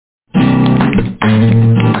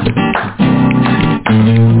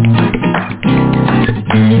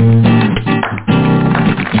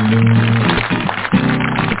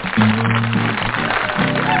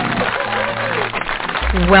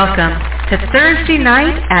to Thursday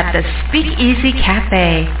night at the SpeakEasy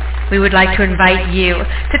Cafe. We would like to invite you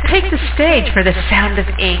to take the stage for the Sound of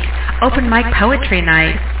Ink Open Mic Poetry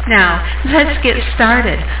Night. Now, let's get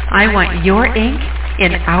started. I want your ink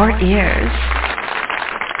in our ears.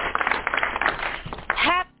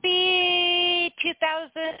 Happy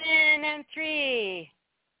 2003.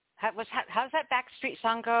 How's that Backstreet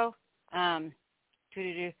song go?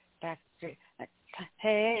 Backstreet.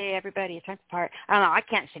 Hey, everybody, it's time to part. I don't know. I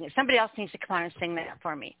can't sing it. Somebody else needs to come on and sing that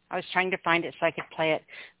for me. I was trying to find it so I could play it,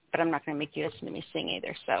 but I'm not going to make you listen to me sing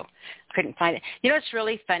either, so I couldn't find it. You know what's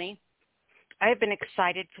really funny? I have been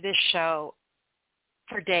excited for this show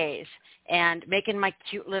for days and making my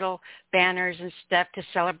cute little banners and stuff to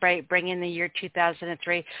celebrate bringing the year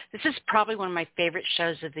 2003. This is probably one of my favorite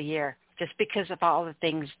shows of the year just because of all the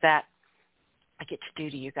things that I get to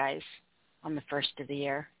do to you guys on the first of the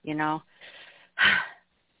year, you know.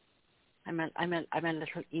 I'm a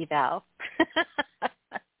little eval.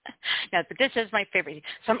 No, but this is my favorite.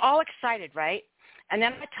 So I'm all excited, right? And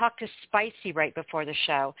then I talked to Spicy right before the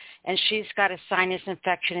show, and she's got a sinus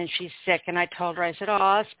infection and she's sick. And I told her, I said,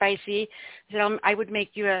 "Oh, Spicy," I said, I would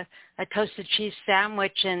make you a toasted cheese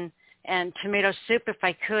sandwich and tomato soup if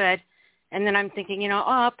I could. And then I'm thinking,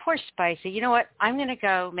 oh, poor Spicy. You know what? I'm going to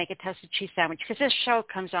go make a toasted cheese sandwich because this show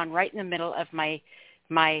comes on right in the middle of my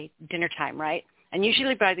dinner time, right? And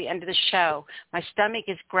usually by the end of the show, my stomach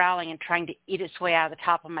is growling and trying to eat its way out of the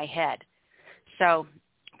top of my head. So,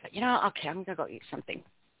 okay, I'm going to go eat something.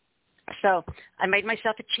 So I made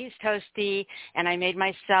myself a cheese toastie, and I made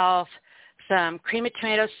myself some cream of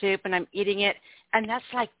tomato soup, and I'm eating it. And that's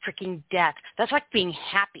like freaking death. That's like being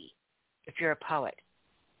happy if you're a poet.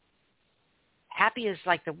 Happy is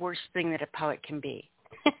like the worst thing that a poet can be,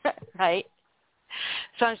 right?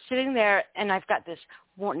 So I'm sitting there, and I've got this,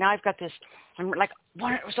 I'm like,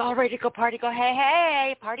 it was all ready to go party,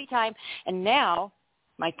 hey, party time. And now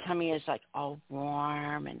my tummy is like all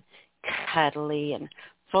warm and cuddly and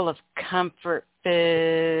full of comfort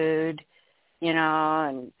food,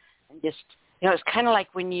 and just, it's kind of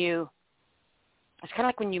like when you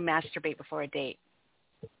masturbate before a date.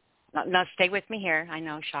 Now stay with me here. I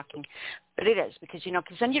know, shocking, but it is because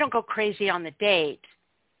then you don't go crazy on the date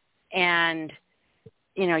and,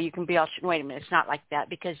 you can be all, wait a minute, it's not like that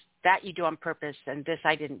because that you do on purpose and this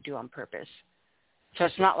I didn't do on purpose. So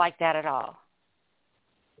it's not like that at all.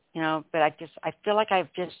 But I feel like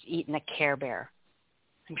I've just eaten a Care Bear.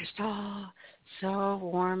 I'm just, so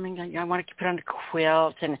warm and I want to put on a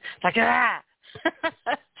quilt and it's like,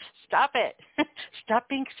 stop it. Stop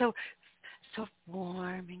being so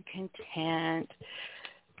warm and content.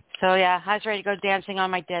 So yeah, I was ready to go dancing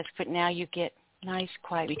on my desk, but now you get nice,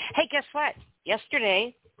 quiet. Hey, guess what?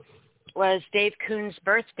 Yesterday was Dave Kuhn's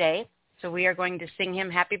birthday, so we are going to sing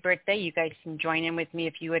him happy birthday. You guys can join in with me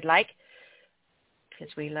if you would like,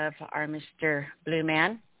 because we love our Mr. Blue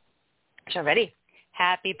Man. So ready?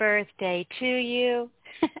 Happy birthday to you.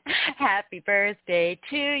 Happy birthday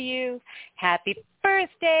to you. Happy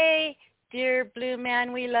birthday, dear Blue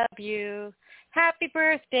Man, we love you. Happy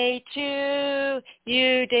birthday to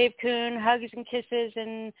you, Dave Kuhn. Hugs and kisses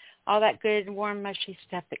and all that good, warm, mushy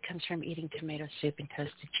stuff that comes from eating tomato soup and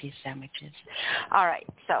toasted cheese sandwiches. All right,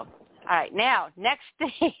 now, next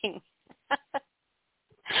thing.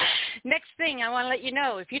 Next thing, I want to let you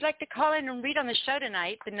know, if you'd like to call in and read on the show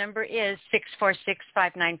tonight, the number is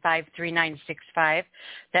 646-595-3965.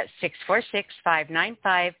 That's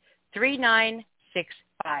 646-595-3965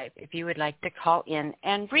 if you would like to call in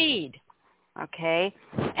and read. Okay?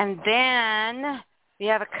 And then we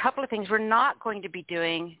have a couple of things. We're not going to be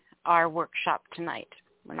doing our workshop tonight.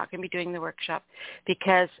 We're not going to be doing the workshop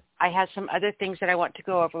because I have some other things that I want to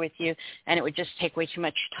go over with you, and it would just take way too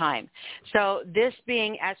much time. So this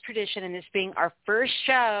being, as tradition, and this being our first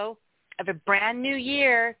show of a brand new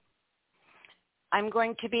year, I'm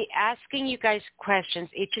going to be asking you guys questions.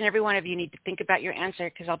 Each and every one of you need to think about your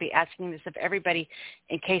answer because I'll be asking this of everybody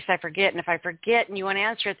in case I forget. And if I forget and you want to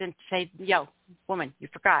answer it, then say, yo, woman, you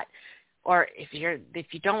forgot. Or if you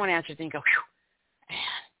don't want to answer it, then go, whew, man,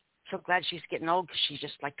 so glad she's getting old because she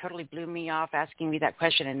just like totally blew me off asking me that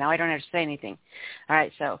question, and now I don't have to say anything. All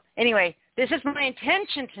right, so anyway, this is my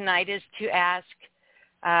intention tonight is to ask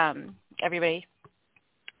everybody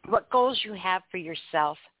what goals you have for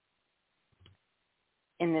yourself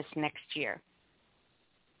in this next year.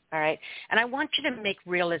 All right, and I want you to make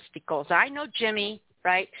realistic goals. I know Jimmy,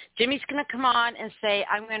 right? Jimmy's going to come on and say,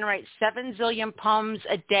 I'm going to write 7 zillion poems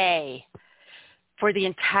a day for the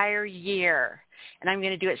entire year. And I'm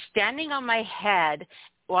going to do it standing on my head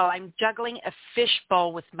while I'm juggling a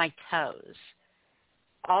fishbowl with my toes.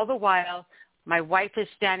 All the while, my wife is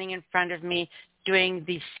standing in front of me doing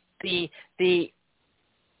the the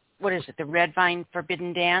what is it? The red vine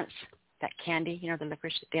forbidden dance, that candy, the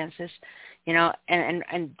licorice that dances, and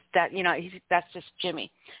that, that's just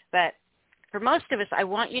Jimmy. But for most of us, I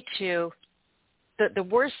want you to, the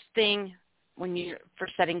worst thing for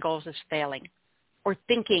setting goals is failing, or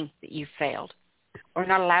thinking that you failed, or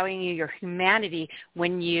not allowing you your humanity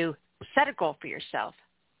when you set a goal for yourself.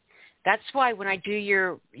 That's why when I do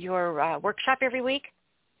your workshop every week,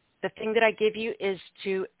 the thing that I give you is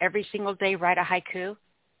to every single day write a haiku.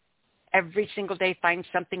 Every single day find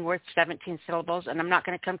something worth 17 syllables, and I'm not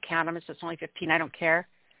going to come count them. So it's only 15. I don't care.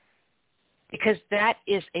 Because that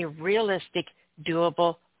is a realistic,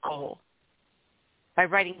 doable goal. By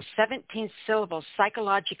writing 17 syllables,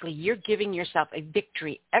 psychologically, you're giving yourself a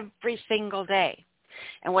victory every single day.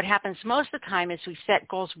 And what happens most of the time is we set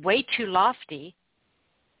goals way too lofty.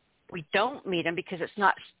 We don't meet them because it's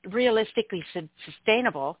not realistically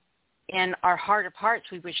sustainable. In our heart of hearts,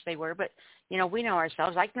 we wish they were, but, we know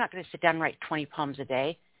ourselves. I'm not going to sit down and write 20 poems a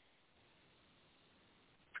day.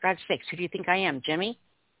 For God's sakes, who do you think I am, Jimmy?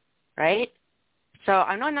 Right? So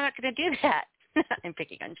I'm not going to do that. I'm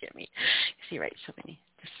picking on Jimmy. He writes so many,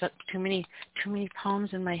 too many poems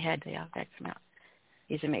in my head. They all got to come out.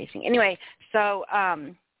 He's amazing. Anyway, so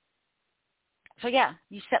yeah,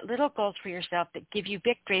 you set little goals for yourself that give you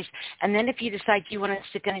victories. And then if you decide you want to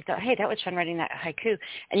sit down and go, hey, that was fun writing that haiku,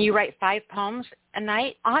 and you write 5 poems a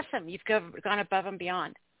night, awesome. You've gone above and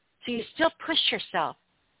beyond. So you still push yourself.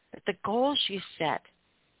 But the goals you set,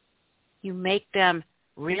 you make them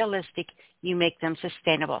realistic, you make them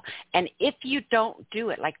sustainable. And if you don't do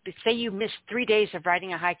it, like say you missed 3 days of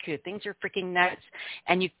writing a haiku, things are freaking nuts,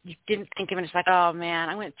 and you didn't think of it, it's like, oh man,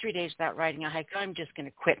 I went 3 days without writing a haiku, I'm just going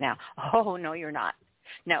to quit now. Oh, no, you're not.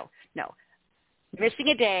 No. Missing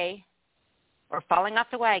a day or falling off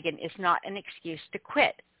the wagon is not an excuse to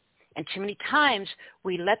quit. And too many times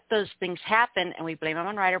we let those things happen and we blame them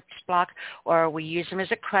on writer's block, or we use them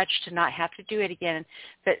as a crutch to not have to do it again.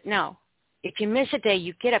 But no. If you miss a day,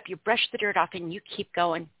 you get up, you brush the dirt off, and you keep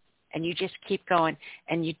going, and you just keep going.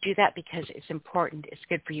 And you do that because it's important. It's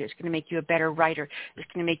good for you. It's going to make you a better writer. It's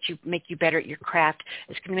going to make you better at your craft.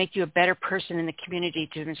 It's going to make you a better person in the community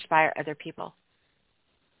to inspire other people.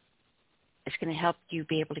 It's going to help you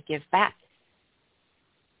be able to give back.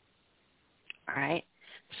 All right?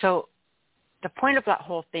 So the point of that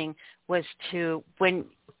whole thing was to, when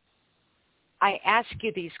I ask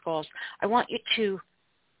you these goals, I want you to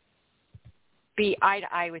be eye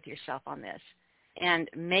to eye with yourself on this and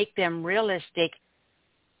make them realistic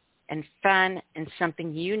and fun and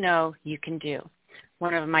something you can do.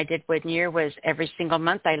 One of them I did 1 year was every single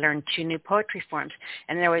month I learned 2 new poetry forms.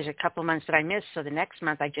 And there was a couple of months that I missed, so the next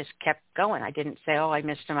month I just kept going. I didn't say, I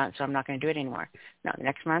missed a month, so I'm not going to do it anymore. No, the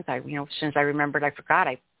next month, as soon as I remembered I forgot,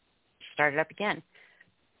 I started up again.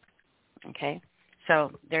 Okay?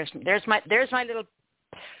 So there's my little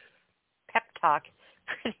pep talk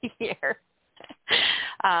for the year.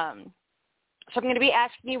 So I'm going to be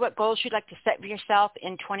asking you what goals you'd like to set for yourself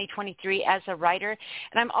in 2023 as a writer.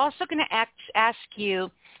 And I'm also going to ask you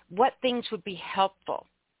what things would be helpful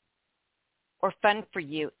or fun for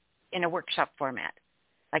you in a workshop format.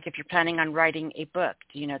 Like if you're planning on writing a book,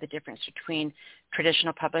 do you know the difference between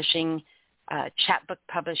traditional publishing, chapbook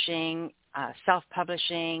publishing,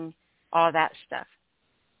 self-publishing, all that stuff?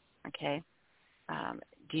 Okay.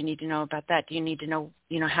 Do you need to know about that? Do you need to know,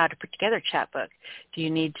 how to put together a chapbook? Do you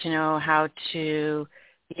need to know how to,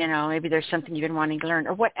 maybe there's something you've been wanting to learn,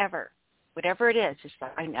 or whatever it is. Just,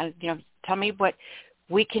 tell me what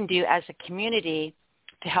we can do as a community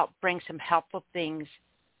to help bring some helpful things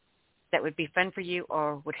that would be fun for you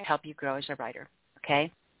or would help you grow as a writer.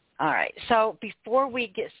 Okay. All right. So before we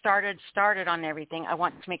get started on everything, I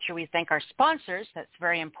want to make sure we thank our sponsors. That's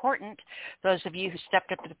very important. Those of you who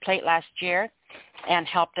stepped up to the plate last year and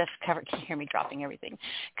helped us cover, can you hear me dropping everything,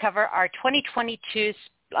 cover our 2022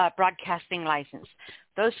 broadcasting license.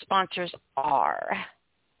 Those sponsors are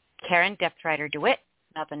Karen Depthwriter DeWitt,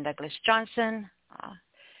 Melvin Douglas Johnson,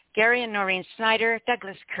 Gary and Noreen Snyder,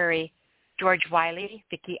 Douglas Curry, George Wiley,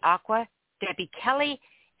 Vicki Aqua, Debbie Kelly,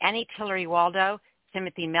 Annie Tillery Waldo,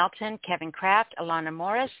 Timothy Melton, Kevin Kraft, Alana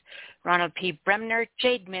Morris, Ronald P. Bremner,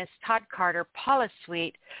 Jade Miss, Todd Carter, Paula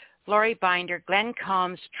Sweet, Lori Binder, Glenn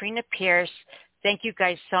Combs, Trina Pierce. Thank you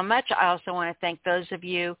guys so much. I also want to thank those of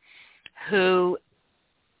you who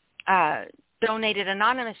donated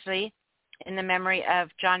anonymously in the memory of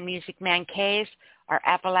John Music Man Caves, our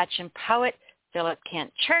Appalachian poet, Philip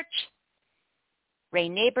Kent Church, Ray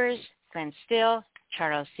Neighbors, Glenn Still,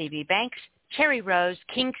 Charles C.B. Banks, Cherry Rose,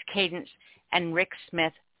 King's Cadence, and Rick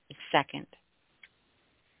Smith II.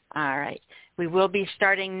 All right. We will be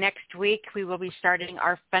starting next week. We will be starting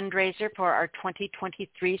our fundraiser for our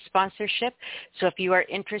 2023 sponsorship. So if you are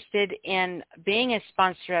interested in being a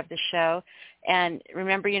sponsor of the show, and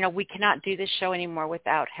remember, we cannot do this show anymore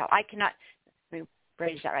without help. Let me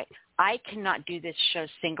phrase that right. I cannot do this show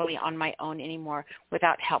singly on my own anymore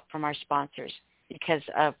without help from our sponsors because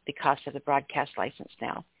of the cost of the broadcast license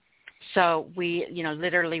now. So we,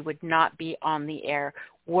 literally would not be on the air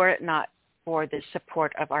were it not for the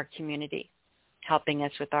support of our community helping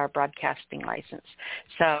us with our broadcasting license.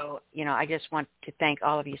 So, I just want to thank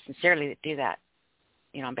all of you sincerely that do that,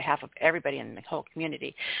 on behalf of everybody in the whole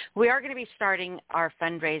community. We are going to be starting our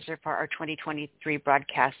fundraiser for our 2023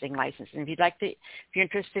 broadcasting license. And if you're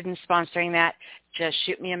interested in sponsoring that, just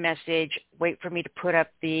shoot me a message. Wait for me to put up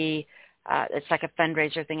it's like a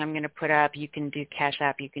fundraiser thing I'm going to put up. You can do Cash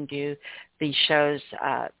App. You can do the show's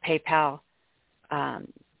PayPal.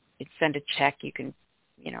 You can send a check. You can,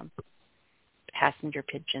 passenger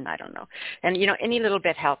pigeon, I don't know. And, any little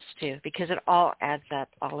bit helps too because it all adds up.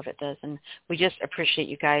 All of it does. And we just appreciate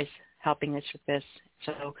you guys helping us with this.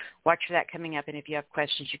 So watch for that coming up. And if you have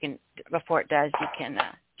questions, before it does, you can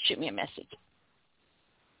shoot me a message.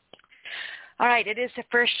 All right. It is the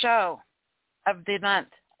first show of the month,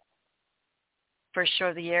 first show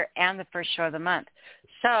of the year, and the first show of the month.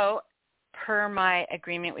 So per my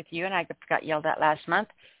agreement with you, and I got yelled at last month,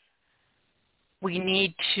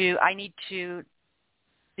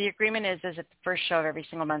 the agreement is at the first show of every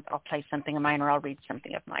single month, I'll play something of mine or I'll read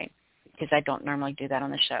something of mine because I don't normally do that on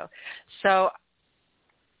the show. So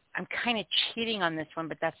I'm kind of cheating on this one,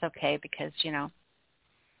 but that's okay because,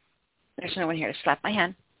 there's no one here to slap my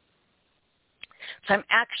hand. So I'm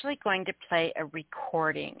actually going to play a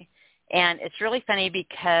recording. And it's really funny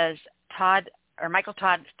because Michael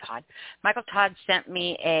Todd sent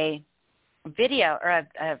me a video or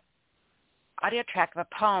a audio track of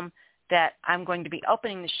a poem that I'm going to be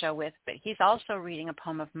opening the show with, but he's also reading a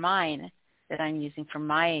poem of mine that I'm using for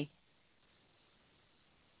my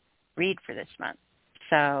read for this month.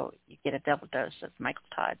 So you get a double dose of Michael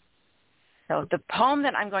Todd. So the poem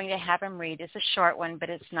that I'm going to have him read is a short one,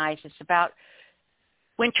 but it's nice. It's about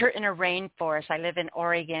winter in a rainforest. I live in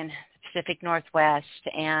Oregon, Pacific Northwest,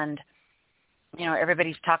 and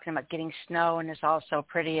everybody's talking about getting snow and it's all so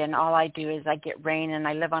pretty, and all I do is I get rain and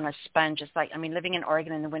I live on a sponge. It's like, living in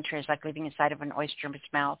Oregon in the winter is like living inside of an oyster's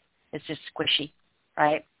mouth. It's just squishy,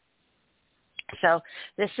 right? So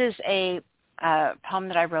this is a poem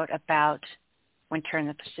that I wrote about winter in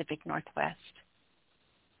the Pacific Northwest.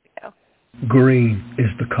 Here we go. Green is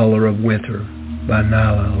the color of winter by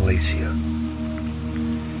Nyla Alisia.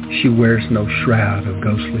 She wears no shroud of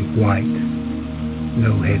ghostly white.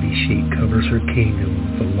 No heavy sheet covers her kingdom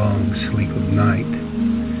with the long sleep of night.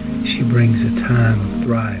 She brings a time of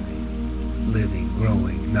thriving, living,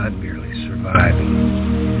 growing, not merely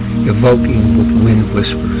surviving. Evoking with wind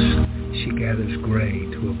whispers, she gathers gray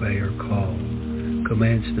to obey her call,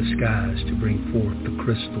 commands the skies to bring forth the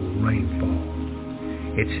crystal rainfall.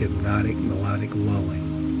 Its hypnotic, melodic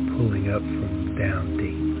lulling, pulling up from down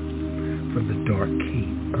deep, from the dark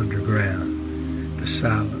keep underground. The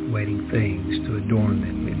silent waiting things to adorn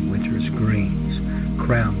them in winter's greens,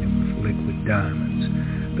 crown them with liquid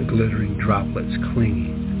diamonds, the glittering droplets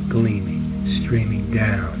clinging, gleaming, streaming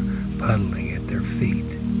down, puddling at their feet.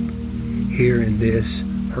 Here in this,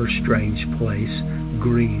 her strange place,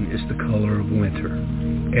 green is the color of winter.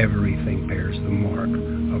 Everything bears the mark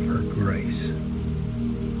of her grace.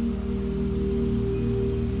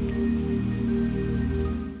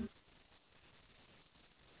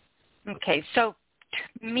 Okay, so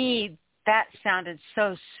to me, that sounded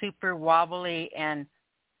so super wobbly and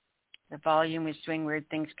the volume was doing weird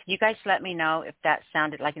things. Can you guys let me know if that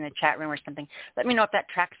sounded like in the chat room or something? Let me know if that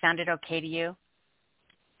track sounded okay to you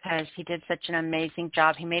because he did such an amazing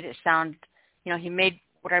job. He made it sound, he made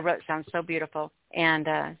what I wrote sound so beautiful. And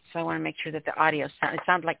so I want to make sure that the audio it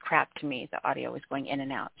sounded like crap to me. The audio was going in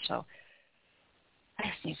and out. So I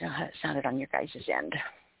just need to know how it sounded on your guys' end.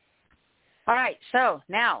 All right, so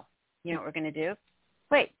now, you know what we're going to do?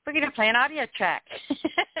 Wait, we're going to play an audio track.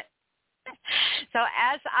 So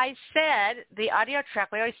as I said, the audio track,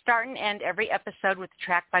 we always start and end every episode with a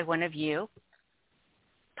track by one of you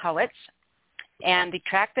poets. And the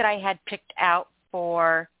track that I had picked out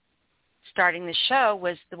for starting the show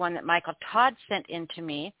was the one that Michael Todd sent in to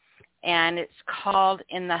me, and it's called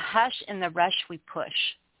In the Hush, in the Rush We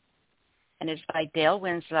Push. And it's by Dale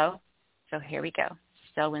Winslow. So here we go.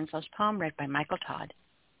 It's Dale Winslow's poem read by Michael Todd.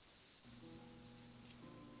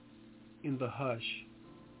 In the hush,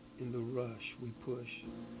 in the rush we push.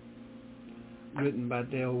 Written by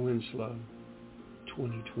Dale Winslow,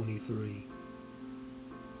 2023.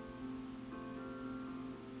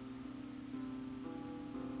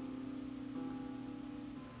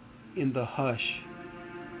 In the hush,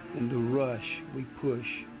 in the rush, we push.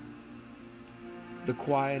 The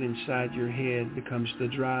quiet inside your head becomes the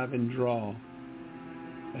drive and draw,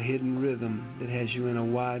 a hidden rhythm that has you in a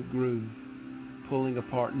wide groove, pulling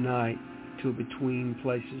apart night till between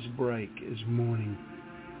places break as morning,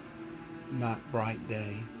 not bright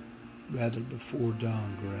day, rather before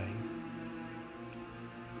dawn gray.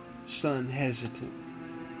 Sun hesitant,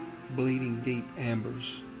 bleeding deep ambers.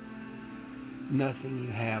 Nothing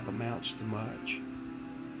you have amounts to much.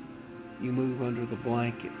 You move under the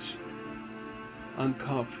blankets,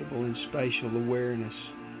 uncomfortable in spatial awareness,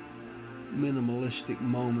 minimalistic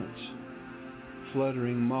moments,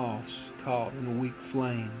 fluttering moths caught in a weak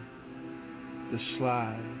flame. The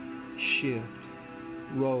slide, shift,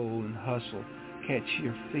 roll, and hustle catch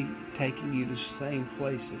your feet, taking you to same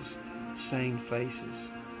places, same faces,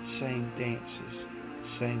 same dances,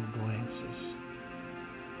 same glances.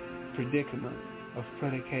 Predicament of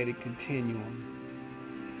predicated continuum.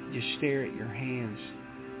 You stare at your hands.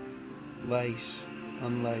 Lace,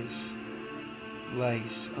 unlace.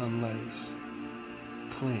 Lace, unlace.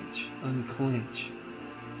 Clench, unclench.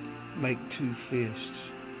 Make two fists.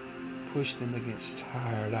 Push them against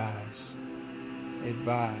tired eyes.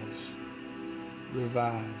 Advise.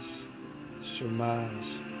 Revise. Surmise.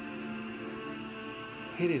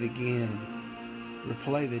 Hit it again.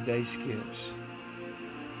 Replay the day skips.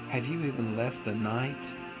 Have you even left the night?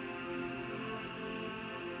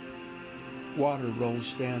 Water rolls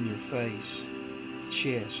down your face,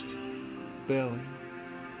 chest, belly,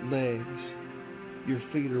 legs. Your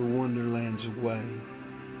feet are wonderlands away.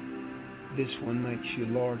 This one makes you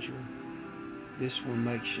larger. This one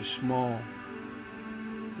makes you small.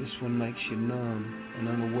 This one makes you numb and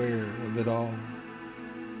unaware of it all.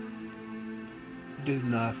 Do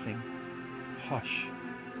nothing. Hush.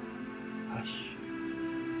 Hush.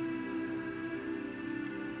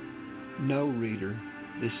 No, reader,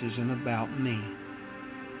 this isn't about me.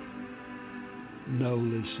 No,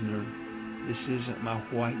 listener, this isn't my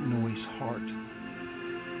white noise heart.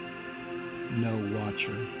 No,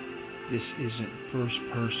 watcher, this isn't first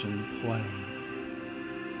person playing.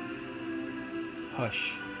 Hush.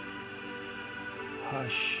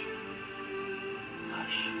 Hush.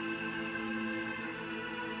 Hush.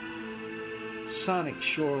 Sonic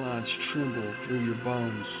shorelines tremble through your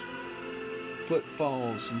bones.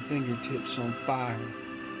 Footfalls and fingertips on fire.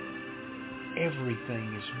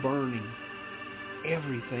 Everything is burning.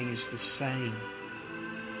 Everything is the same.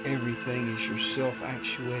 Everything is your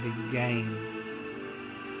self-actuated game.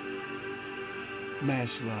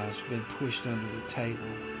 Maslow's been pushed under the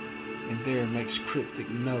table, and there makes cryptic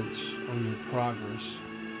notes on your progress.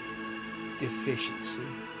 Deficiency,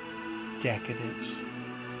 decadence,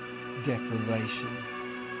 deprivation,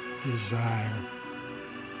 desire.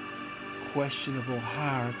 Questionable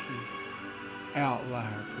hierarchy,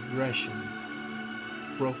 outlier progression,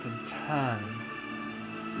 broken time,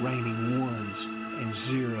 raining ones and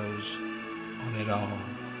zeros on it all.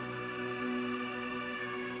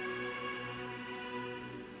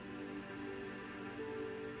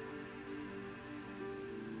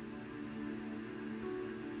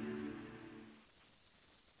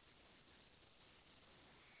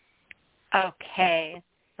 Okay,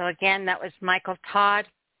 so again, that was Michael Todd.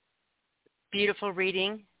 Beautiful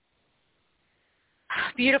reading.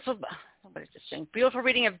 Beautiful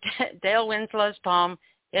reading of Dale Winslow's poem,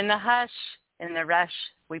 In the Hush, in the Rush,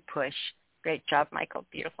 We Push. Great job, Michael.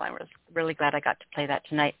 Beautiful. I'm really glad I got to play that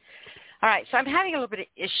tonight. All right, so I'm having a little bit of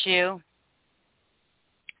issue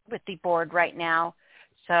with the board right now.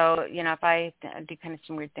 So, if I do kind of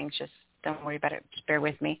some weird things, just don't worry about it. Just bear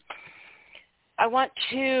with me. I want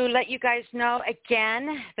to let you guys know,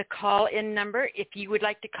 again, the call-in number, if you would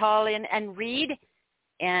like to call in and read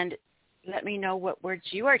and let me know what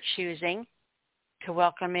words you are choosing to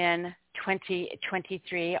welcome in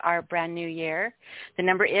 2023, our brand new year. The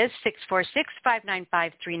number is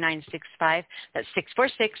 646-595-3965. That's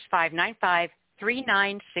 646-595-3965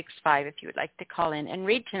 if you would like to call in and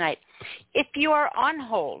read tonight. If you are on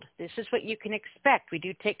hold, this is what you can expect. We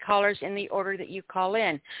do take callers in the order that you call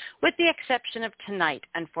in, with the exception of tonight,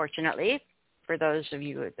 unfortunately, for those of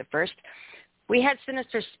you at the first. We had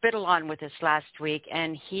Sinister Spittle on with us last week,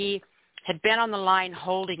 and he had been on the line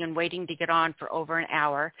holding and waiting to get on for over an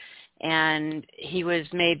hour, and he was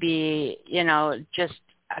maybe, just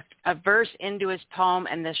a verse into his poem,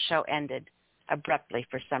 and the show ended abruptly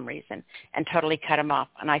for some reason and totally cut him off,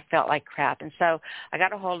 and I felt like crap. And so I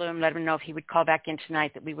got a hold of him, let him know if he would call back in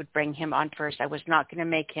tonight that we would bring him on first. I was not going to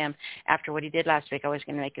make him, after what he did last week, I was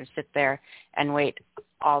going to make him sit there and wait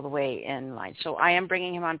all the way in line. So I am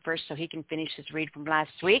bringing him on first so he can finish his read from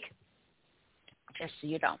last week, just so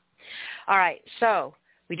you know. All right, so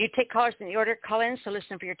we do take callers in the order call in, so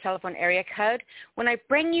listen for your telephone area code. When I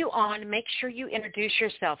bring you on, make sure you introduce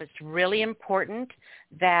yourself. It's really important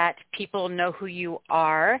that people know who you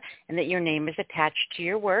are and that your name is attached to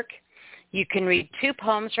your work. You can read 2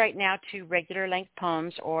 poems right now, 2 regular length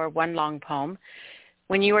poems or 1 long poem.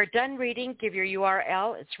 When you are done reading, give your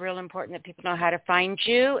URL. It's real important that people know how to find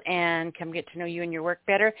you and come get to know you and your work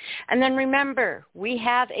better. And then remember, we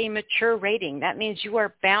have a mature rating. That means you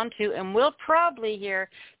are bound to and will probably hear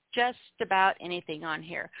just about anything on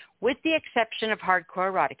here, with the exception of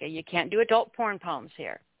hardcore erotica. You can't do adult porn poems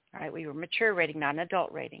here. All right, we were mature rating, not an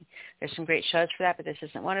adult rating. There's some great shows for that, but this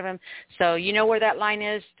isn't one of them. So you know where that line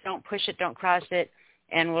is. Don't push it, don't cross it,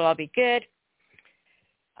 and we'll all be good.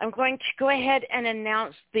 I'm going to go ahead and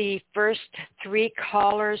announce the first 4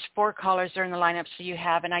 callers are in the lineup so you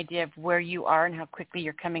have an idea of where you are and how quickly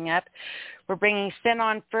you're coming up. We're bringing Sin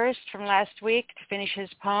on first from last week to finish his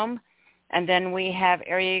poem. And then we have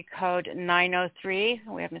area code 903.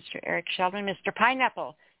 We have Mr. Eric Sheldon. Mr.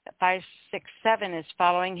 Pineapple at 567 is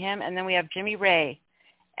following him. And then we have Jimmy Ray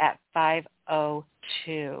at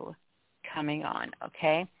 502 coming on,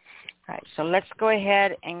 okay? All right, so let's go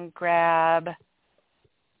ahead and grab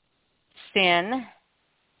Sin.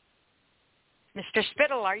 Mr.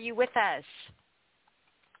 Spittle, are you with us?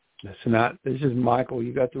 That's not. This is Michael.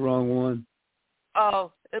 You got the wrong one.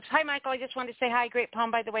 Oh, oops. Hi, Michael. I just wanted to say hi. Great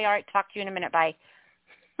poem, by the way. All right, talk to you in a minute. Bye.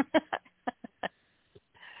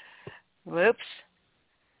 Whoops.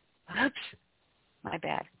 My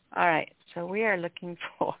bad. All right, so we are looking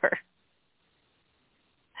for...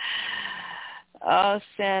 Oh,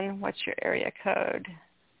 Sin, what's your area code?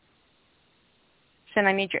 Sin,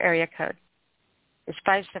 I need your area code. It's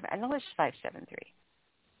 57. I know it's 573.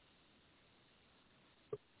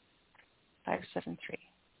 573.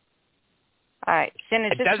 All right, Sin,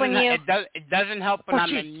 is this when you... It doesn't help when I'm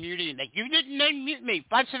unmuting. Like, you didn't unmute me.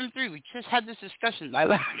 573. We just had this discussion.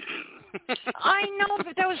 I know,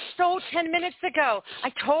 but that was so 10 minutes ago.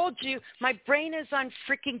 I told you, my brain is on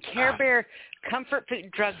freaking Care Bear comfort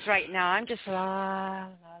food drugs right now. I'm just la.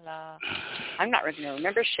 I'm not going to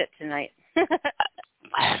remember shit tonight.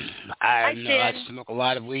 I know I smoke a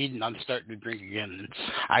lot of weed, and I'm starting to drink again. And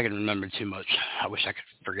I can remember too much. I wish I could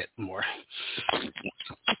forget more.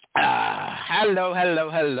 Hello.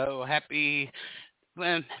 Happy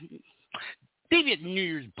deviant New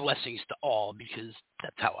Year's blessings to all, because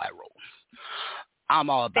that's how I roll. I'm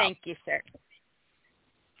all about Thank you, sir.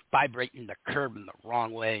 Vibrating the curb in the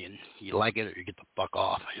wrong way, and you like it or you get the fuck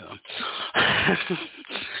off. You know?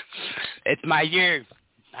 It's my year.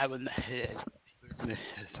 I would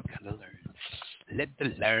live to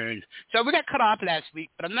learn. So we got cut off last week,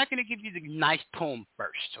 but I'm not going to give you the nice poem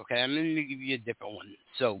first, okay? I'm going to give you a different one.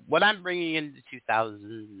 So what I'm bringing into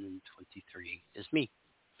 2023 is me.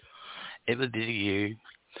 It would be the year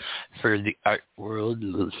for the art world,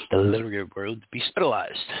 the literary world to be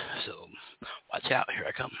spitalized. So watch out. Here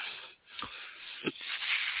I come.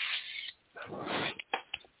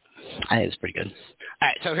 I think it's pretty good. All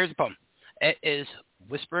right, so here's the poem. It is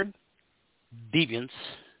whispered deviance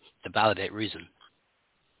to validate reason.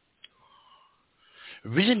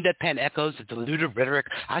 Reason deadpan echoes of deluded rhetoric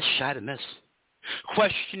I shy to miss.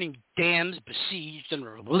 Questioning dams besieged in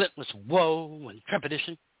relentless woe and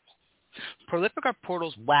trepidation. Prolific our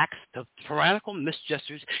portals wax the tyrannical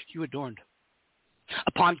misgestures you adorned.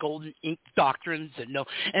 Upon golden ink doctrines that know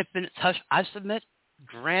infinite hush, I submit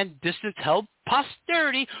grand distance held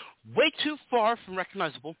posterity way too far from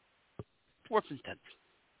recognizable dwarf intent.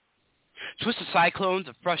 Twisted cyclones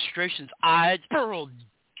of frustration's eyes burrowed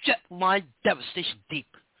jet-line devastation deep.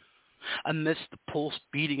 Amidst the pulse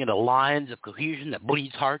beating in the lines of cohesion that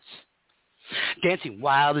bleeds hearts. Dancing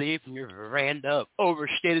wildly from your veranda of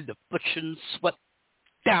overstated afflictions, swept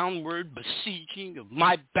downward, besieging of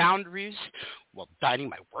my boundaries while dining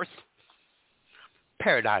my worth.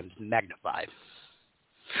 Paradigms magnified.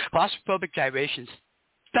 Claustrophobic gyrations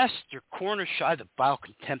fester corner shy of vile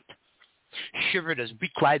contempt. Shivered as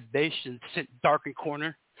weak libations sent dark and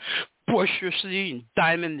corner. Boisterously in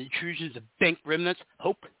diamond intrusions of dank remnants,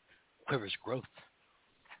 hope quivers growth.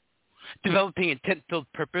 Developing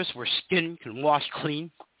intent-filled purpose where skin can wash clean.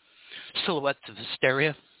 Silhouettes of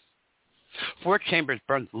hysteria. 4 chambers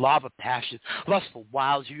burned lava passion. Lustful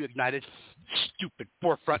wiles you ignited. Stupid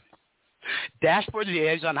forefront. Dashboard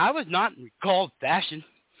liaison, I was not in recalled fashion.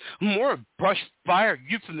 More a brush fire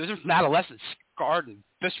euphemism from adolescence, scarred and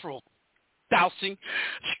visceral dousing.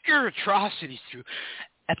 Obscure atrocities through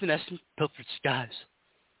evanescent pilfered skies.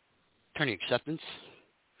 Turning acceptance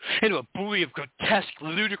into a buoy of grotesque,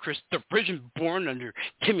 ludicrous derision born under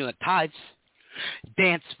timulant tides.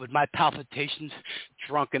 Dance with my palpitations,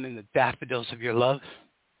 drunken in the daffodils of your love.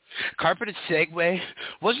 Carpeted segue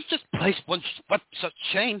wasn't just placed once, what such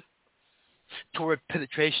shame. Torrid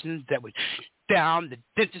penetration that would down the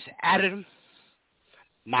dentist added them.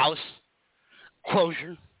 Malice,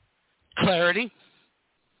 closure, clarity.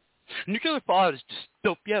 Nuclear fallout is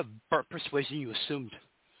dystopia of burnt persuasion you assumed.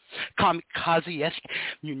 Kamikaze-esque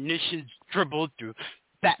munitions dribbled through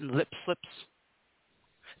fattened lip slips.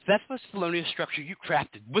 That was felonious structure you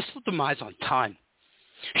crafted, wistful demise on time,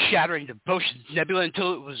 shattering devotion's nebula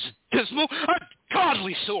until it was dismal,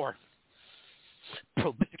 ungodly sore.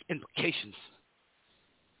 Prolific implications.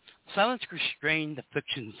 Silence restrained the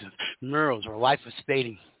fictions of murals where life was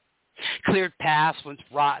fading. Cleared paths once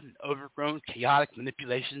rotten, overgrown, chaotic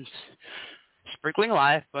manipulations. Sprinkling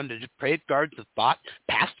life under depraved guards of thought,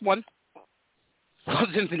 past one.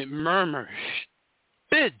 Love's infinite murmur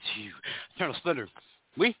bids you eternal splendor.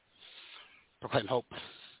 We proclaim hope,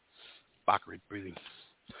 Baccharid breathing,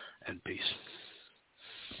 and peace.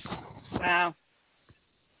 Wow.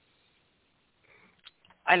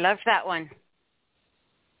 I loved that one.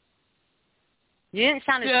 You didn't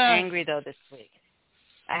sound as angry, though, this week.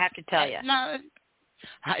 I have to tell you. No,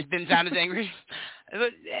 I didn't sound as angry.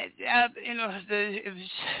 But, it was.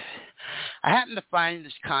 I happened to find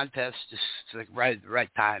this contest just like right at the right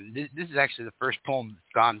time. This is actually the first poem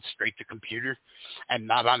that's gone straight to computer and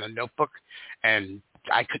not on a notebook, and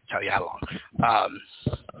I couldn't tell you how long.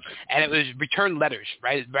 And it was return letters,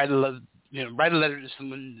 write a letter to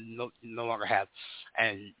someone you no longer have,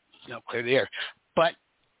 and clear the air. But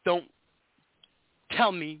don't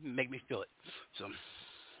tell me, make me feel it. So.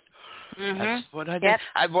 That's what I did. Yep.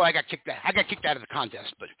 I got kicked out. I got kicked out of the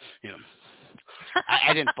contest, but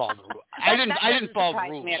I didn't follow the rules. I didn't follow the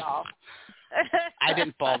rules. Me at all. I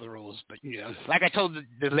didn't follow the rules, but like I told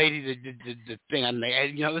the lady the thing on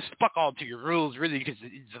there, this fuck all to your rules really, because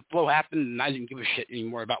the flow happened and I didn't give a shit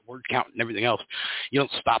anymore about word count and everything else. You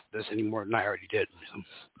don't stop this anymore than I already did.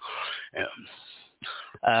 So,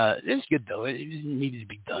 it's good though. It needed to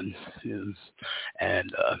be done,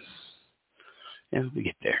 and. We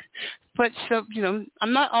get there. But so,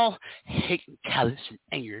 I'm not all hate and callous and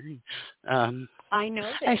angry. I know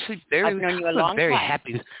that. Actually, I've known you a long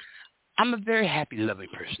time. I'm a very happy, loving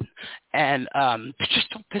person. And just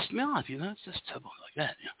don't piss me off, it's just trouble like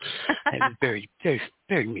that. And a very, very,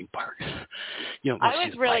 very mean part. I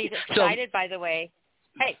was really excited, by the way.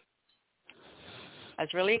 Hey, I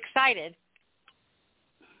was really excited.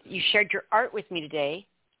 You shared your art with me today.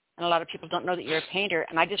 And a lot of people don't know that you're a painter,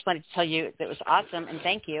 and I just wanted to tell you that it was awesome, and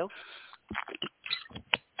thank you.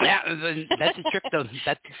 Yeah, that's a trick though.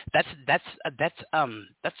 That's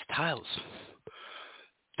tiles.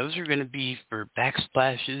 Those are going to be for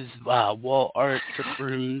backsplashes, wall art, trip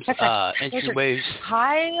rooms, entryways.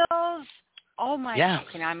 Tiles. Oh my! Yeah.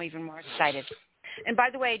 Okay, now I'm even more excited. And by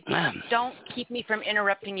the way, don't keep me from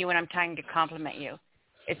interrupting you when I'm trying to compliment you.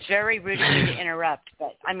 It's very rude of you to interrupt,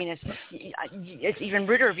 but I mean, it's even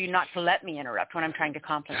ruder of you not to let me interrupt when I'm trying to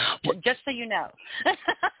compliment. Just so you know.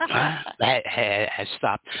 I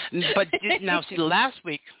stopped. But now, see, last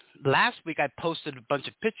week I posted a bunch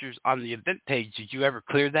of pictures on the event page. Did you ever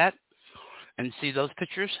clear that and see those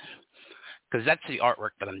pictures? Because that's the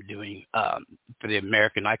artwork that I'm doing for the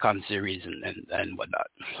American Icon series and whatnot.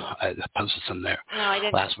 I posted some there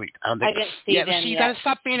last week. I didn't see them you got to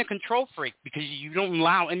stop being a control freak, because you don't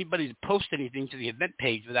allow anybody to post anything to the event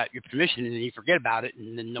page without your permission, and then you forget about it,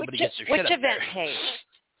 and then nobody gets their shit up there. Which event page?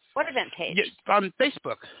 What event page? Yeah, on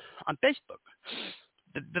Facebook.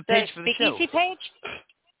 The page for the show. SpeakEasy page?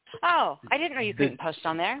 Oh, I didn't know you couldn't post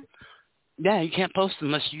on there. Yeah, you can't post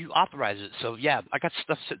unless you authorize it. So, yeah, I got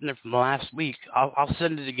stuff sitting there from last week. I'll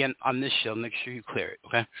send it again on this show. Make sure you clear it,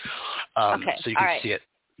 okay? Okay. So you can see it.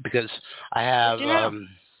 Because I have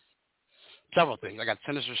several things. I got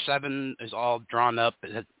Sinister 7 is all drawn up.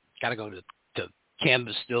 It's got to go to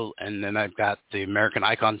Canvas still. And then I've got the American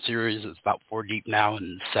Icon series. It's about 4 deep now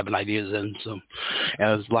and 7 ideas in. So,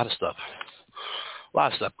 yeah, there's a lot of stuff. A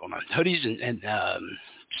lot of stuff going on. Hoodies and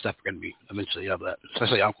stuff are going to be eventually of that,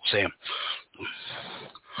 especially Uncle Sam.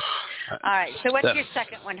 All right. So what's your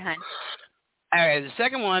second one, hon? All right. The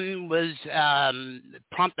second one was the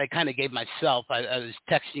prompt I kind of gave myself. I was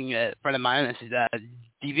texting a friend of mine, and I said,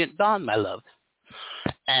 Deviant Dawn, my love.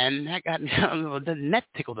 And that got me, the net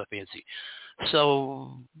tickled the fancy.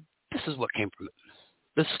 So this is what came from it.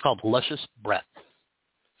 This is called Luscious Breath.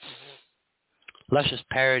 Luscious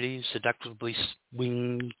parodies, seductively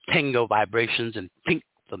swing tango vibrations, and pink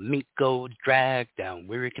flamenco drag down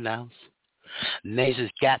weary canals. Mazes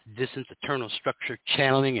gap distance, eternal structure,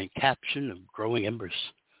 channeling and caption of growing embers.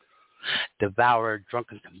 Devour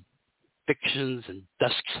drunken convictions and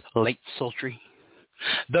dusk's late sultry.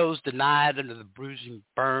 those denied under the bruising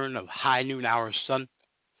burn of high noon hour sun.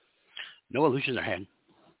 No illusions are had,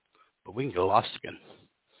 but we can get lost again.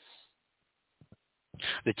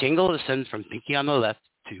 The tingle ascends from thinking on the left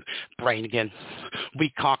to brain again. We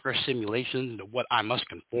conquer simulations into what I must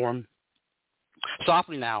conform.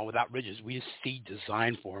 Softly now, without ridges, we see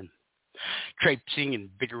design form. Traipsing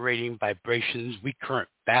invigorating vibrations, we current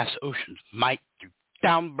vast oceans might through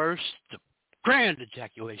downbursts of grand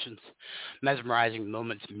ejaculations, mesmerizing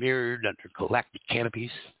moments mirrored under galactic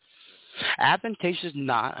canopies. Advantageous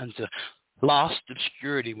not unto lost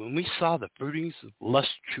obscurity when we saw the fruitings of lust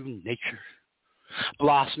true nature,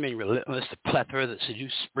 blossoming relentless, the plethora that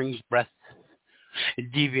seduced spring's breath,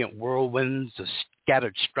 deviant whirlwinds of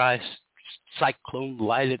scattered strife,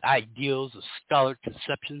 cyclone-lighted ideals of scholar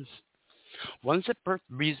conceptions, ones that birth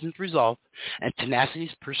reason's resolve and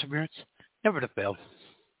tenacity's perseverance, never to fail.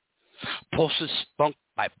 Pulses spunk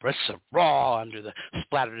by breaths of raw under the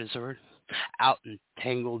splattered azure, out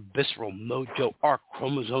entangled visceral mojo, our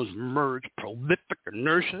chromosomes merge, prolific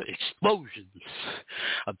inertia, explosions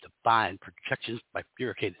of divine projections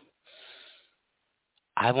bifurcated.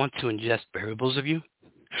 I want to ingest variables of you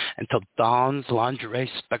until dawn's lingerie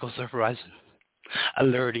speckles the horizon,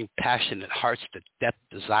 alerting passionate hearts to depth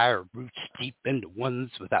desire roots deep into ones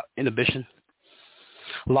without inhibition.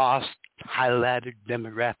 Lost, highlighted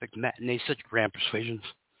demographic matinee, such grand persuasions.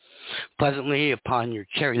 Pleasantly upon your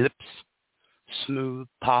cherry lips, smooth,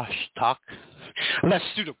 posh talk, less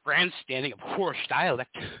pseudo grandstanding of hoarse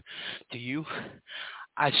dialect. To you,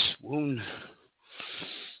 I swoon.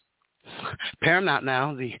 Paramount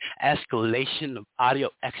now, the escalation of audio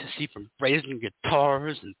ecstasy from brazen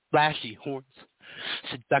guitars and flashy horns.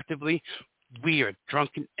 Seductively, we are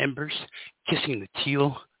drunken embers kissing the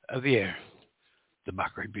teal of the air.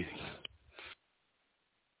 Debauchery breathing.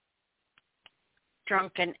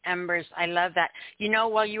 Drunken embers. I love that. You know,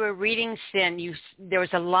 while you were reading Sin, there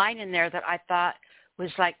was a line in there that I thought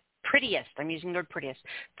was like prettiest. I'm using the word prettiest.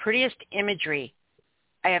 Prettiest imagery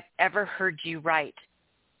I have ever heard you write.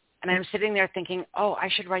 And I'm sitting there thinking, oh, I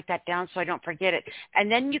should write that down so I don't forget it.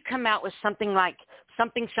 And then you come out with something like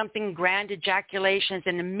something grand ejaculations.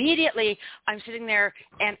 And immediately I'm sitting there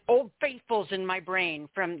and Old Faithful's in my brain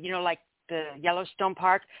from, you know, like the Yellowstone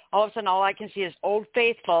Park. All of a sudden, all I can see is Old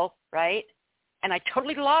Faithful, right? And I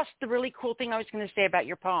totally lost the really cool thing I was going to say about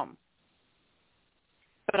your poem.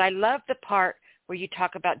 But I love the part where you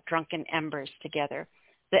talk about drunken embers together.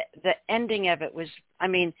 The ending of it was, I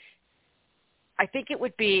mean, I think it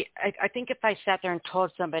would be, I think if I sat there and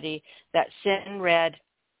told somebody that Sin read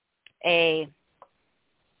a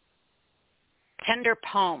tender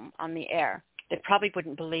poem on the air, they probably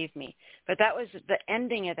wouldn't believe me. But that was the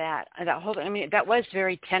ending of that whole, I mean, that was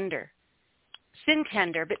very tender. Sin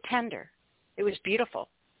tender, but tender. It was beautiful.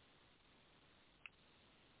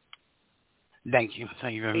 Thank you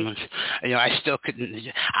very much. You know, I still couldn't.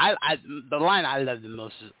 The line I love the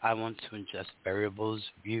most is, "I want to ingest variables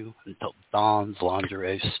of you until dawn's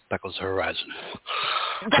lingerie speckles the horizon."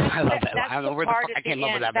 I love that line. I don't know where the fuck I came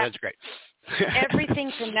up with that, but it's great.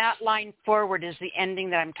 Everything from that line forward is the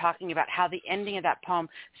ending that I'm talking about. How the ending of that poem,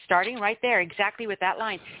 starting right there, exactly with that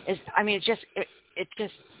line, is. I mean, it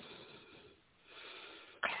just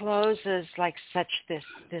closes like such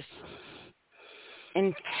this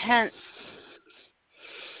intense,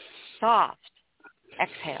 soft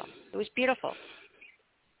exhale. It was beautiful.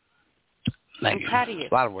 I'm proud of you.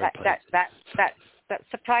 A lot of wordplay. That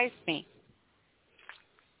surprised me.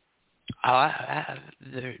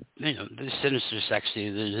 There's sinister sexy.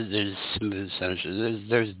 There's smooth sinister.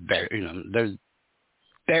 There's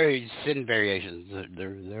very thin variations.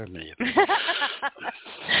 There are many of them.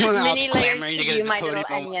 Many layers to you, my little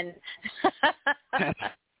onion.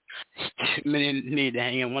 Many need to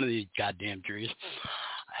hang on one of these goddamn trees.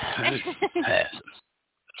 All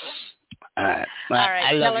right.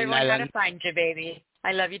 I love Tell everyone how to find you, baby.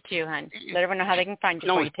 I love you too, hon. Let everyone know how they can find you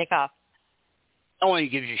before you take off. No one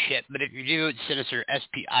gives you shit, but if you do, it's Sinister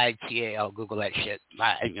SPITAL. Google that shit.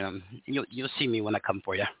 You'll see me when I come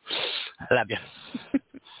for you. I love you.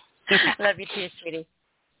 Love you too, sweetie.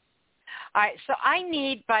 All right, so I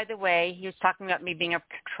need, by the way, he was talking about me being a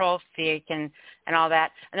control freak and all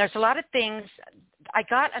that, and there's a lot of things. I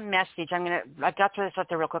got a message. I got to this out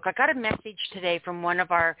there real quick. I got a message today from one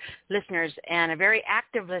of our listeners, and a very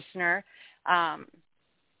active listener,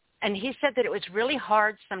 and he said that it was really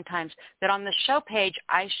hard sometimes that on the show page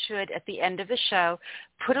I should, at the end of the show,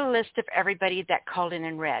 put a list of everybody that called in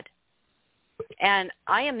and read. And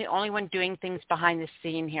I am the only one doing things behind the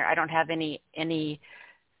scene here. I don't have any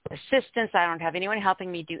assistance. I don't have anyone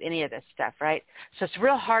helping me do any of this stuff, right? So it's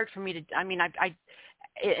real hard for me to,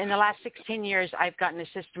 in the last 16 years, I've gotten a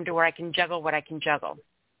system to where I can juggle what I can juggle.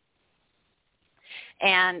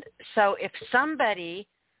 And so if somebody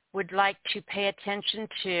would like to pay attention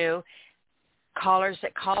to callers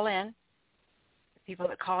that call in, people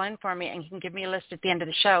that call in for me, and can give me a list at the end of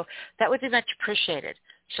the show, that would be much appreciated.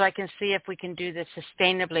 So I can see if we can do this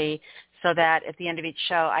sustainably so that at the end of each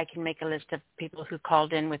show I can make a list of people who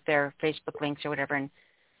called in with their Facebook links or whatever, and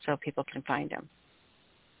so people can find them.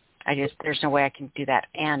 There's no way I can do that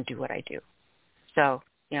and do what I do. So,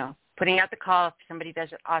 putting out the call, if somebody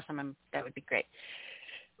does it, awesome, that would be great.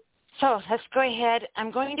 So let's go ahead.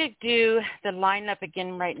 I'm going to do the lineup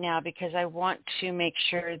again right now because I want to make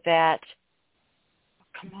sure that,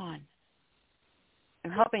 come on.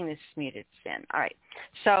 I'm hoping this is muted, Sin. All right.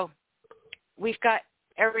 So we've got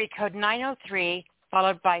area code 903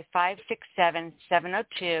 followed by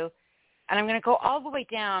 567-702. And I'm going to go all the way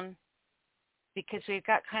down because we've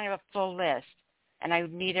got kind of a full list. And I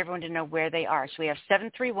need everyone to know where they are. So we have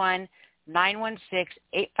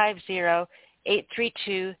 731-916-850,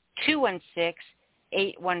 832-216,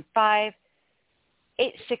 815,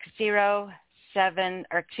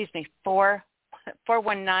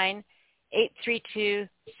 419,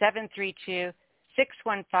 832-732,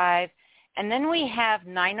 615. And then we have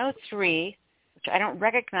 903, which I don't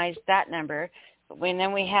recognize that number. And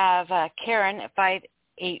then we have Karen at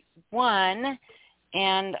 581,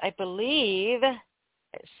 and I believe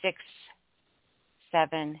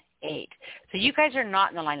 678. So you guys are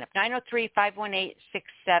not in the lineup.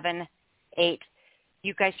 903-518-678.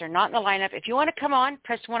 You guys are not in the lineup. If you want to come on,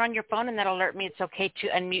 press 1 on your phone, and that'll alert me it's okay to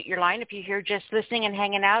unmute your line. If you're here just listening and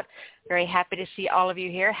hanging out, very happy to see all of you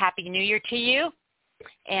here. Happy New Year to you.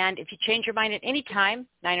 And if you change your mind at any time,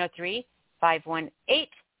 903-518.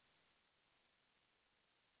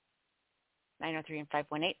 903 and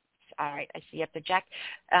 518. All right, I see you up there, Jack.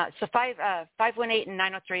 So 518 and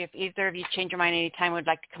 903, if either of you change your mind any time would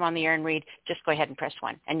like to come on the air and read, just go ahead and press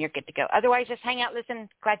 1, and you're good to go. Otherwise, just hang out, listen.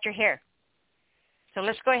 Glad you're here. So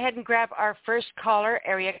let's go ahead and grab our first caller,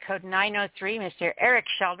 area code 903, Mr. Eric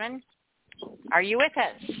Sheldon. Are you with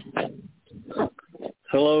us?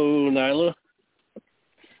 Hello, Nyla.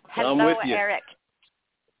 Hello, I'm with you. Eric.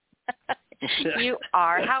 You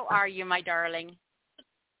are. How are you, my darling?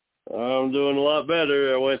 I'm doing a lot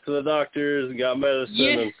better. I went to the doctors and got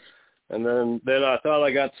medicine, and then I thought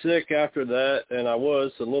I got sick after that, and I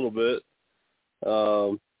was a little bit.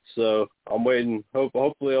 So I'm waiting.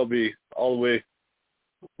 Hopefully I'll be all the way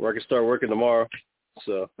where I can start working tomorrow.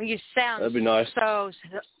 So you sound that'd be nice.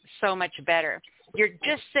 So much better. You're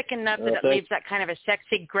just sick enough that it leaves that kind of a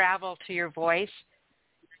sexy gravel to your voice,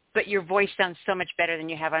 but your voice sounds so much better than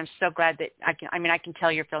you have. I'm so glad that I can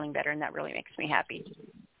tell you're feeling better, and that really makes me happy.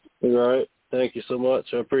 All right. Thank you so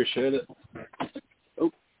much. I appreciate it.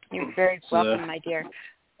 Oh. You're very welcome, my dear.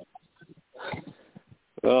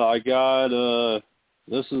 Well, I got,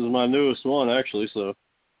 this is my newest one, actually, so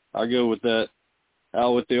I go with that,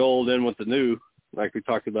 out with the old, in with the new, like we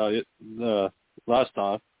talked about it last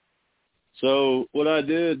time. So what I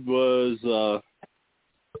did was,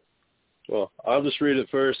 well, I'll just read it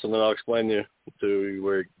first, and then I'll explain to you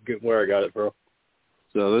where I got it from.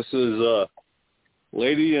 So this is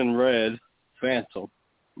Lady in Red, Phantom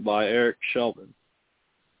by Eric Sheldon.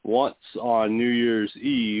 Once on New Year's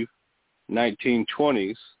Eve,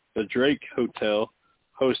 1920s, the Drake Hotel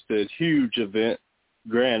hosted huge event,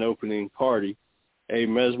 grand opening party. A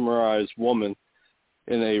mesmerized woman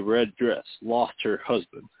in a red dress lost her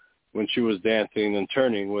husband when she was dancing and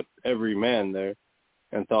turning with every man there,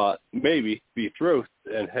 and thought maybe betrothed,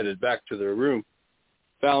 and headed back to their room.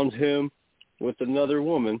 Found him with another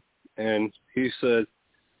woman, and he said,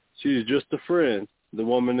 "She's just a friend." The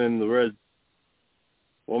woman in red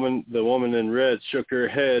shook her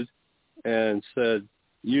head and said,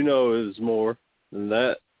 "You know it is more than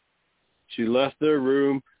that." She left their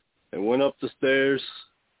room and went up the stairs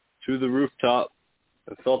to the rooftop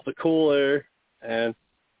and felt the cool air, and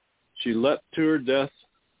she leapt to her death.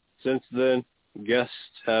 Since then,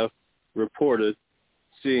 guests have reported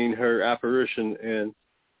seeing her apparition in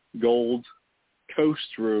Gold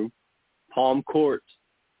Coast Room, Palm Court,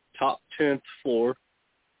 top 10th floor,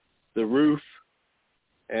 the roof,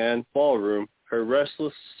 and ballroom. Her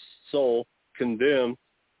restless soul condemned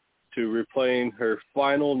to replaying her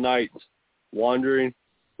final night, wandering,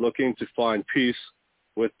 looking to find peace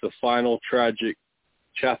with the final tragic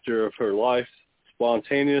chapter of her life.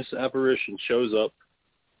 Spontaneous apparition shows up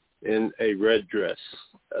in a red dress.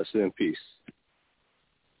 That's in peace.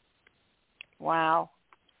 Wow.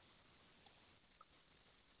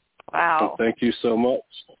 Wow. Thank you so much.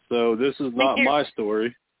 So this is not my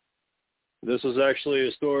story. This is actually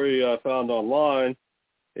a story I found online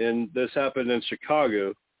and this happened in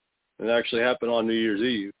Chicago. It actually happened on New Year's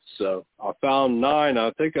Eve. So I found 9.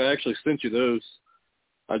 I think I actually sent you those.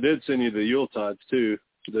 I did send you the Yuletides too,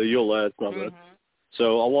 the Yule Lads, my bad.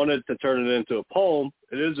 So I wanted to turn it into a poem.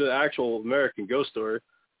 It is an actual American ghost story.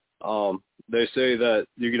 They say that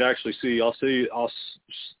you can actually see. I'll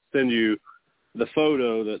send you the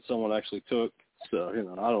photo that someone actually took. So I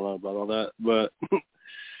don't know about all that, but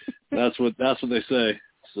that's what they say.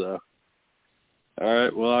 So all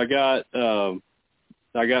right. Well,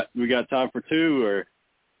 we got time for 2 or?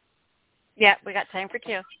 Yeah, we got time for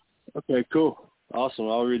 2. Okay, cool. Awesome.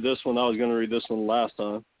 I'll read this one. I was going to read this one last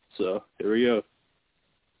time. So here we go.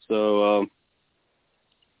 So,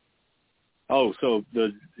 so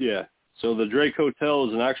the Drake Hotel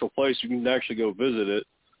is an actual place. You can actually go visit it.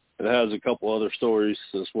 It has a couple other stories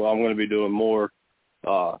as well. I'm going to be doing more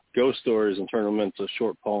ghost stories and turn them into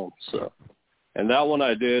short poems. So, and that one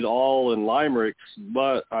I did all in limericks,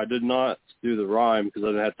 but I did not do the rhyme because I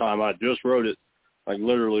didn't have time. I just wrote it like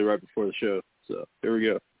literally right before the show. So here we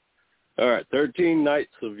go. All right, 13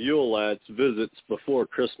 Nights of Yule Lads Visits Before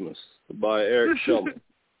Christmas by Eric Shulman.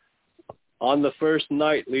 On the first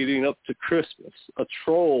night leading up to Christmas, a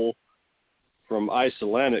troll from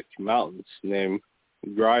Icelandic mountains named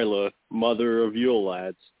Nyla, mother of Yule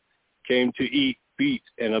Lads, came to eat, beat,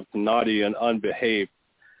 and up naughty and unbehaved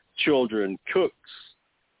children, cooks,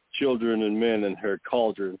 children and men in her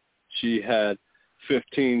cauldron. She had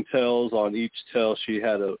 15 tails. On each tail she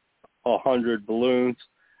had 100 balloons.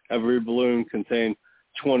 Every balloon contained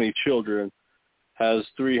 20 children, has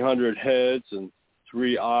 300 heads and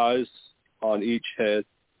 3 eyes on each head.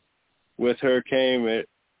 With her came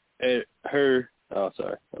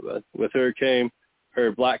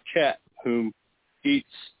her black cat, whom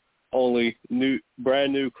eats only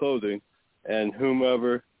brand new clothing, and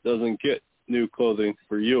whomever doesn't get new clothing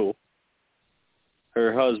for Yule.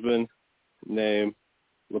 Her husband, named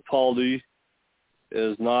Leopoldi,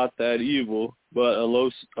 is not that evil, but a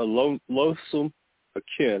loathsome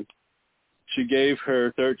akin. She gave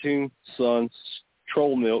her 13 sons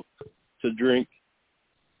troll milk to drink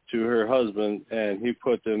to her husband, and he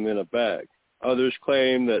put them in a bag. Others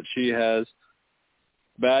claim that she has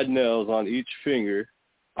bad nails on each finger,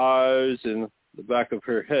 eyes in the back of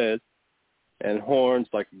her head, and horns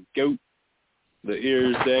like a goat. The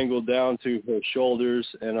ears dangle down to her shoulders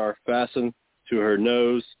and are fastened to her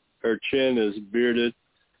nose. Her chin is bearded,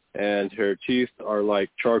 and her teeth are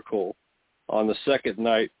like charcoal. On the second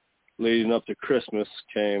night, leading up to Christmas,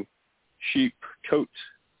 came Sheep Coat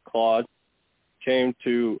Claude, came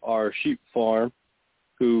to our sheep farm,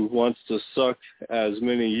 who wants to suck as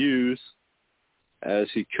many ewes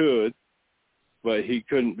as he could, but he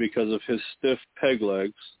couldn't because of his stiff peg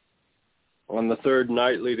legs. On the third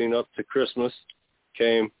night leading up to Christmas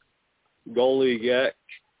came Gollygok,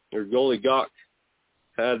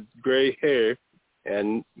 had gray hair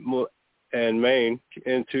and mane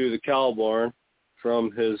into the cow barn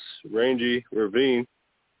from his rangy ravine,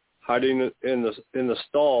 hiding in the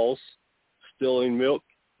stalls, stealing milk,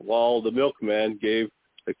 while the milkman gave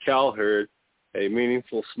the cow herd a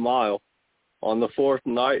meaningful smile. On the fourth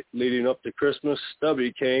night leading up to Christmas,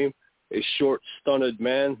 Stubby came, a short, stunted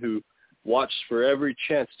man who watched for every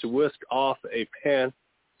chance to whisk off a pan,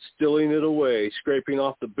 stealing it away, scraping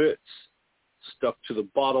off the bits. Stuck to the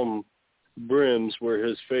bottom brims were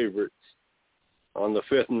his favorites. On the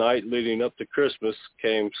fifth night leading up to Christmas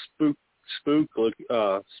came Spoon, it's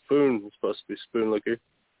supposed to be Spoon Liquor.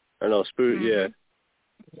 Or no, Spoon, yeah.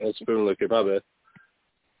 That's Spoon Liquor, my bad.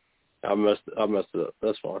 I messed it up.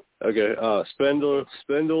 That's fine. Okay, Spindle,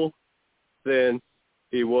 then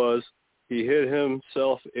he hid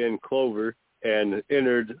himself in clover and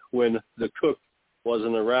entered when the cook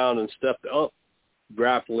wasn't around and stepped up,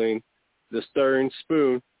 grappling the stirring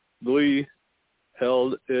spoon. Glee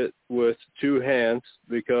held it with 2 hands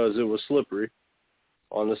because it was slippery.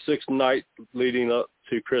 On the sixth night leading up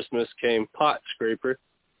to Christmas came Pot Scraper,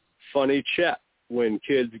 funny chap when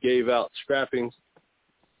kids gave out scrappings.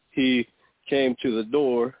 He came to the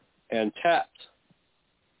door and tapped.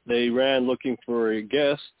 They ran looking for a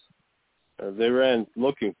guest.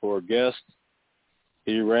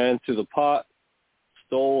 He ran to the pot,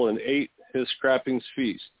 stole and ate his scrappings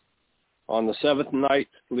feast. On the seventh night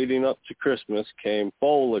leading up to Christmas came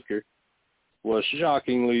Bowl Liquor, was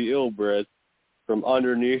shockingly ill-bred. From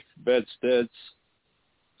underneath bedsteads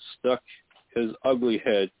stuck his ugly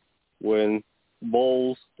head. When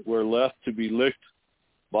bowls were left to be licked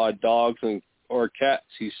by dogs or cats,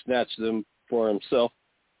 he snatched them for himself,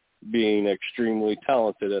 being extremely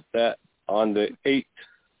talented at that. On the 8th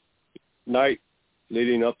night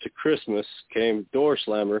leading up to Christmas came Door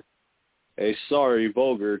Slammer, a sorry,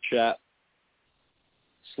 vulgar chap,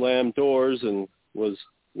 slammed doors and was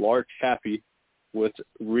lark happy with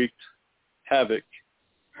wreaked havoc,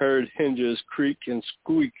 heard hinges creak and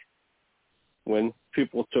squeak when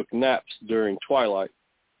people took naps during twilight.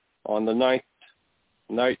 On the 9th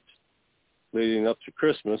night leading up to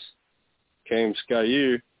Christmas came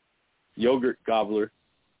Skyer, yogurt gobbler,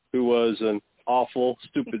 who was an awful,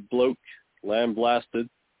 stupid bloke, lambasted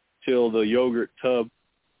till the yogurt tub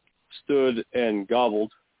stood and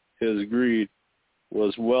gobbled. His greed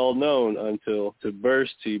was well known until to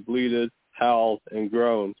burst he bleated, howled, and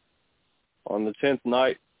groaned. On the 10th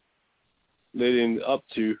night leading up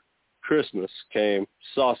to Christmas came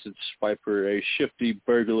Sausage Viper, a shifty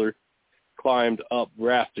burglar, climbed up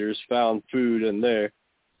rafters, found food in there,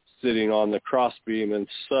 sitting on the crossbeam in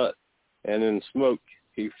soot and in smoke.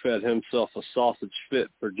 He fed himself a sausage fit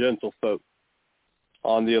for gentlefolk.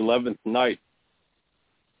 On the 11th night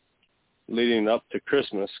leading up to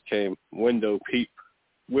Christmas came Window Peep,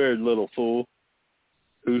 weird little fool,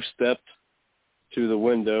 who stepped to the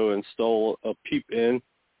window and stole a peep in.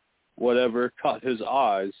 Whatever caught his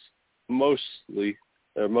eyes, most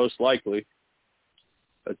likely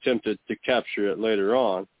attempted to capture it later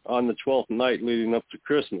on. On the 12th night leading up to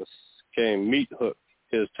Christmas came Meat Hook,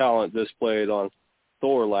 his talent displayed on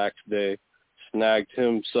Thorlax Day, snagged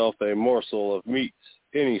himself a morsel of meat,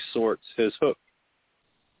 any sorts. His hook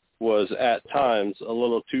was at times a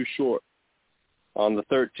little too short. On the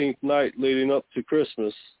 13th night leading up to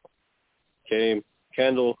Christmas came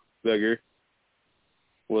Candle Beggar,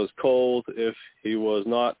 was cold if he was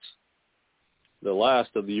not the last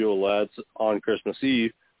of the Yule lads on Christmas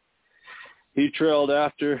Eve. He trailed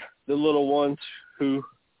after the little ones who,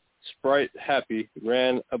 sprite happy,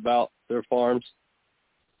 ran about their farms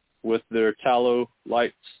with their tallow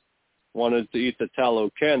lights, wanted to eat the tallow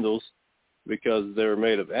candles because they were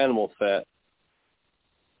made of animal fat.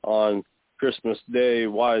 On Christmas Day,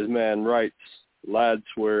 wise man writes, lads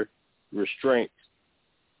were restrained,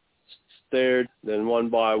 stared, then one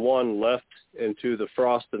by one left into the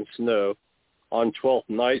frost and snow. On 12th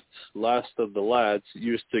night, last of the lads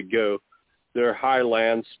used to go, their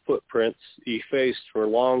highlands footprints effaced for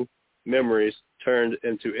long memories turned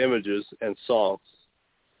into images and songs.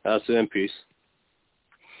 That's in peace.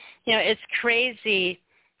 You know, it's crazy.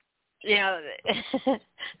 You know,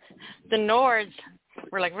 the Nords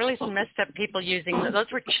were like really some messed up people using, those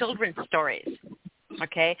were children's stories.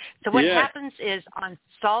 Okay? So what happens is on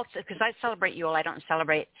Salts, because I celebrate Yule, I don't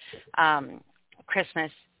celebrate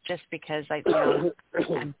Christmas just because I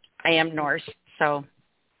am Norse, so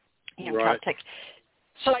Celtic.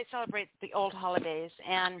 So I celebrate the old holidays,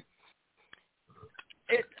 and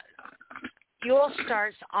Yule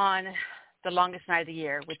starts on the longest night of the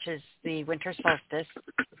year, which is the winter solstice,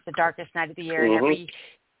 the darkest night of the year, and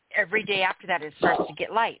every day after that it starts to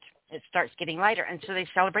get light. It starts getting lighter, and so they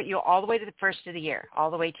celebrate Yule all the way to the first of the year, all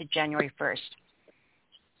the way to January 1st.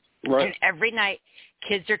 Right. And every night,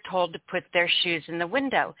 kids are told to put their shoes in the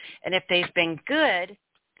window. And if they've been good,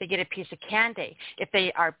 they get a piece of candy. If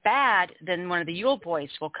they are bad, then one of the Yule boys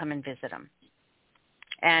will come and visit them.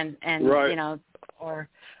 And you know, or,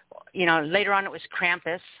 you know, later on it was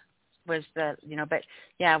Krampus was the, you know, but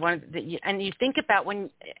yeah, one of the, and you think about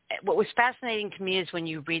what was fascinating to me is when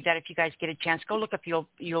you read that, if you guys get a chance, go look up the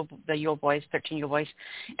Yule boys, 13 Yule boys,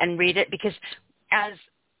 and read it, because as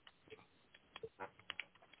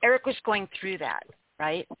Eric was going through that,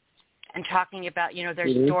 right, and talking about, you know,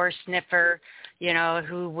 there's door sniffer, you know,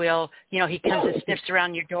 who will, you know, he comes and sniffs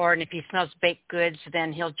around your door, and if he smells baked goods,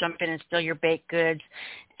 then he'll jump in and steal your baked goods.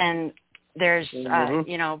 And there's,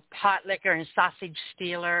 you know, pot liquor and sausage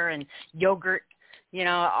stealer and yogurt, you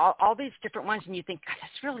know, all these different ones. And you think, God,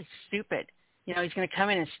 that's really stupid. You know, he's going to come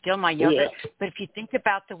in and steal my yogurt. Yeah. But if you think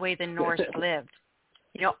about the way the Norse lived,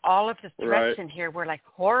 you know, all of the threats in here were like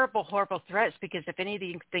horrible, horrible threats, because if any of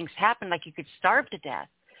these things happened, like you could starve to death.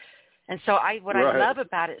 And so I love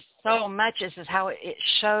about it so much is how it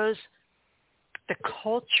shows the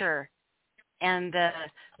culture and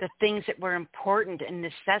the things that were important and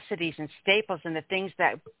necessities and staples and the things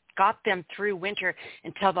that got them through winter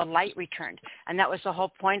until the light returned. And that was the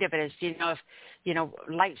whole point of it is, you know, if, you know,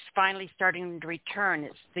 light's finally starting to return.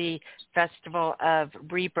 It's the festival of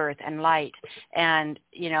rebirth and light. And,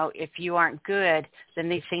 you know, if you aren't good, then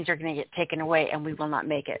these things are going to get taken away and we will not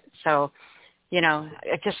make it. So, you know,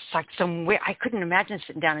 it just like some weird, I couldn't imagine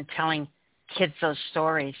sitting down and telling kids those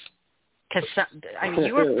stories. Because, I mean,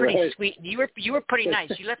 you were pretty sweet. You were pretty nice.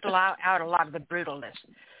 You left out a lot of the brutalness.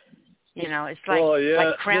 You know, it's like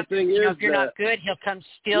Krampus. You know, if you're not good, he'll come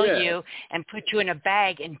steal you and put you in a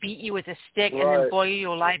bag and beat you with a stick and then boil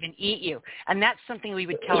you alive and eat you. And that's something we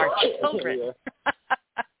would tell our children.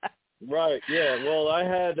 Right. Yeah. Well, I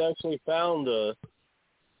had actually found a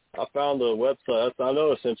website. I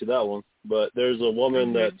know I sent you that one, but there's a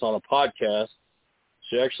woman that's on a podcast.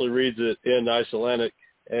 She actually reads it in Icelandic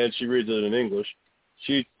and she reads it in English.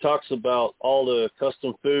 She talks about all the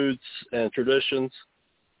custom foods and traditions.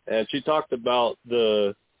 And she talked about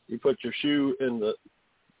you put your shoe in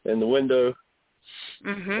the window,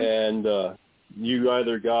 and you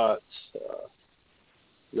either got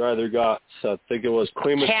I think it was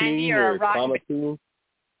clementine or clementine.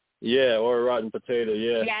 Yeah, or a rotten potato.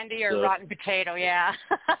 Yeah, candy or rotten potato. Yeah.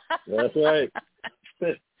 That's right.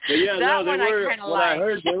 But yeah, that no, they were. What I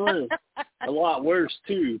heard, they were a lot worse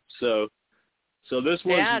too. So this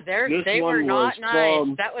one, they were not nice.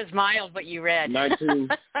 That was mild what you read.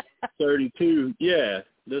 1932. Yeah,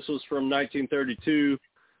 this was from 1932.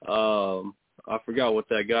 I forgot what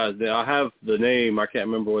that guy's name. I have the name. I can't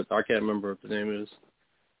remember what the name is.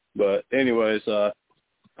 But anyways, I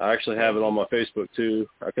actually have it on my Facebook too.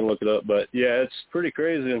 I can look it up. But yeah, it's pretty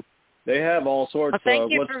crazy. And they have all sorts of.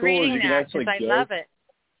 Thank you for reading that because I love it.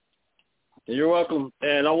 You're welcome.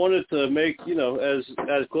 And I wanted to make as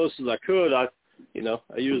close as I could. I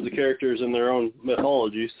use the characters in their own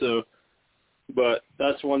mythology, but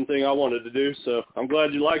that's one thing I wanted to do, so I'm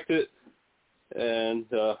glad you liked it, and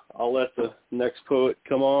I'll let the next poet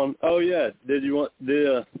come on. Oh, yeah,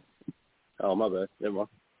 oh, my bad, never mind.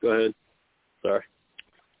 Go ahead. Sorry.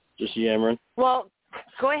 Just yammering. Well,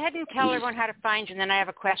 go ahead and tell everyone how to find you, and then I have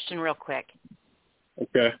a question real quick.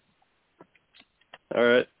 Okay. All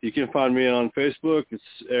right, you can find me on Facebook, it's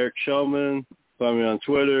Eric Shulman. Find me on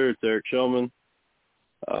Twitter, it's Eric Shulman.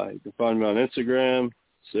 You can find me on Instagram.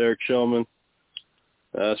 It's Eric Shulman.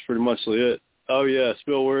 That's pretty much it. Oh, yeah,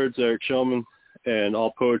 Spill Words, Eric Shulman. And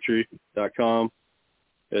allpoetry.com.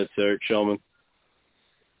 It's Eric Shulman.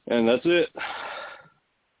 And that's it.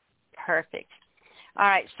 Perfect. All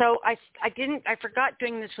right, so I forgot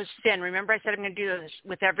doing this with Sin. Remember I said I'm going to do this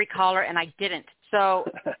with every caller, and I didn't. So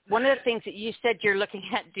one of the things that you said you're looking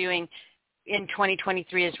at doing in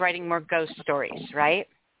 2023 is writing more ghost stories, right?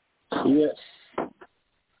 Yes.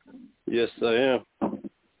 Yes, I am.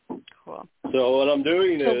 Cool. So what I'm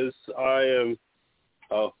doing is I am.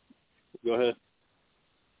 Oh, go ahead.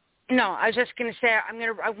 No, I was just going to say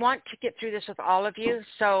I want to get through this with all of you.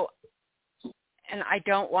 So, and I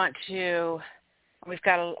don't want to.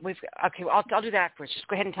 Okay. I'll do that afterwards. Just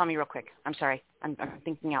go ahead and tell me real quick. I'm sorry. I'm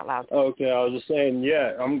thinking out loud. Okay, I was just saying.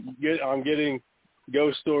 Yeah, I'm getting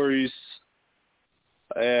ghost stories,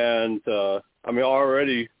 and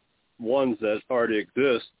already ones that already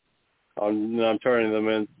exist. I'm turning them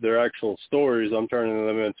in. They're actual stories. I'm turning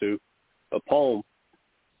them into a poem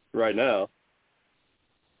right now.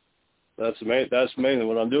 That's mainly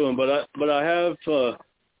what I'm doing. But I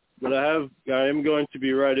am going to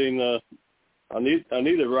be writing. I need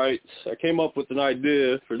to write. I came up with an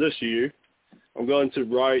idea for this year. I'm going to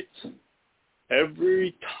write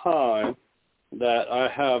every time that I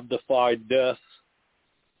have defied death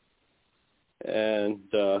and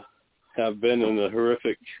have been in a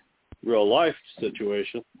horrific real life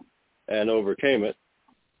situation and overcame it.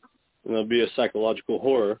 And it'll be a psychological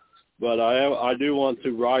horror. But I do want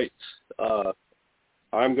to write.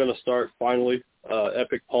 I'm going to start finally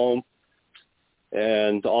epic poem,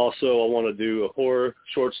 and also I want to do a horror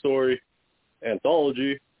short story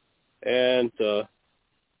anthology, and what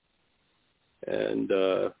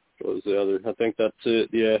was the other? I think that's it.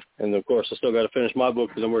 Yeah, and of course I still got to finish my book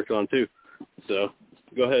that I'm working on too. So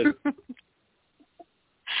go ahead.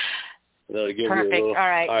 That'll give Perfect. you a little All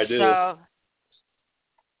right. idea. So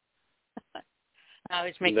I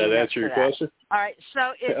was making. Did that answer your question? All right.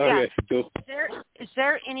 So cool. Is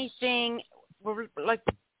there anything we're like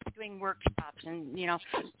doing workshops and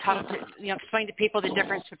explain to people the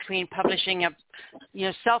difference between publishing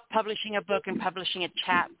self-publishing a book and publishing a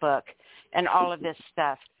chat book and all of this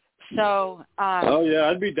stuff. So.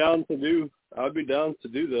 I'd be down to do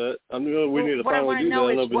that. We need to finally do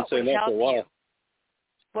that. I've been saying that for a while.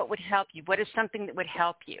 What would help you? What is something that would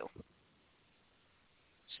help you?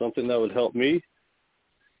 Something that would help me?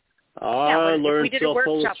 I learned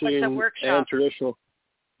self-publishing and traditional.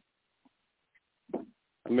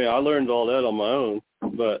 I learned all that on my own,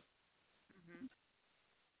 but...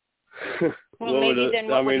 Well, maybe then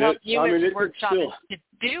what would help you as a workshop is to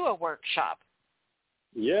do a workshop.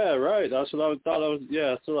 Yeah, right. That's what I thought I was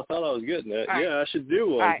getting at. Right. Yeah, I should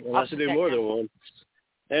do one. Right. And I should do more than one.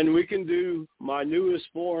 And we can do my newest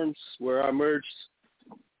forms where I merged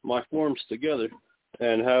my forms together.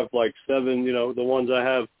 and have like 7, the ones I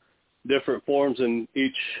have different forms in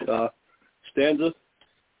each stanza.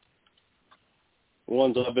 The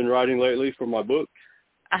ones I've been writing lately for my book.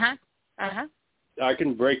 I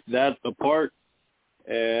can break that apart,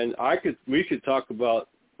 and we could talk about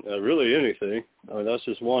really anything. I mean, that's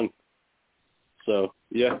just one. So,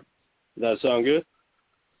 yeah. Does that sound good?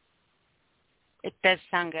 It does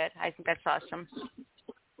sound good. I think that's awesome.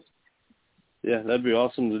 Yeah, that'd be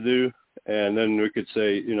awesome to do. And then we could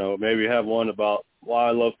say, maybe have one about why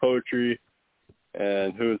I love poetry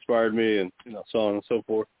and who inspired me and, so on and so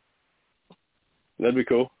forth. That'd be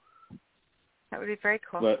cool. That would be very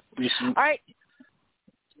cool. But all right.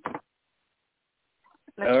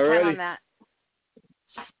 Let's plan on that.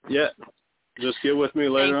 Yeah. Just get with me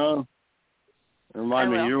later on.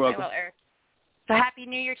 Remind me. You're welcome. I will, Eric. So happy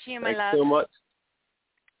New Year to you, my love. Thanks so much.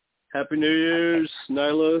 Happy New Year's,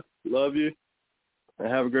 Nyla. Love you. And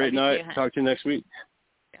have a great night. Too, Talk to you next week.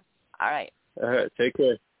 Yeah. All right. Take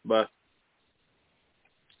care. Bye.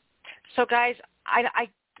 So, guys, I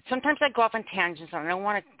sometimes I go off on tangents and I don't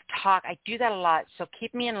want to talk. I do that a lot. So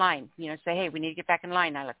keep me in line. Say, hey, we need to get back in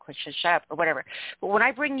line. Nyla, quit, shut up, or whatever. But when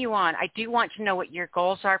I bring you on, I do want to know what your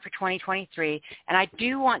goals are for 2023, and I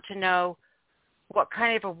do want to know what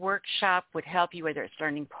kind of a workshop would help you, whether it's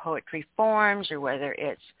learning poetry forms or whether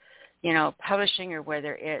it's, publishing or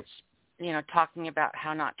whether it's, talking about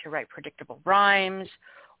how not to write predictable rhymes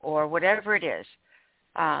or whatever it is.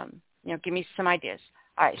 Give me some ideas.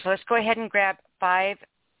 All right, so let's go ahead and grab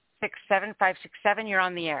 567. You're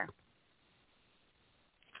on the air.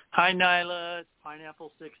 Hi, Nyla. It's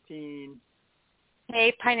Pineapple 16.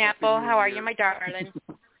 Hey, Pineapple. How are you, my darling?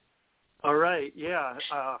 All right, yeah.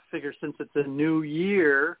 Figure since it's a new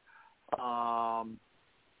year, poem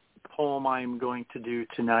I'm going to do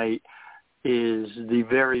tonight is the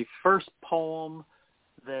very first poem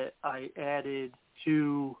that I added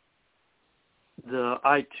to the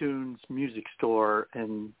iTunes music store,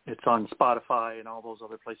 and it's on Spotify and all those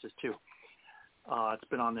other places too. It's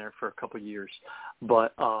been on there for a couple of years,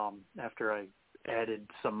 but after I added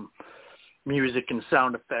some music and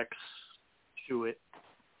sound effects to it,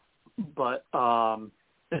 but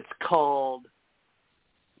it's called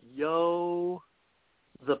Yo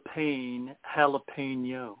the Pain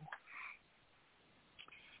Jalapeno.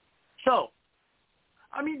 So,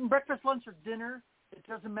 I'm eating breakfast, lunch, or dinner. It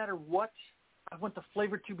doesn't matter what. I want the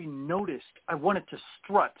flavor to be noticed. I want it to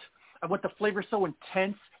strut. I want the flavor so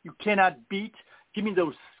intense you cannot beat. Give me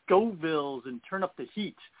those Scovilles and turn up the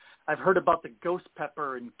heat. I've heard about the ghost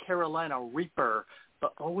pepper and Carolina Reaper,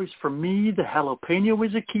 but always for me, the jalapeno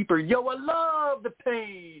is a keeper. Yo, I love the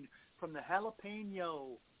pain from the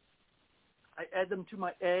jalapeno. I add them to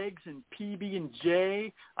my eggs and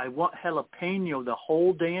PB&J. I want jalapeno the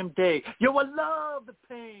whole damn day. Yo, I love the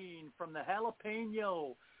pain from the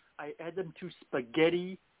jalapeno. I add them to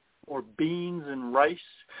spaghetti or beans and rice.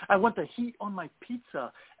 I want the heat on my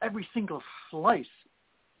pizza, every single slice.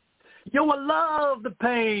 Yo, I love the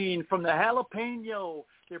pain from the jalapeno.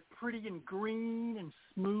 They're pretty and green and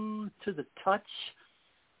smooth to the touch.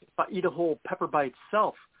 If I eat a whole pepper by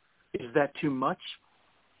itself, is that too much?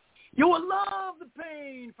 Yo, I love the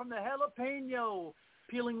pain from the jalapeno.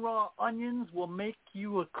 Peeling raw onions will make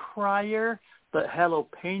you a crier, but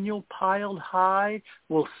jalapeno piled high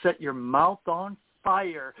will set your mouth on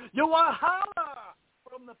fire. Yo, I holla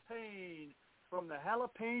from the pain from the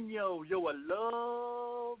jalapeno. Yo, I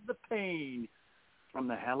love the pain from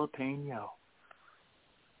the jalapeno.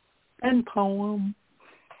 End poem.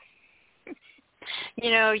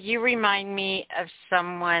 You remind me of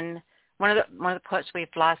someone. One of the poets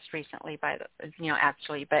we've lost recently, but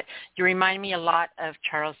you remind me a lot of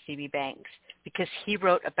Charles C.B. Banks, because he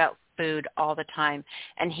wrote about food all the time,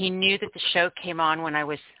 and he knew that the show came on when I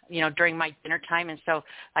was, during my dinner time, and so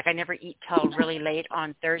I never eat till really late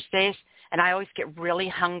on Thursdays, and I always get really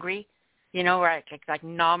hungry, where I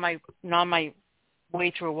gnaw my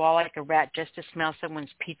way through a wall like a rat just to smell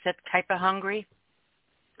someone's pizza type of hungry.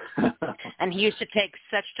 And he used to take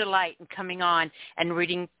such delight in coming on and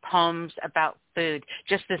reading poems about food,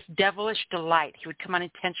 just this devilish delight. He would come on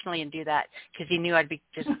intentionally and do that because he knew I'd be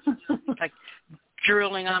just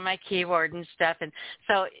drooling on my keyboard and stuff. And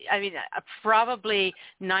so, probably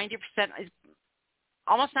 90%,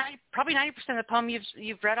 probably 90% of the poem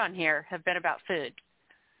you've read on here have been about food.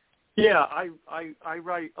 Yeah, I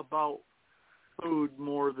write about food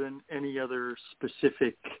more than any other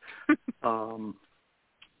specific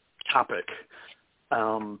topic.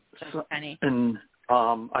 That's funny. And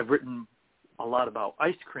I've written a lot about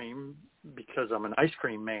ice cream because I'm an ice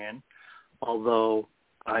cream man, although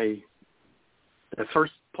the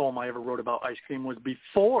first poem I ever wrote about ice cream was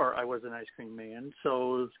before I was an ice cream man,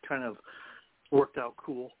 so it was kind of worked out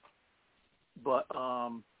cool. But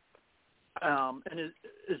and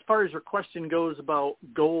as far as your question goes about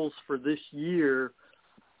goals for this year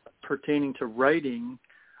pertaining to writing,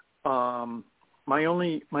 my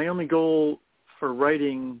only goal for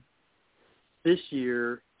writing this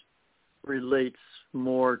year relates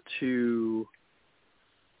more to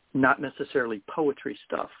not necessarily poetry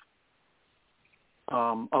stuff,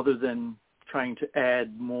 other than trying to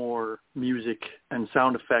add more music and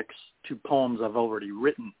sound effects to poems I've already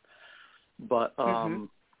written. But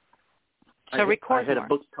so record I had more. a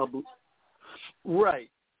book published. Right.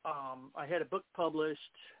 I had a book published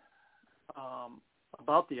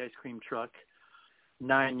about the ice cream truck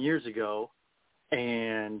 9 years ago,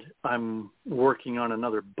 and I'm working on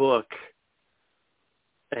another book,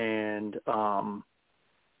 and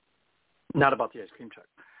not about the ice cream truck,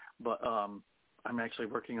 but I'm actually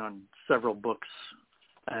working on several books,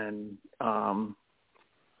 and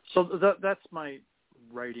so that's my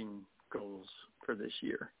writing goals for this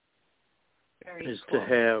year. Very is cool. to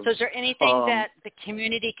have. So is there anything that the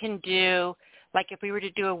community can do, like if we were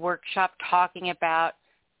to do a workshop talking about,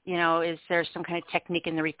 is there some kind of technique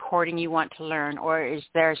in the recording you want to learn, or is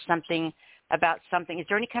there something about something? Is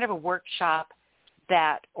there any kind of a workshop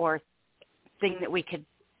that or thing that we could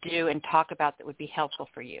do and talk about that would be helpful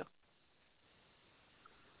for you?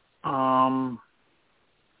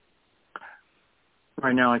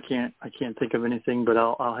 Right now I can't think of anything, but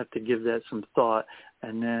I'll have to give that some thought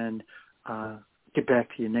and then get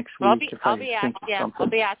back to you next week I'll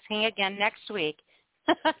be asking again next week.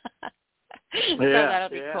 So that'll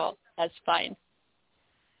be cool. That's fine.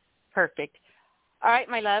 Perfect. All right,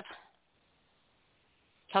 my love.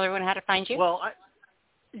 Tell everyone how to find you. Well,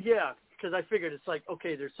 because I figured it's like,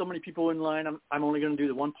 okay, there's so many people in line. I'm only going to do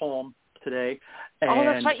the one poem today. And,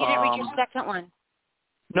 that's right. You didn't read your second one.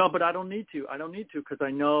 No, but I don't need to. Because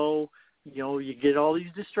I know, you get all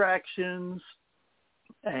these distractions.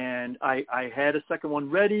 And I had a second one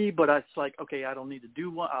ready, but it's like, okay, I don't need to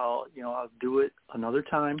do one. I'll do it another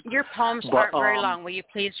time. Your poems aren't very long. Will you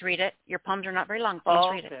please read it? Your poems are not very long.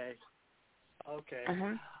 Please read it. Okay.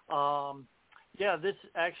 Uh-huh. This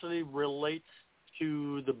actually relates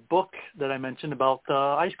to the book that I mentioned about the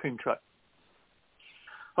ice cream truck.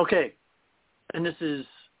 Okay, and this is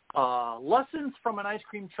Lessons from an Ice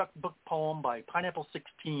Cream Truck book poem by Pineapple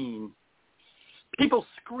 16. People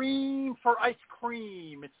scream for ice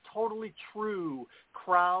cream. It's totally true.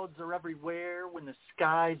 Crowds are everywhere when the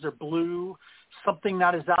skies are blue. Something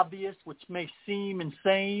not as obvious, which may seem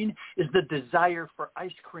insane, is the desire for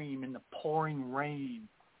ice cream in the pouring rain.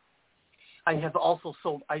 I have also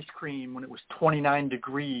sold ice cream when it was 29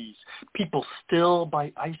 degrees. People still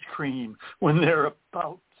buy ice cream when they're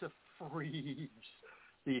about to freeze.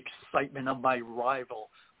 The excitement of my rival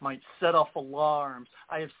might set off alarms.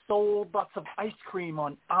 I have sold lots of ice cream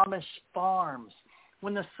on Amish farms.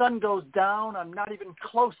 When the sun goes down, I'm not even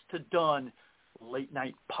close to done. Late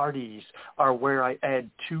night parties are where I add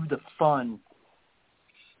to the fun.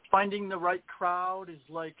 Finding the right crowd is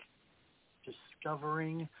like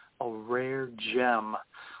discovering a rare gem.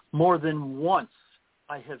 More than once,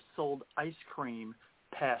 I have sold ice cream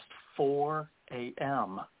past 4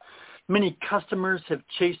 a.m. Many customers have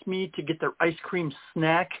chased me to get their ice cream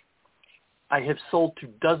snack. I have sold to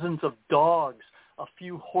dozens of dogs, a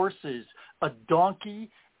few horses, a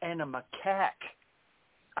donkey, and a macaque.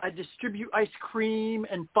 I distribute ice cream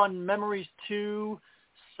and fun memories too.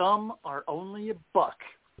 Some are only $1.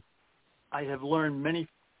 I have learned many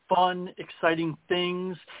fun, exciting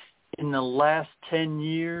things in the last 10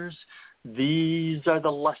 years. These are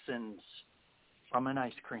the lessons from an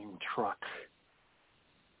ice cream truck.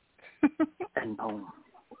 And poem.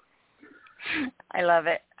 I love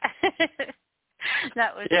it.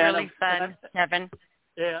 That was really fun, Kevin.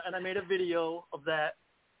 Yeah, and I made a video of that,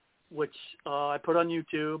 which I put on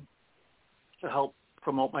YouTube to help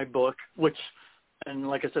promote my book, and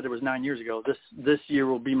like I said, it was 9 years ago. This year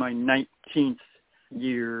will be my 19th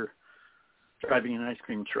year driving an ice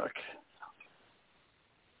cream truck.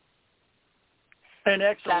 And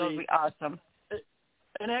actually, that'll be awesome.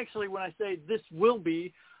 And actually, when I say this will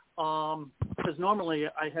be, because normally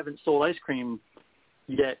I haven't sold ice cream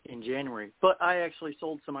yet in January, but I actually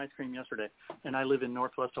sold some ice cream yesterday, and I live in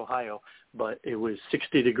Northwest Ohio, but it was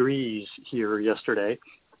 60 degrees here yesterday.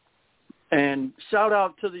 And shout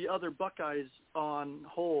out to the other Buckeyes on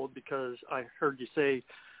hold, because I heard you say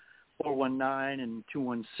 419 and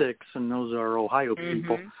 216, and those are Ohio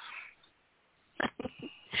people.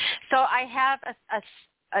 So I have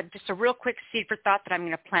just a real quick seed for thought that I'm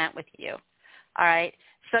going to plant with you. All right.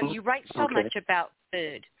 So you write so much about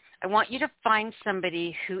food. I want you to find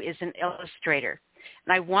somebody who is an illustrator.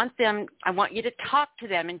 And I want you to talk to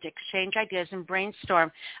them and to exchange ideas and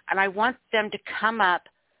brainstorm. And I want them to come up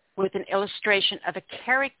with an illustration of a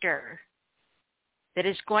character that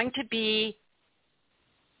is going to be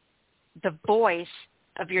the voice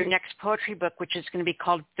of your next poetry book, which is going to be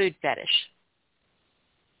called Food Fetish.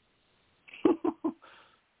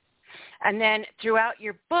 And then throughout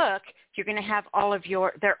your book, you're going to have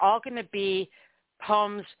they're all going to be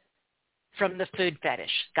poems from the food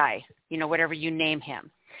fetish guy, whatever you name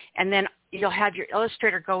him. And then you'll have your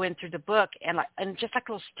illustrator go in through the book and just like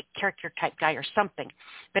a little character type guy or something.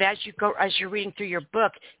 But as you're reading through your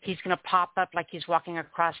book, he's going to pop up like he's walking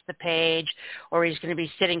across the page, or he's going to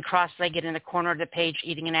be sitting cross-legged in the corner of the page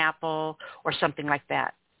eating an apple or something like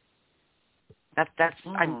that. I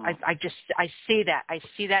see that. I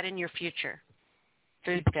see that in your future,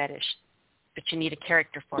 food fetish. But you need a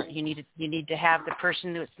character for it. You need to have the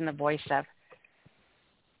person that's in the voice of.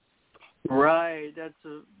 Right.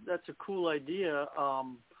 That's a cool idea.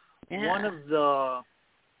 Yeah. One of the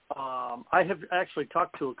I have actually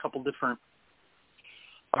talked to a couple different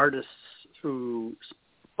artists who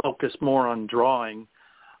focus more on drawing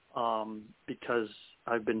because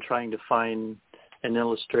I've been trying to find an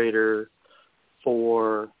illustrator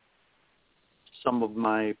for some of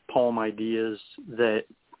my poem ideas that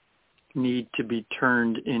need to be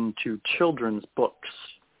turned into children's books,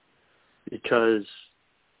 because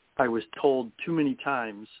I was told too many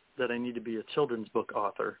times that I need to be a children's book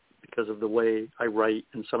author because of the way I write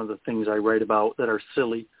and some of the things I write about that are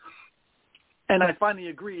silly. And I finally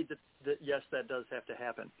agreed that yes, that does have to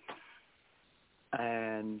happen.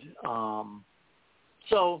 And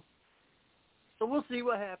so we'll see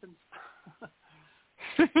what happens.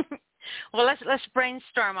 Well, let's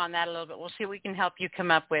brainstorm on that a little bit. We'll see what we can help you come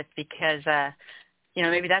up with, because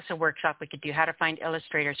maybe that's a workshop we could do, how to find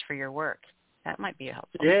illustrators for your work. That might be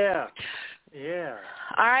helpful. Yeah.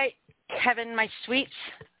 All right, Kevin, my sweets,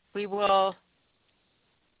 it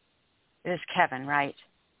is Kevin, right?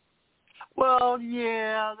 Well,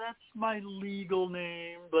 yeah, that's my legal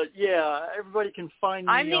name, but yeah, everybody can find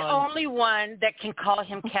me. I'm the only one that can call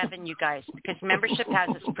him Kevin, you guys, because membership has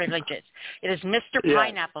its privileges. It is Mr.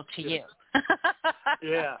 Pineapple to you.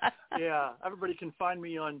 Yeah. Everybody can find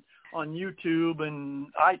me on YouTube and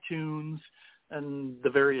iTunes and the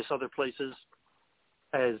various other places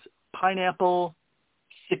as Pineapple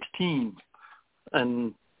 16,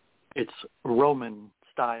 and it's Roman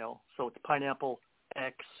style, so it's Pineapple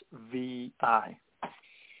XVI.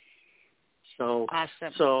 So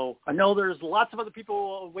awesome. So I know there's lots of other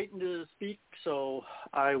people waiting to speak, so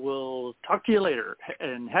I will talk to you later,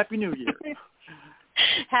 and Happy New Year.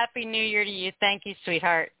 Happy New Year to you. Thank you,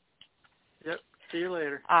 sweetheart. Yep. See you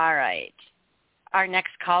later. All right. Our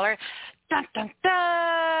next caller. Dun, dun,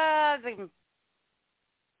 dun, the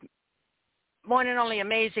one and only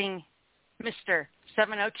amazing Mr.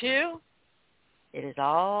 702. It is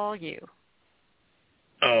all you.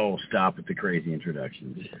 Oh, stop with the crazy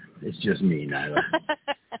introductions. It's just me, Nyla.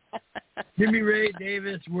 Jimmy Ray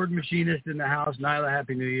Davis, word machinist in the house. Nyla,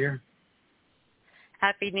 Happy New Year.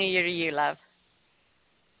 Happy New Year to you, love.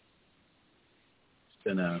 It's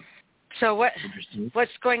been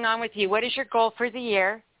what's going on with you? What is your goal for the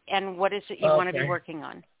year, and what is it you want to be working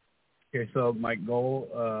on? Okay, so my goal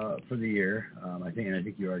for the year, I think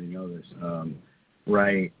you already know this,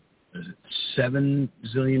 write 7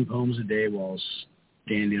 zillion poems a day while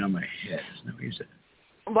standing on my head. Isn't that what you said?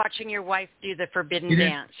 Watching your wife do the forbidden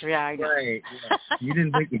dance. Yeah, I know. Right. Yeah. You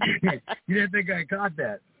didn't think I caught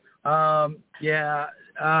that.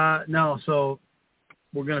 No, so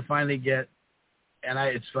we're going to finally get, and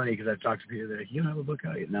it's funny because I've talked to people that are like, you don't have a book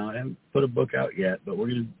out yet. No, I haven't put a book out yet, but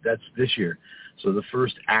that's this year. So the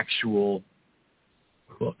first actual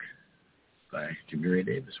book by Jimmy Ray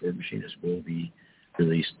Davis, word machinist, will be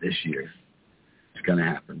released this year. It's going to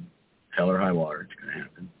happen. Hell or high water, it's going to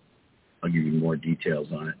happen. I'll give you more details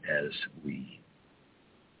on it as we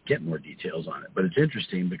get more details on it. But it's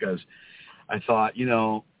interesting because I thought,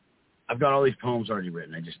 I've got all these poems already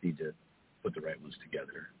written. I just need to put the right ones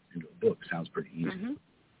together into a book. Sounds pretty easy. Mm-hmm.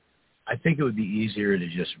 I think it would be easier to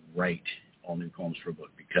just write all new poems for a book,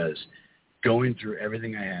 because going through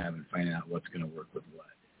everything I have and finding out what's going to work with what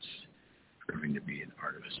is proving to be an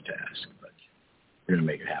arduous task. But we're going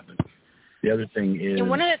to make it happen. The other thing is... And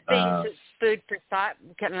one of the things that's food for thought,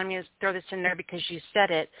 let me just throw this in there because you said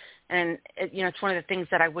it, and it's one of the things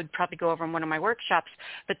that I would probably go over in one of my workshops,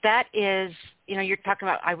 but that is, you're talking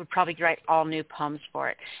about I would probably write all new poems for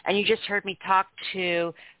it. And you just heard me talk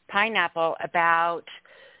to Pineapple about,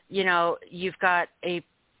 you've got a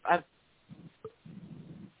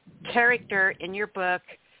character in your book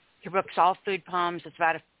Your book's all food poems. It's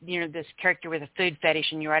about this character with a food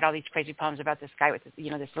fetish, and you write all these crazy poems about this guy with this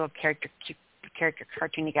little character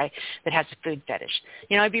cartoony guy that has a food fetish.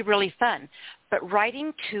 It'd be really fun. But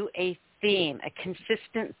writing to a theme, a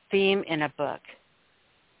consistent theme in a book,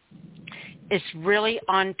 is really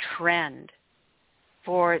on trend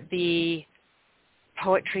for the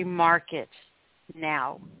poetry market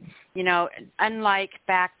now. Unlike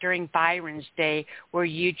back during Byron's day, where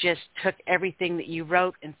you just took everything that you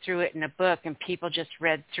wrote and threw it in a book and people just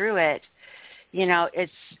read through it,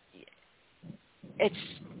 it's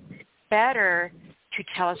better to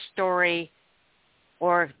tell a story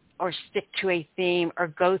or stick to a theme or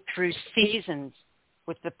go through seasons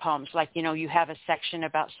with the poems. Like, you have a section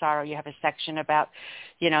about sorrow, you have a section about,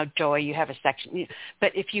 joy, you have a section.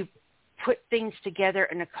 But if you put things together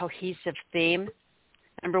in a cohesive theme,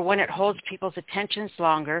 number one, it holds people's attentions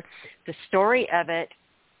longer. The story of it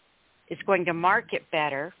is going to market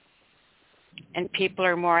better, and people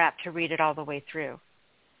are more apt to read it all the way through.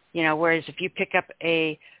 Whereas if you pick up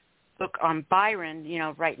a book on Byron,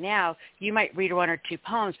 right now, you might read one or two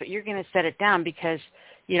poems, but you're going to set it down because,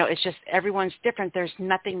 it's just everyone's different. There's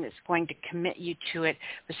nothing that's going to commit you to it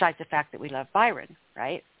besides the fact that we love Byron,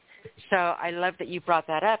 right? So I love that you brought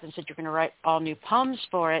that up and said you're going to write all new poems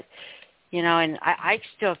for it, and I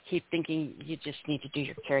still keep thinking you just need to do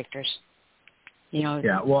your characters.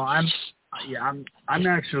 Yeah, well, I'm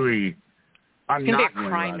not going to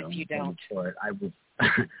crime if you don't. For it.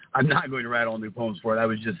 I'm not going to write all new poems for it. I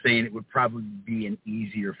was just saying it would probably be an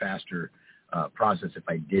easier, faster process if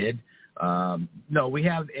I did. No, we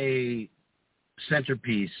have a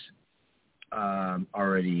centerpiece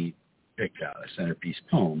already picked out, a centerpiece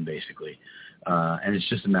poem, basically. And it's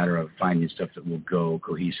just a matter of finding stuff that will go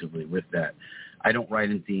cohesively with that. I don't write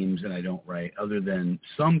in themes, and I don't write, other than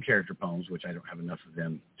some character poems, which I don't have enough of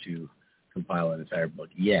them to compile an entire book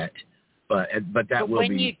yet. But that will be.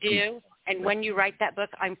 When you do, and when you write that book,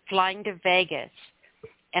 I'm flying to Vegas,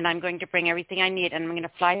 and I'm going to bring everything I need, and I'm going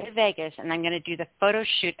to fly to Vegas, and I'm going to do the photo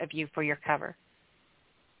shoot of you for your cover.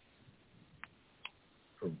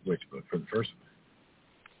 For which book? For the first one?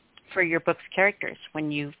 For your book's characters,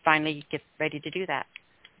 when you finally get ready to do that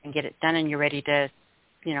and get it done and you're ready to,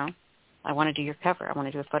 I want to do your cover. I want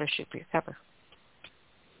to do a photo shoot for your cover.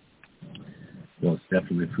 Well, it's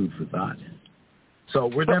definitely food for thought. So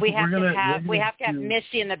we have to have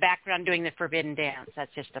Missy in the background doing the forbidden dance.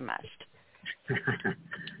 That's just a must.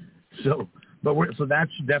 So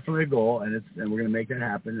that's definitely a goal, and we're going to make that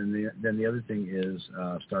happen. And then the other thing is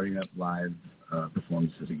starting up live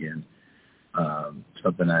performances again.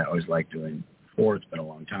 Something I always like doing before. It's been a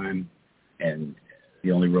long time, and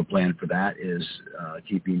the only real plan for that is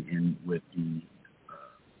keeping in with the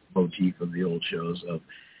motif of the old shows of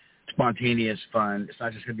spontaneous fun. It's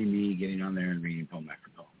not just going to be me getting on there and reading poem after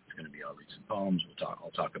poem. It's going to be I'll read some poems.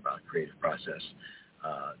 I'll talk about creative process,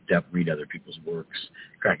 read other people's works,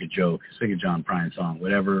 crack a joke, sing a John Prine song,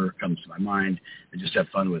 whatever comes to my mind, and just have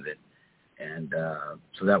fun with it. And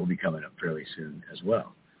so that will be coming up fairly soon as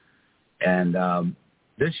well. And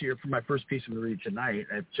this year, for my first piece I'm going to read tonight,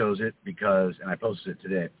 I chose it because, and I posted it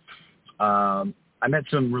today, I met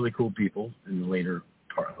some really cool people in the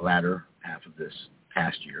latter half of this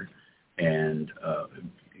past year, and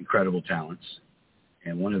incredible talents.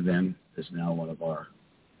 And one of them is now one of our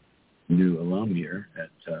new alum here at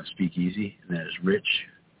SpeakEasy, and that is Rich,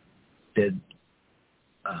 dead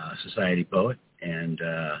society poet, and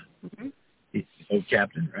he's the boat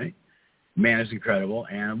captain, right? Man is incredible,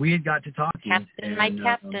 and we had got to talking. Captain, my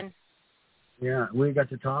captain. Yeah, we got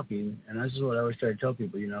to talking, and this is what I always try to tell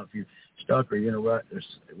people. If you're stuck or you're in a rut,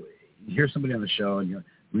 you hear somebody on the show, and you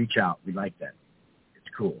reach out. We like that. It's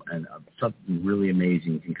cool, and something really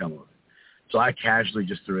amazing can come of it. So I casually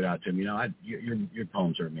just threw it out to him. Your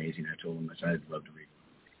poems are amazing. I told him I'd love to read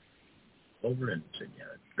over, and said, yeah,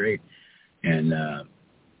 that's great. And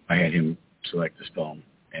I had him select this poem,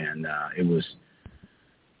 and it was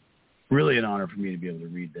really an honor for me to be able to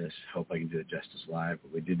read this. Hope I can do it justice live,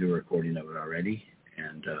 but we did do a recording of it already,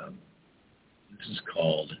 and this is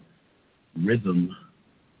called Rhythm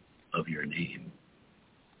of Your Name.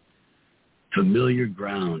 Familiar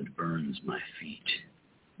ground burns my feet,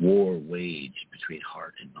 war waged between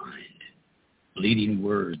heart and mind, bleeding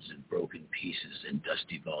words and broken pieces and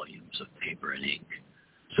dusty volumes of paper and ink,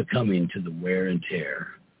 succumbing to the wear and tear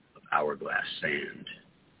of hourglass sand.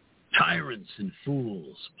 Tyrants and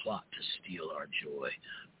fools plot to steal our joy,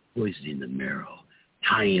 poisoning the marrow,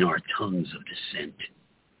 tying our tongues of dissent.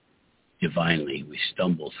 Divinely we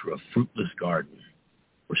stumble through a fruitless garden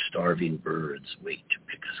where starving birds wait to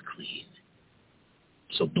pick us clean.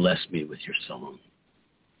 So bless me with your song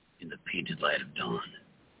in the painted light of dawn.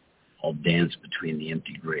 I'll dance between the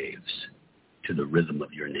empty graves to the rhythm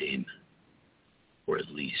of your name for at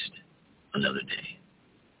least another day.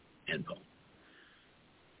 End poem.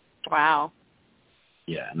 Wow.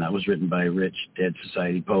 Yeah, and that was written by Rich, Dead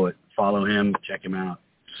Society poet. Follow him, check him out.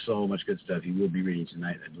 So much good stuff. He will be reading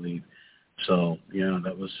tonight, I believe. So,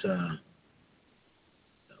 that was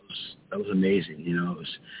amazing. It was,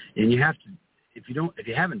 and you have to, if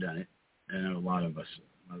you haven't done it, I know a lot of the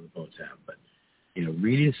poets have, but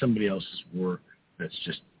reading somebody else's work that's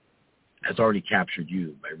just has already captured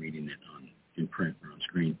you by reading it in print or on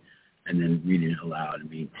screen, and then reading it aloud and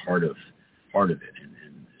being part of it,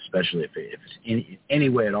 and especially if it's any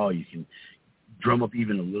way at all you can drum up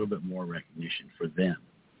even a little bit more recognition for them,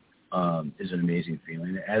 is an amazing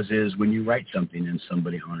feeling, as is when you write something and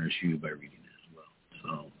somebody honors you by reading it as well.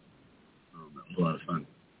 So that was a lot of fun.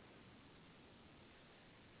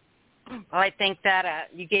 Well, I think that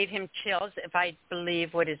you gave him chills, if I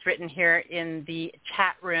believe what is written here in the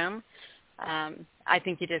chat room. I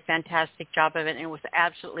think you did a fantastic job of it, and it was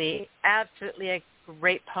absolutely a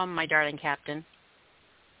great poem, my darling Captain.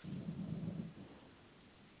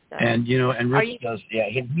 So, and Rich does,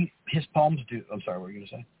 his poems do. I'm sorry, what were you going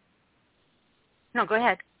to say? No, go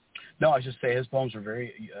ahead. No, I was just saying his poems are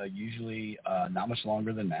very usually not much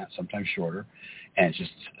longer than that, sometimes shorter, and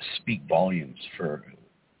just speak volumes for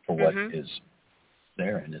what is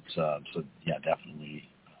there, and it's definitely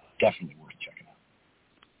worth checking out.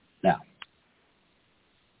 Now,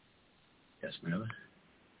 yes, Nyla?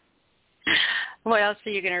 What else are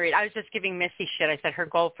you going to read? I was just giving Missy shit. I said her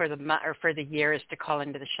goal for the year is to call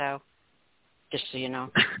into the show, just so you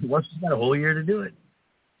know. Well, she's got a whole year to do it.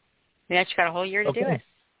 Yeah, she's got a whole year to do it.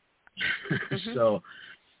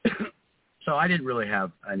 So I didn't really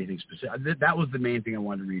have anything specific. That was the main thing I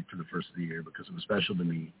wanted to read for the first of the year, because it was special to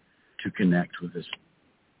me to connect with this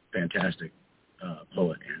fantastic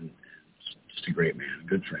poet and just a great man, a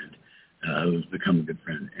good friend, who's become a good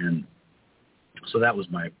friend. And so that was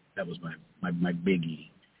my biggie.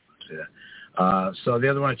 So the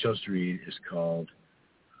other one I chose to read is called,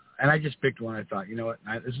 and I just picked one. I thought, you know what,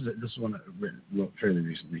 this is one I wrote fairly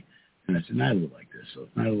recently, and I said, Nyla will like this. So if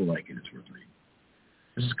Nyla will like it, it's worth reading.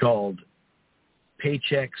 This is called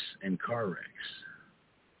Paychecks and Car Wrecks.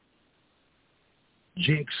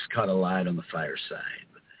 Jinx caught a light on the fireside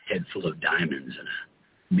with a head full of diamonds and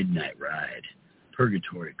a midnight ride.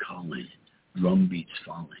 Purgatory calling, drum beats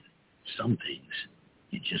falling. Some things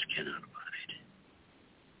you just cannot abide.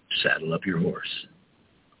 Saddle up your horse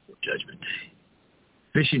for Judgment Day.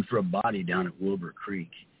 Fishing for a body down at Wilbur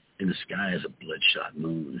Creek. In the sky is a bloodshot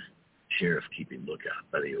moon. Sheriff keeping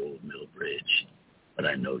lookout by the old mill bridge. But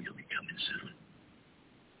I know you'll be coming soon.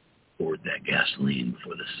 Hoard that gasoline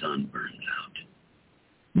before the sun burns out.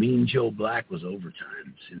 Mean Joe Black was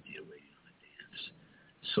overtime, Cynthia waiting on a dance.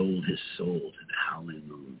 Sold his soul to the howling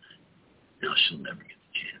moon. Now she'll never get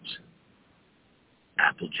the chance.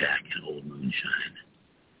 Applejack and old moonshine.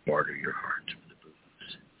 Barter your heart for the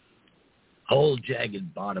booze. Whole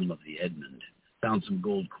jagged bottom of the Edmund. Found some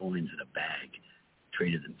gold coins in a bag.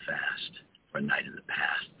 Traded them fast for a night in the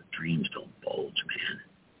past. But dreams don't bulge, man.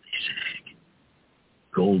 They sag.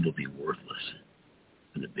 Gold will be worthless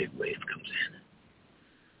when the big wave comes in.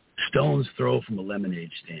 Stones throw from a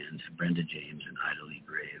lemonade stand. Brenda James and Ida Lee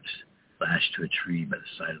Graves. Lashed to a tree by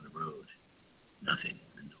the side of the road. Nothing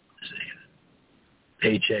and no one to save.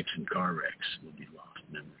 Paychecks and car wrecks will be lost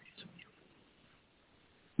memories of you.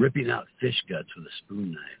 Ripping out fish guts with a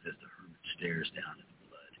spoon knife as the hermit stares down at the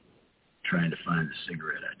blood. Trying to find the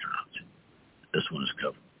cigarette I dropped. This one is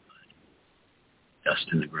covered with blood.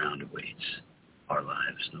 Dust in the ground awaits. Our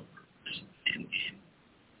lives no purpose. End game.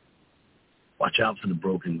 Watch out for the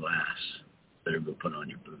broken glass. Better go put on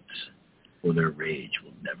your boots, or their rage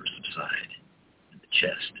will never subside, and the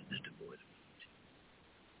chest is devoid of food.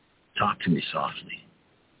 Talk to me softly.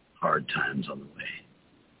 Hard times on the way.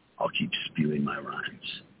 I'll keep spewing my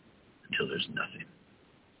rhymes until there's nothing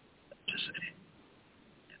left to say.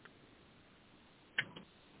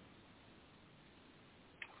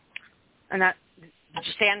 And that, did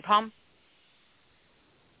you say end poem?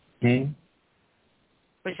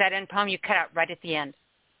 Was that end poem? You cut out right at the end.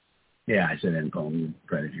 Yeah, I said end poem. You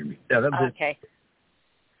probably didn't hear me. Yeah, that was okay.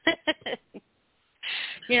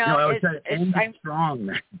 I'm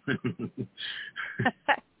strong.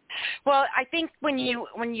 Well, I think when you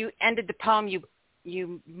ended the poem,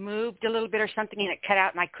 you moved a little bit or something, and it cut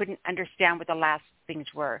out, and I couldn't understand what the last things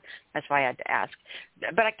were. That's why I had to ask.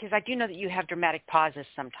 But because I do know that you have dramatic pauses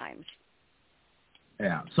sometimes.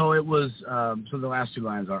 Yeah. So it was. So the last two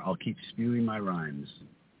lines are, "I'll keep spewing my rhymes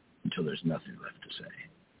until there's nothing left to say."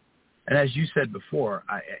 And as you said before,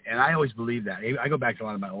 I always believe that. I go back to a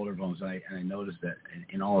lot of my older poems, and I notice that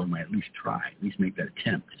in all of them, I at least make that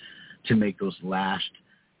attempt to make those last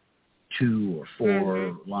 2 or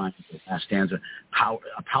 4 lines, the last stanza,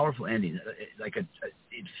 a powerful ending.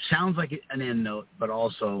 It sounds like an end note, but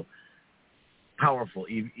also powerful,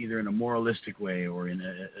 either in a moralistic way or in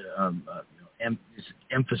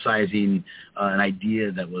emphasizing an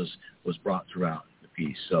idea that was brought throughout the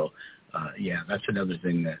piece. So, that's another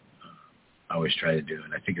thing that I always try to do,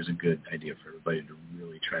 and I think is a good idea for everybody to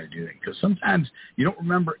really try to do that, because sometimes you don't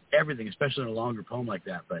remember everything, especially in a longer poem like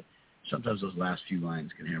that, but sometimes those last few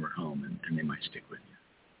lines can hammer home, and they might stick with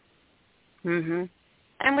you. Mm-hmm.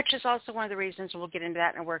 And which is also one of the reasons, and we'll get into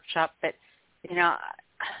that in a workshop, but,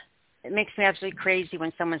 it makes me absolutely crazy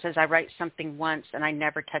when someone says, I write something once and I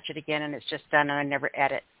never touch it again and it's just done and I never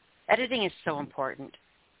edit. Editing is so important,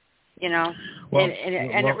 Well,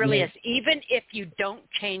 and it really is. Even if you don't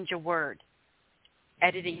change a word,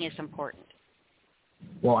 editing is important.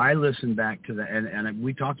 Well, I listened back to that, and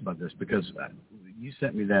we talked about this because you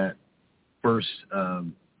sent me that first,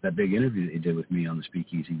 that big interview that you did with me on the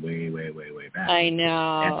Speakeasy way back. I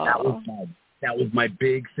know. And that was my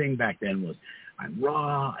big thing back then was I'm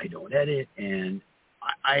raw, I don't edit, and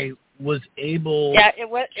I was able it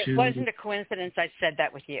wasn't a coincidence I said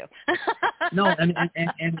that with you. No, and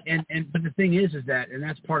but the thing is that, and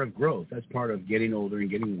that's part of growth. That's part of getting older and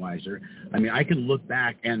getting wiser. I mean, I can look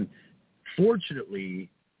back, and fortunately,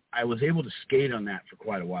 I was able to skate on that for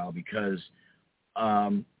quite a while because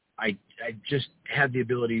I just had the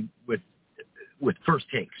ability with first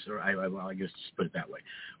takes, or I guess put it that way,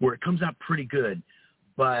 where it comes out pretty good.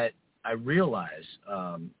 But I realize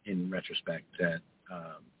in retrospect that,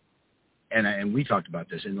 and we talked about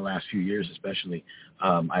this in the last few years especially,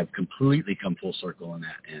 I've completely come full circle on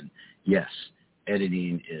that. And yes,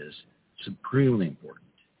 editing is supremely important.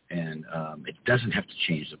 And it doesn't have to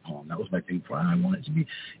change the poem. That was my thing before. I want it to be,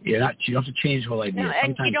 you don't have to change the whole idea. No,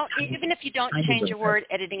 and even if you don't change a word,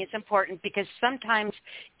 editing is important because sometimes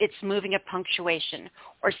it's moving a punctuation,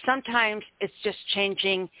 or sometimes it's just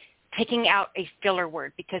taking out a filler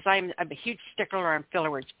word, because I'm a huge stickler on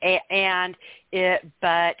filler words.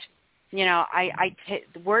 But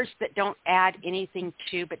the words that don't add anything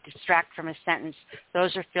to but distract from a sentence,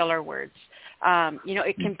 those are filler words.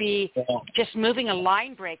 It can be just moving a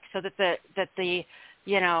line break so that the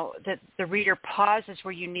reader pauses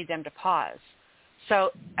where you need them to pause.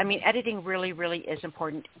 So, I mean, editing really, really is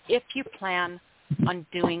important if you plan on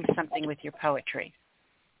doing something with your poetry.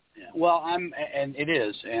 Well, and it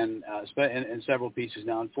is, and in several pieces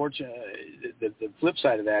now. Unfortunately, the flip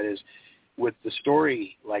side of that is with the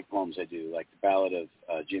story-like poems I do, like the Ballad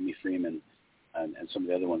of Jimmy Freeman, and some of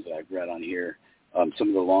the other ones that I've read on here. Some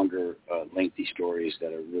of the longer, lengthy stories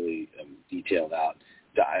that are really detailed out.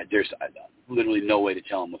 There's literally no way to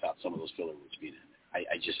tell them without some of those filler words being in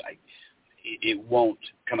there. It won't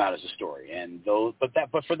come out as a story,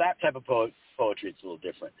 but for that type of poetry, it's a little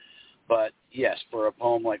different. But yes, for a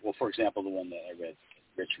poem like, well, for example, the one that I read,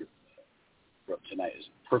 Richard wrote tonight, is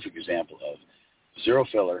a perfect example of zero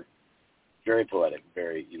filler, very poetic,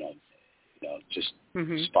 very just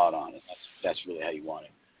spot on. And that's really how you want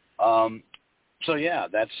it. So yeah,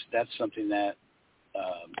 that's something that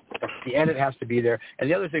the edit has to be there. And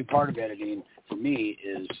the other thing, part of editing for me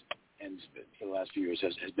is, and for the last few years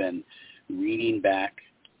has been reading back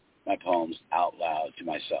my poems out loud to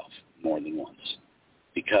myself more than once.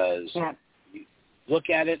 Because you look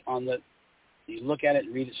at it and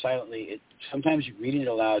read it silently. Sometimes you reading it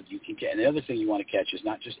aloud, you can get. And the other thing you want to catch is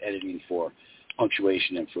not just editing for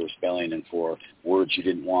punctuation and for spelling and for words you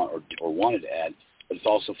didn't want or wanted to add, but it's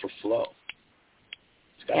also for flow.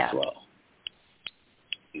 It's got to flow.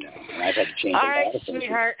 And I've had to change a lot of things.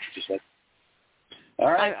 Sweetheart.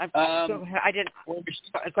 All right. I didn't.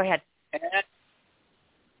 Go ahead.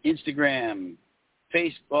 Instagram.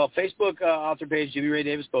 Facebook author page, Jimmy Ray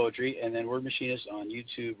Davis Poetry, and then Word Machinist on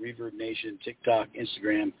YouTube, Reverb Nation, TikTok,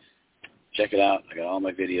 Instagram. Check it out. I got all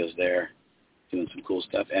my videos there, doing some cool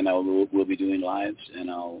stuff, and we'll be doing lives, and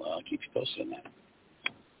I'll keep you posted on that.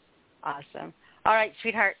 Awesome. All right,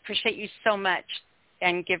 sweetheart. Appreciate you so much,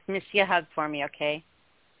 and give Missy a hug for me, okay?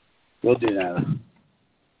 We'll do that.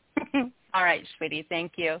 All right, sweetie.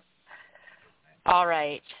 Thank you. All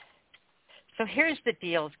right. So here's the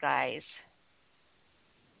deals, guys.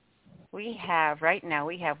 We have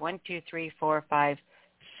 1, 2, 3, 4, 5,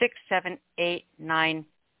 6, 7, 8, 9,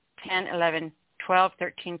 10, 11, 12,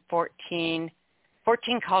 13, 14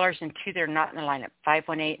 callers, and 2 that are not in the lineup.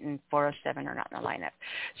 518 and 407 are not in the lineup.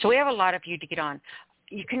 So we have a lot of you to get on.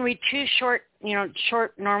 You can read 2 short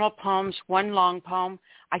normal poems, 1 long poem.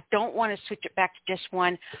 I don't want to switch it back to just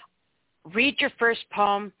one. read your first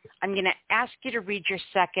poem. I'm going to ask you to read your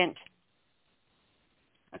second.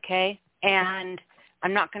 Okay? And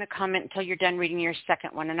I'm not going to comment until you're done reading your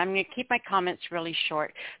second one. And I'm going to keep my comments really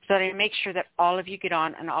short so that I make sure that all of you get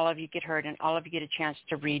on and all of you get heard and all of you get a chance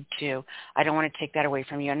to read too. I don't want to take that away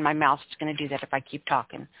from you. And my mouth is going to do that if I keep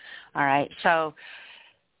talking. All right? So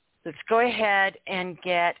let's go ahead and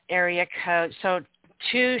get area code. So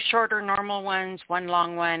 2 shorter normal ones, 1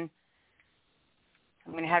 long one.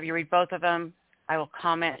 I'm going to have you read both of them. I will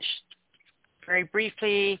comment very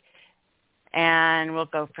briefly, and we'll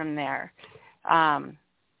go from there.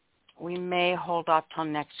 We may hold off till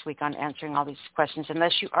next week on answering all these questions,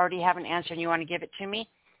 unless you already have an answer and you want to give it to me.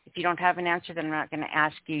 If you don't have an answer, then I'm not going to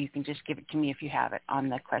ask you. You can just give it to me if you have it on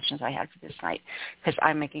the questions I had for this night, because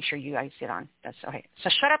I'm making sure you guys get on. That's okay. So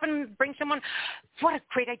shut up and bring someone. What a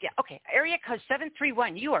great idea. Okay, area code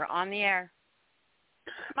 731. You are on the air.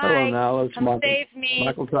 Mike, hello, Nyla. It's come Michael. save me.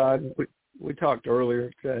 Michael Todd. We talked earlier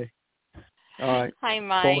today. All right. Hi,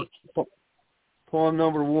 Mike. Poem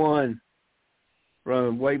number 1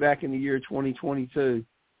 from way back in the year 2022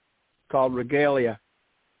 called Regalia.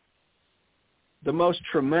 The most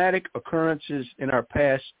traumatic occurrences in our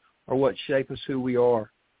past are what shape us who we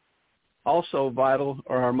are. Also vital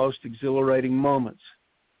are our most exhilarating moments.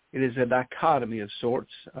 It is a dichotomy of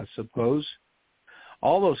sorts, I suppose.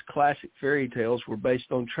 All those classic fairy tales were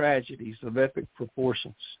based on tragedies of epic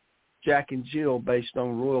proportions. Jack and Jill, based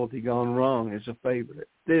on royalty gone wrong, is a favorite.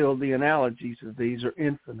 Still, the analogies of these are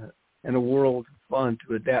infinite and a world of fun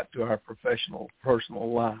to adapt to our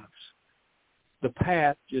personal lives. The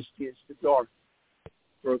path just gets to dark the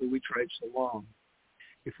further we traipse along.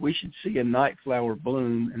 If we should see a night flower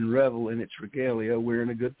bloom and revel in its regalia, we're in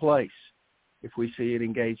a good place. If we see it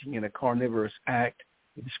engaging in a carnivorous act,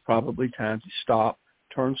 it is probably time to stop,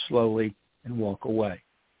 turn slowly, and walk away.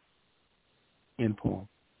 End poem.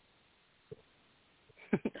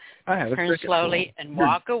 I have Turn slowly and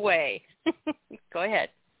walk away. Go ahead.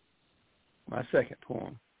 My second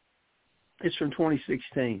poem. It's from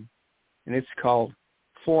 2016, and it's called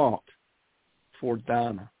Flaunt for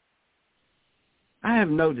Dinah. I have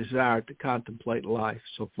no desire to contemplate life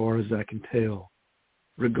so far as I can tell.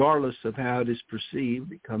 Regardless of how it is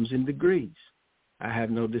perceived, it comes in degrees. I have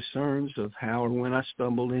no discerns of how or when I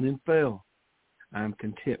stumbled in and fell. I am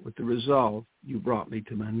content with the resolve you brought me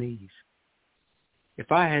to my knees.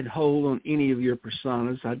 If I had hold on any of your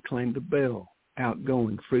personas, I'd claim the bell,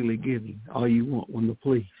 outgoing, freely giving, all you want when to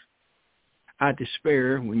please. I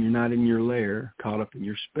despair when you're not in your lair, caught up in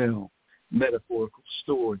your spell, metaphorical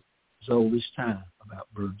story as old as time about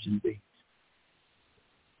birds and bees.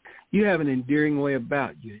 You have an endearing way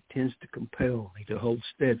about you. It tends to compel me to hold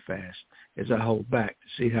steadfast as I hold back to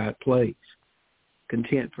see how it plays.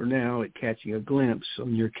 Content for now at catching a glimpse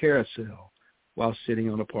on your carousel while sitting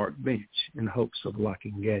on a park bench in hopes of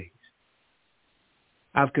locking gaze.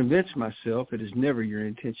 I've convinced myself it is never your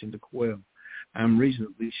intention to quell. I'm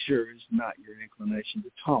reasonably sure it's not your inclination to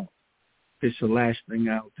talk. If it's the last thing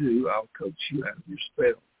I'll do, I'll coax you out of your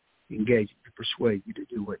spell, engaging to persuade you to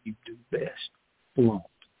do what you do best, flaunt.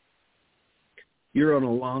 You're on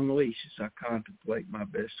a long leash as I contemplate my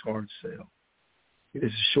best hard sell. It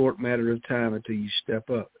is a short matter of time until you step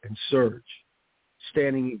up and surge,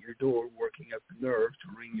 standing at your door, working up the nerve to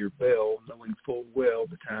ring your bell, knowing full well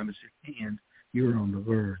the time is at hand. You're on the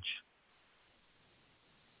verge.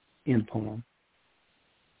 End poem.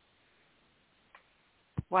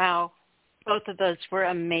 Wow. Both of those were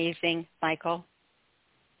amazing, Michael.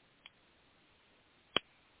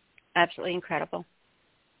 Absolutely incredible.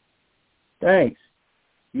 Thanks.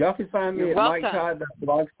 Y'all can find me You're at welcome.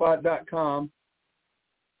 miketodd.blogspot.com.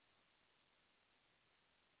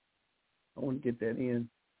 I want to get that in.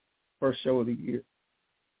 First show of the year.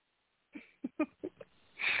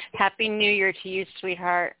 Happy New Year to you,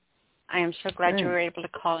 sweetheart. I am so glad you were able to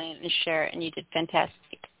call in and share, and you did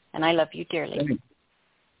fantastic. And I love you dearly. Thanks.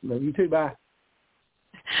 Love you too. Bye.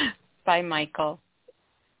 Bye, Michael.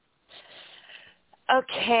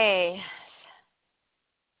 Okay.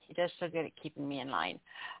 He does so good at keeping me in line.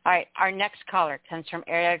 All right, our next caller comes from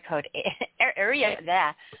area code, I'm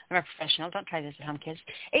a professional. Don't try this at home, kids.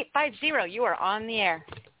 850, you are on the air.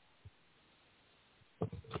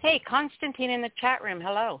 Hey, Constantine in the chat room,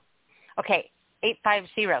 hello. Okay,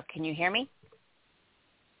 850, can you hear me?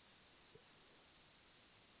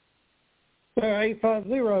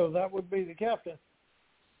 850, that would be the captain.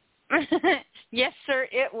 Yes, sir,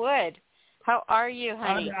 it would. How are you,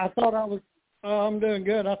 honey? I thought I was, I'm doing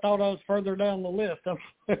good. I thought I was further down the list. I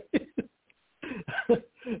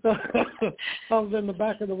was in the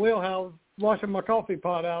back of the wheelhouse washing my coffee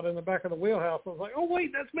pot out in the back of the wheelhouse. I was like, oh,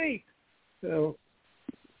 wait, that's me. So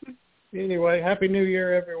Anyway, Happy New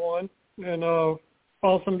Year, everyone. And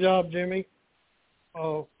awesome job, Jimmy.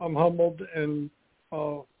 I'm humbled and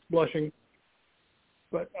blushing.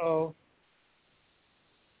 But I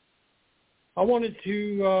wanted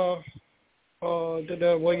to,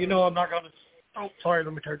 well, you know I'm not going to, oh, sorry,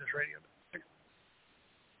 let me turn this radio down.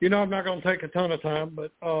 You know I'm not going to take a ton of time,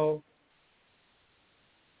 but for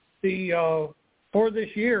this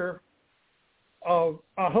year, I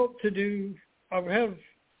hope to do, I have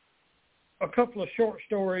a couple of short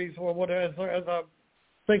stories, or what as I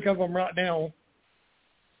think of them right now,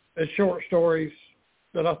 as short stories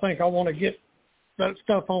that I think I want to get that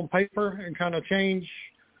stuff on paper and kind of change,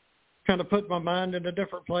 kind of put my mind in a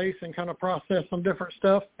different place and kind of process some different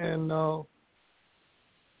stuff. And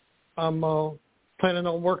I'm planning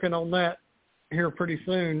on working on that here pretty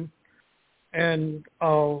soon. And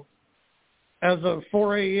as of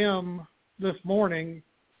 4 a.m. this morning,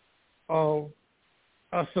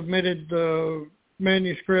 I submitted the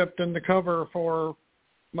manuscript and the cover for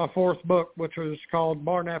my fourth book, which was called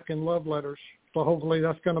Bar Napkin Love Letters. So hopefully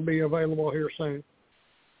that's going to be available here soon.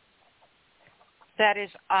 That is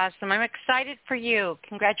awesome. I'm excited for you.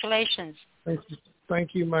 Congratulations.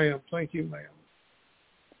 Thank you, ma'am. Thank you, ma'am.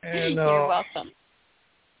 And you're welcome.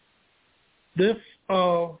 This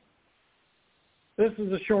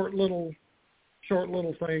is a short little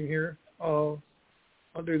thing here. I'll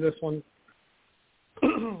do this one.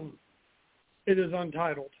 It is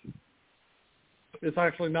untitled. It's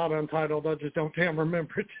actually not untitled. I just don't damn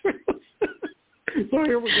remember it. So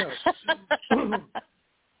here we go.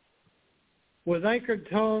 With anchored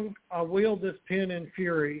tongue, I wield this pen in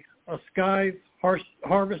fury, a sky's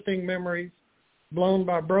harvesting memories, blown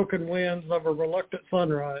by broken winds of a reluctant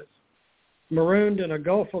sunrise, marooned in a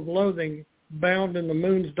gulf of loathing, bound in the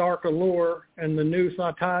moon's dark allure, and the noose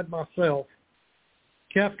I tied myself,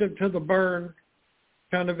 captive to the burn,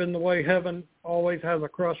 kind of in the way heaven always has a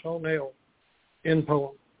crush on hell. End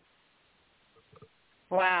poem.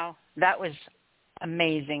 Wow, that was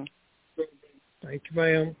amazing. Thank you,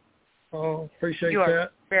 ma'am. Appreciate that. You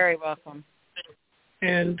are very welcome.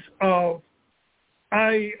 And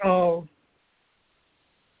I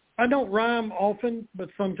don't rhyme often, but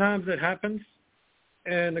sometimes it happens.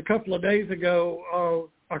 And a couple of days ago,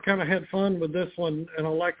 I kind of had fun with this one, and I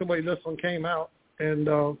like the way this one came out. And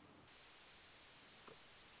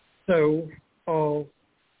so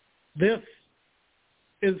this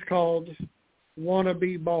is called Wanna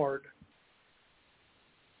Be Bard.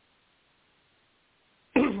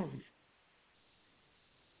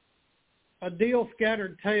 A deal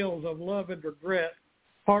scattered tales of love and regret,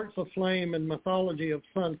 hearts aflame and mythology of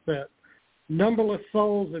sunset, numberless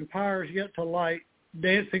souls and pyres yet to light,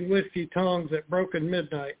 dancing whiskey tongues at broken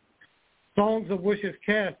midnight, songs of wishes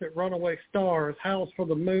cast at runaway stars, howls for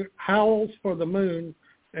the moon,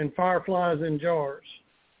 and fireflies in jars.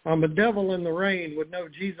 I'm a devil in the rain with no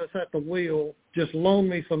Jesus at the wheel, just loan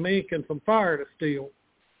me some ink and some fire to steal.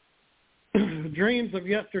 Dreams of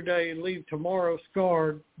yesterday leave tomorrow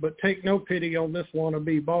scarred, but take no pity on this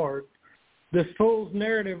wannabe bard. This fool's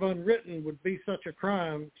narrative unwritten would be such a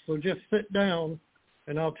crime, so just sit down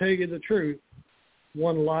and I'll tell you the truth,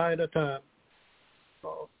 one lie at a time.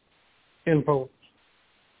 End poem.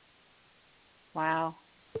 Wow.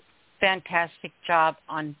 Fantastic job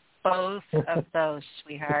on both of those,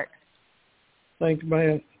 sweetheart. Thanks,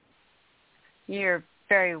 man. You're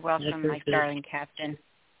very welcome, my darling captain.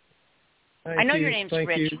 I know your name's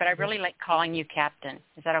Rich, but I really like calling you Captain.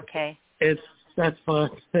 Is that okay? That's fine.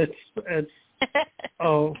 It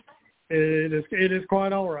is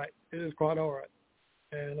quite all right. It is quite all right.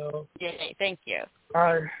 And yay, thank you.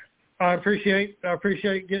 I appreciate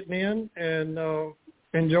getting in and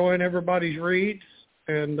enjoying everybody's reads,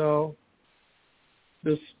 and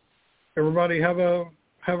just everybody have a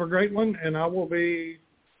great one. And I will be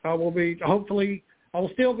hopefully I'll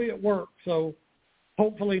still be at work, so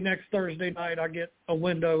hopefully next Thursday night I get a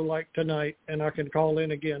window like tonight and I can call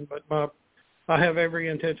in again. But I have every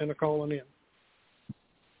intention of calling in.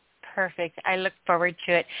 Perfect. I look forward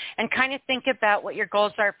to it. And kind of think about what your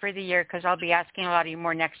goals are for the year, because I'll be asking a lot of you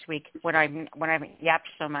more next week when I haven't yapped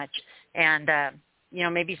so much. And,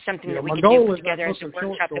 maybe something that we could do together as a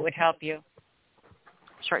workshop that would help you.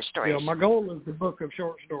 Short stories. Yeah, my goal is the book of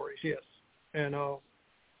short stories, yes. And,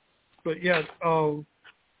 but yeah,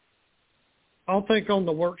 I'll think on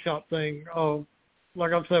the workshop thing.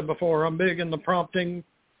 Like I've said before, I'm big in the prompting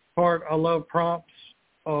part. I love prompts.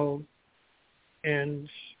 I'll think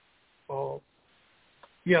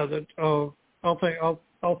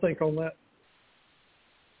on that.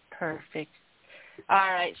 Perfect. All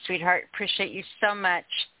right, sweetheart. Appreciate you so much.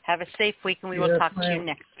 Have a safe week, and we will talk to you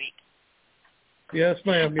next week. Yes,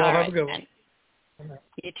 ma'am. Y'all have a good one.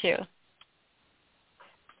 You too.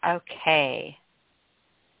 Okay.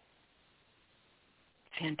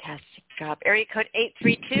 Fantastic job. Area code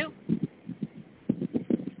 832.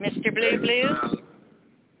 Mr. Blue Blue.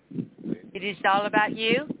 It is all about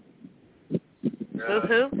you.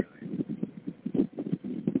 Woo-hoo.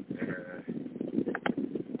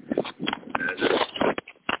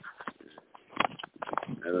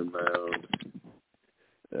 Having my own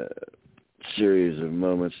series of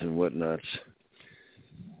moments and whatnots.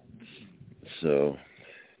 So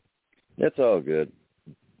that's all good.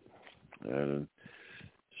 I'm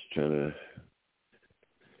just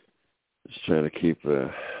trying to keep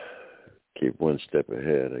one step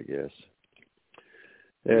ahead, I guess.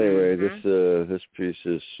 Anyway, this piece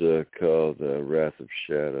is called Wrath of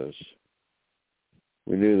Shadows.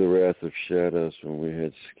 We knew the wrath of shadows when we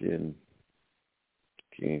had skin.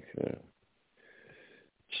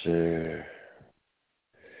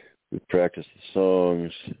 We practiced the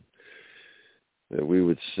songs that we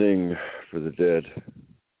would sing for the dead,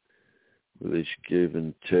 with each give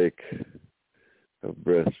and take of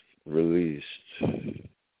breath released. The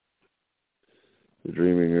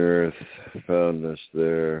dreaming earth found us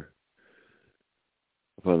there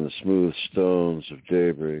upon the smooth stones of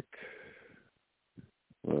daybreak.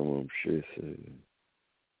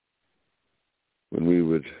 When we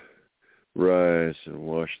would rise and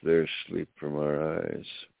wash their sleep from our eyes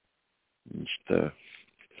and stuff.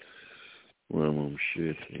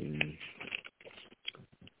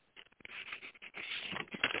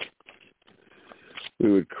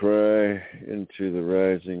 We would cry into the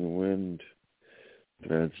rising wind,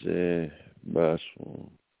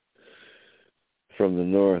 from the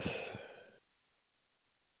north,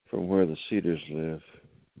 from where the cedars live.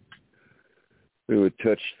 We would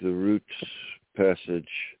touch the roots, passage,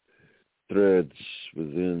 threads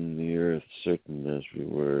within the earth, certain as we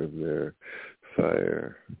were of their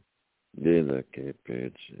fire. We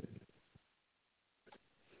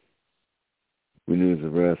knew the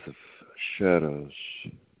wrath of shadows,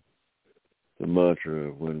 the mantra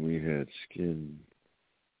of when we had skin,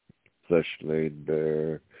 flesh laid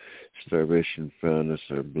bare, starvation found us,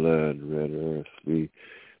 our blood, red earth. We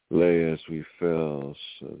lay as we fell,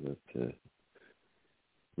 so that the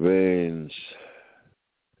veins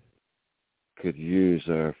could use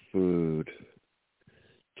our food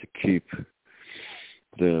to keep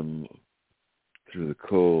them through the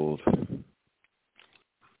cold.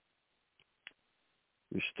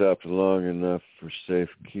 We stopped long enough for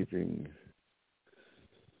safekeeping,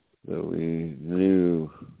 though we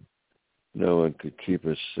knew no one could keep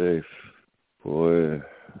us safe. Boy,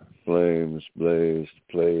 flames blazed,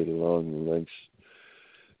 played along the lengths,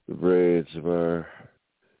 the braids of our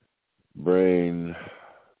brain,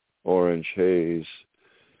 orange haze,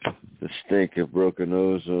 the stink of broken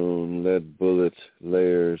ozone, lead bullet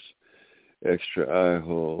layers, extra eye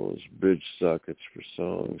holes, bridge sockets for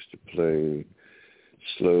songs to play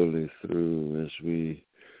slowly through as we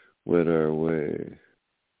went our way.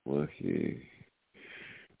 Wahi.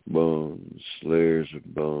 Bones, layers of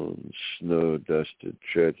bones, snow-dusted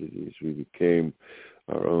tragedies. We became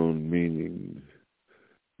our own meaning.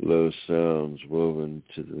 Low sounds woven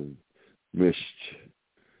to the mist,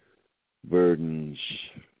 burdens,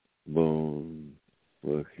 bone,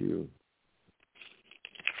 Wahi.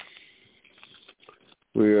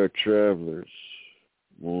 We are travelers,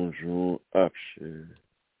 bonjour, apche,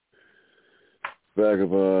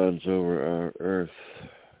 vagabonds over our earth.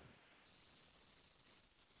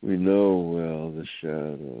 We know well the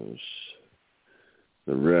shadows,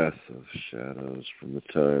 the wrath of shadows from the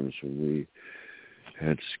times when we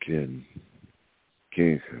had skin.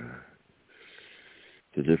 Ginka,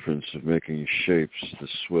 the difference of making shapes, the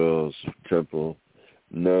swells of temple,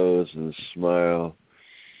 nose and the smile,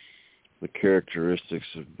 the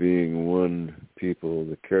characteristics of being one people,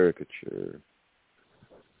 the caricature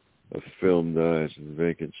of filmed eyes and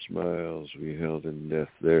vacant smiles we held in death.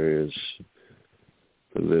 There is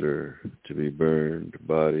the litter to be burned,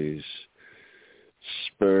 bodies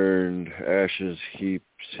spurned, ashes heaped,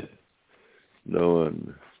 no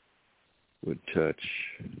one would touch.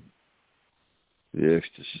 The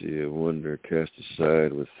ecstasy of wonder cast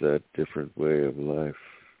aside with that different way of life.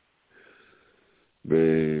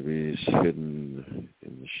 Babies hidden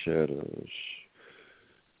in the shadows,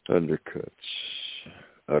 undercuts,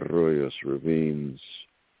 arroyos, ravines.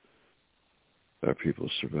 Our people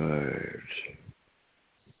survived.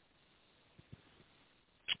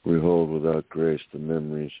 We hold without grace the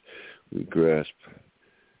memories we grasp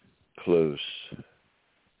close,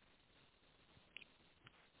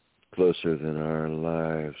 closer than our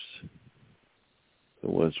lives, the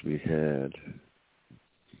ones we had,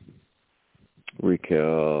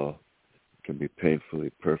 Recall can be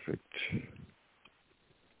painfully perfect.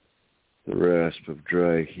 The rasp of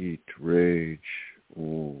dry heat, rage,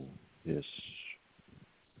 oh, yes.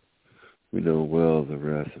 We know well the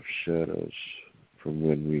wrath of shadows from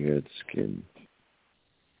when we had skin.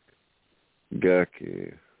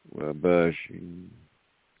 Gake, Wabashi,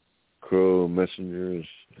 crow messengers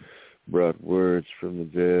brought words from the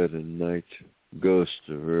dead and night, ghosts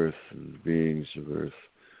of earth and beings of earth.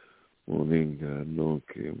 Moninga,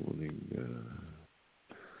 Nonke, Moninga.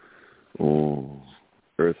 Oh,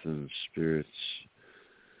 earthen spirits,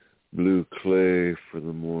 blue clay for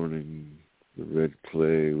the morning, the red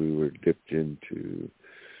clay we were dipped into.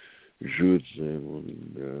 Judze,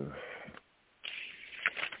 Moninga.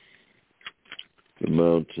 The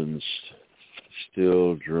mountains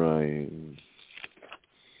still drying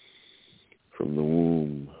from the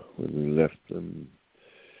womb when we left them.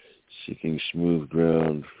 Seeking smooth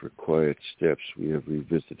ground for quiet steps, we have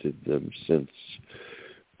revisited them since,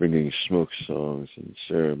 bringing smoke songs and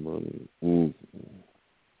ceremony. Ooh.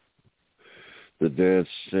 The dance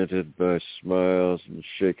scented by smiles and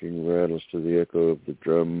shaking rattles to the echo of the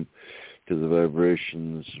drum, to the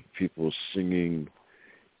vibrations of people singing,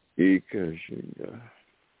 Ika Jinga,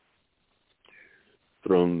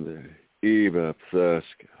 Tronde, Iba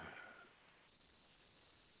Pthaska.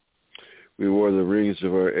 We wore the rings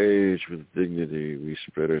of our age with dignity. We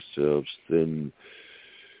spread ourselves thin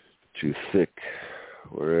to thick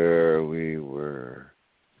where'er we were.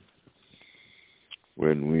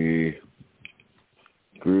 When we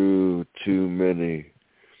grew too many,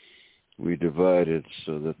 we divided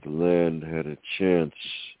so that the land had a chance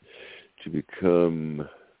to become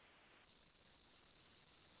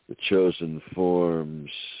the chosen forms,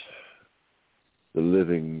 the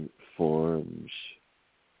living forms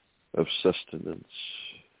of sustenance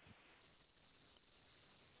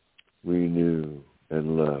we knew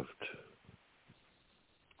and loved.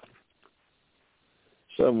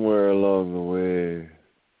 Somewhere along the way,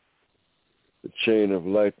 the chain of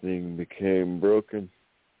lightning became broken.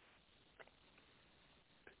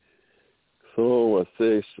 The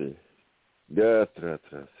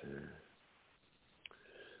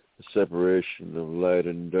separation of light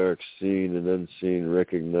and dark, seen and unseen,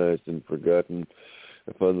 recognized and forgotten,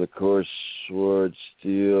 upon the coarse sword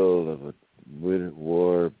steel of a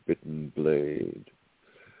war-bitten blade.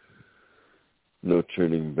 No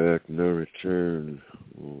turning back, no return.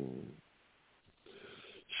 Oh.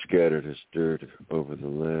 Scattered as dirt over the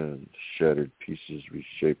land, shattered pieces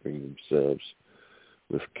reshaping themselves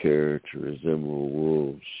with care to resemble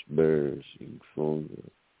wolves, bears, and fungi.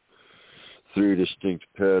 3 distinct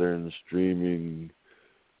patterns dreaming,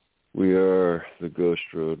 we are the ghost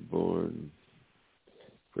road born.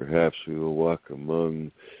 Perhaps we will walk among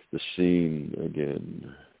the scene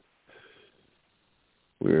again.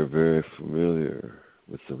 We are very familiar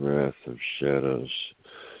with the wrath of shadows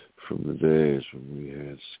from the days when we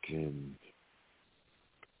had skin.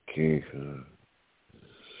 Kinka,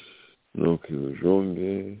 Noki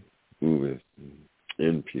Ujonge, Ube,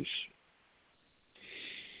 in peace.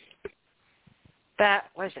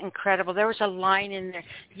 That was incredible. There was a line in there.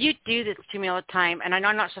 You do this to me all the time, and I know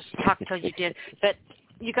I'm not supposed to talk until you did, but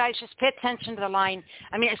you guys just pay attention to the line.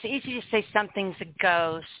 I mean, it's easy to say something's a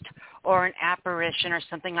ghost or an apparition or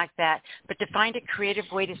something like that, but to find a creative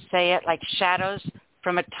way to say it, like shadows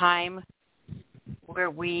from a time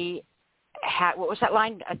where we had, what was that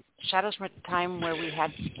line? Shadows from a time where we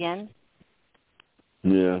had skin?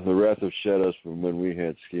 Yeah, the wrath of shadows from when we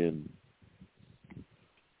had skin.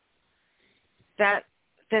 That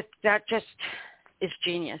just is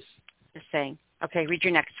genius, just saying. Okay, read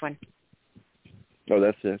your next one. Oh,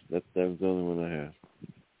 that's it. That was the only one I have.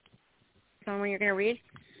 The one you're going to read?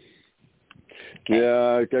 Okay.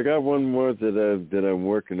 Yeah, I got one more that I'm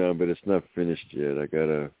working on, but it's not finished yet. I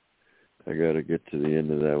gotta get to the end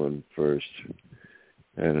of that one first,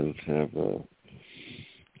 and it'll have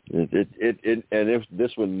and if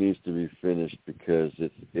this one needs to be finished because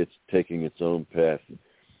it's taking its own path,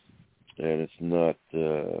 and it's not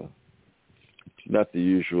the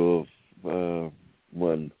usual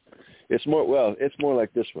one. It's more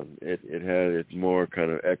like this one. It more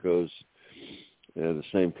kind of echoes the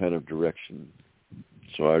same kind of direction.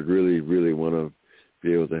 So I really, really want to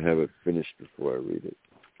be able to have it finished before I read it.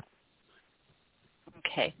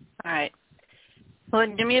 Okay. All right. Well,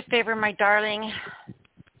 do me a favor, my darling.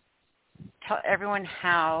 Tell everyone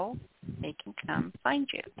how they can come find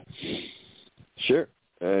you. Sure.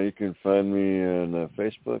 You can find me on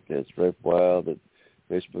Facebook. It's Ripe Wild at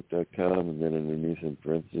Facebook.com, and then underneath in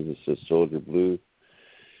parentheses it says Soldier Blue.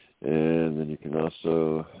 And then you can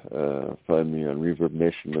also find me on Reverb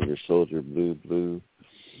Nation under Soldier Blue.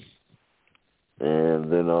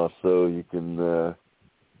 And then also you can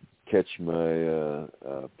catch my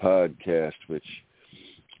podcast, which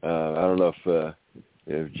I don't know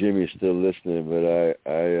if Jimmy's still listening, but I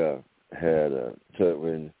had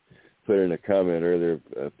put in a comment earlier,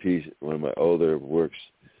 a piece, one of my older works,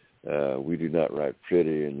 We Do Not Write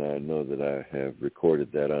Pretty, and I know that I have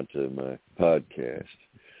recorded that onto my podcast.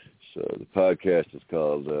 So the podcast is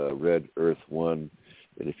called Red Earth One,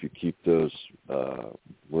 and if you keep those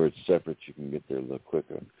words separate, you can get there a little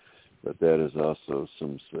quicker. But that is also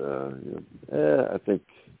some, I think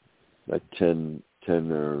like 10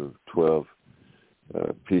 or 12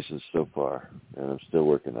 pieces so far, and I'm still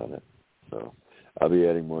working on it. So I'll be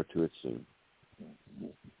adding more to it soon.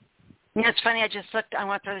 You know, it's funny, I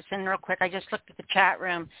want to throw this in real quick. I just looked at the chat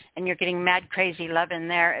room, and you're getting mad crazy love in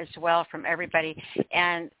there as well from everybody.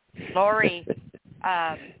 And Lori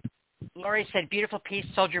said, beautiful piece,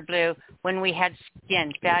 Soldier Blue, when we had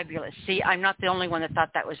skin, fabulous. See, I'm not the only one that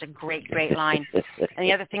thought that was a great, great line. And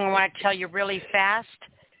the other thing I want to tell you really fast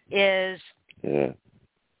is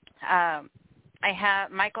I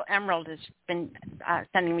have Michael Emerald has been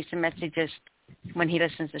sending me some messages. When he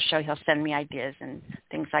listens to the show, he'll send me ideas and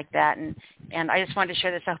things like that. And I just wanted to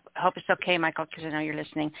share this. I hope it's okay, Michael, because I know you're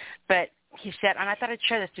listening. But he said, and I thought I'd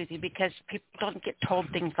share this with you because people don't get told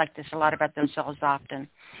things like this a lot about themselves often.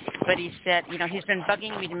 But he said, you know, he's been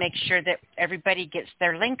bugging me to make sure that everybody gets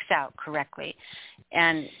their links out correctly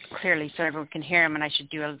and clearly so everyone can hear him, and I should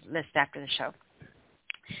do a list after the show.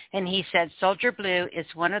 And he said, Soldier Blue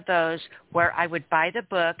is one of those where I would buy the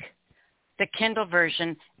book, the Kindle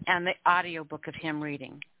version, and the audio book of him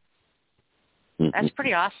reading. That's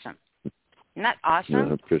pretty awesome. Isn't that awesome?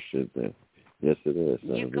 No, I appreciate that. Yes, it is.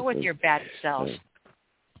 You go with your bad self.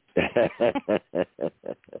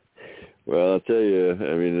 Well, I'll tell you.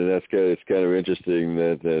 I mean, it's kind of interesting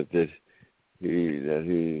that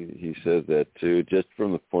he said that too, just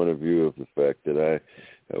from the point of view of the fact that I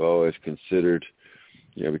have always considered,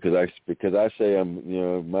 you know, because I say I'm, you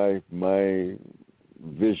know, my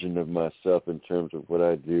vision of myself in terms of what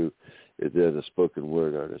I do is as a spoken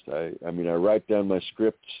word artist. I mean, I write down my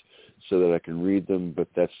scripts so that I can read them, but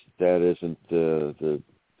that isn't the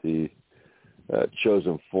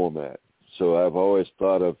chosen format. So I've always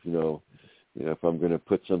thought of, you know, if I'm going to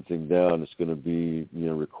put something down, it's going to be, you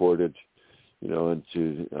know, recorded, you know,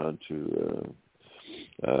 onto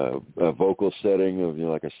a vocal setting of, you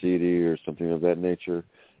know, like a CD or something of that nature,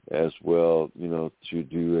 as well, you know, to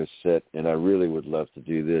do a set. And I really would love to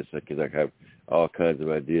do this because I have all kinds of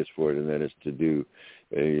ideas for it, and that is to do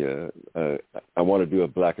I want to do a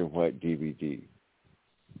black and white DVD.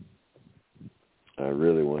 I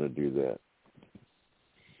really want to do that.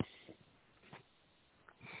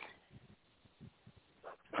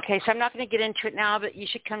 Okay, so I'm not going to get into it now, but you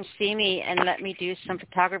should come see me and let me do some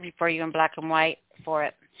photography for you in black and white for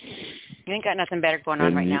it. You ain't got nothing better going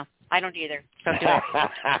on right now. I don't either, so do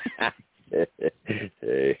it.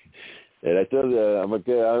 Hey, and I told you, I'm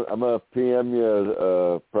gonna PM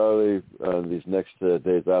you probably on these next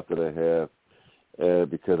days off that I have,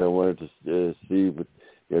 because I wanted to see, you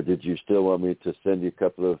know, did you still want me to send you a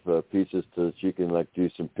couple of pieces so that you can like do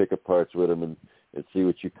some pick parts with them and see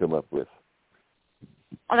what you come up with?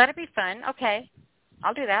 Oh, that'd be fun. Okay,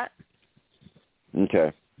 I'll do that.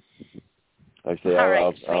 Okay. Like I say,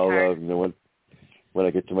 I'll you know, when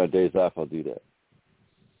I get to my days off, I'll do that.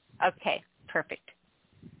 Okay, perfect.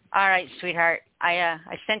 All right, sweetheart. I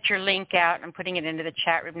sent your link out. I'm putting it into the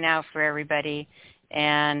chat room now for everybody.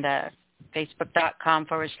 And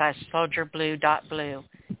facebook.com/soldierblue.blue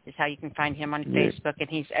is how you can find him on Facebook, and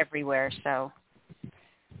he's everywhere. So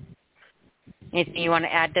anything you want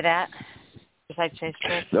to add to that besides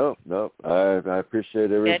Facebook? No. I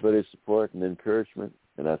appreciate everybody's support and encouragement,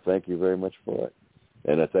 and I thank you very much for it.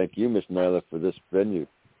 And I thank you, Miss Nyla, for this venue.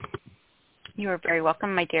 You are very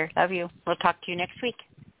welcome, my dear. Love you. We'll talk to you next week.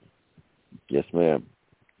 Yes, ma'am.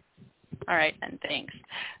 All right, then. Thanks.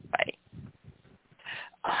 Bye.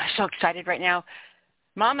 Oh, I'm so excited right now.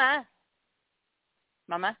 Mama.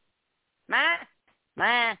 Mom.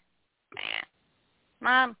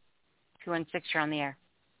 216, you're on the air.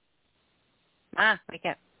 Ma, wake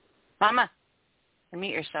up. Mama,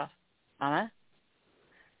 unmute yourself. Mama?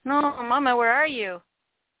 No, Mama, where are you?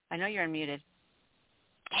 I know you're unmuted.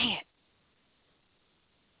 Dang it.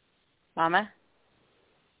 Mama?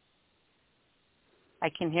 I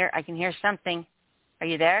can hear something. Are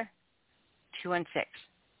you there? 216.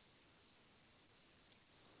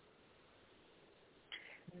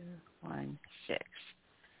 216.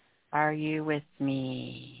 Are you with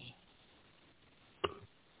me?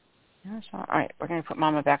 All right, we're going to put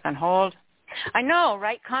Mama back on hold. I know,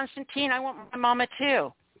 right, Constantine? I want my Mama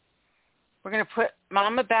too. We're going to put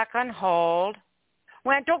Mama back on hold.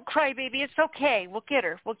 Well, don't cry, baby. It's okay. We'll get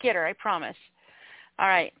her. I promise. All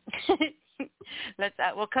right.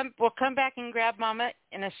 We'll come back and grab Mama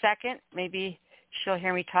in a second. Maybe she'll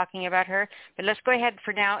hear me talking about her. But let's go ahead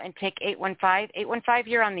for now and take 815.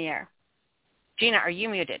 815, you're on the air. Gina, are you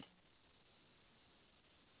muted?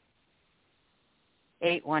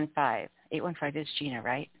 815. 815 is Gina,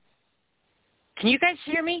 right? Can you guys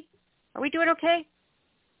hear me? Are we doing okay?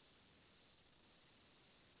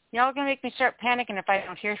 Y'all going to make me start panicking if I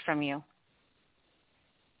don't hear from you.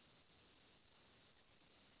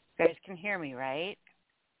 You guys can hear me, right?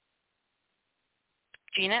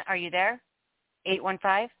 Gina, are you there?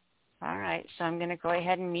 815? All right, so I'm going to go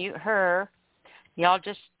ahead and mute her. Y'all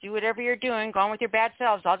just do whatever you're doing. Go on with your bad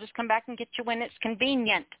selves. I'll just come back and get you when it's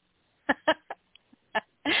convenient.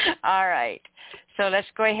 All right. So let's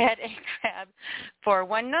go ahead and grab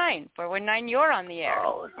 419. 419, you're on the air,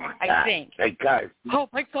 I think. Hey, guys. Oh,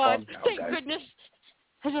 my God. Down, Thank guys. goodness.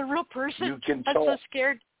 As a real person, You can I'm talk. so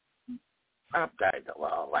scared. Stop, guys.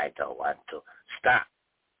 Well, I don't want to. Stop.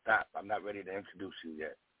 I'm not ready to introduce you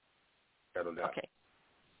yet. Settle down. Okay.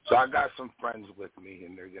 So I got some friends with me,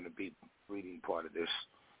 and they're going to be reading part of this.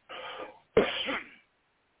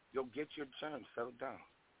 You'll get your turn. Settle down.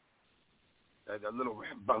 They're a little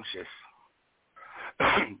rambunctious.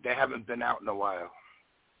 They haven't been out in a while.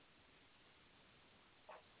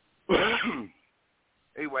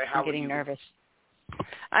 Anyway, how are you? I'm getting nervous.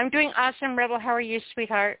 I'm doing awesome, Rebel. How are you,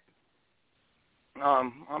 sweetheart?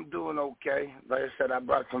 I'm doing okay. Like I said, I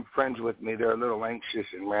brought some friends with me. They're a little anxious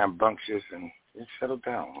and rambunctious, and settle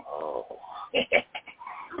down. Oh,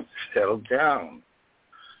 settle down.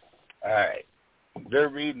 All right. They're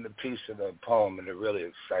reading a piece of the poem, and they're really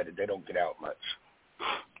excited. They don't get out much.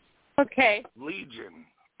 Okay. Legion,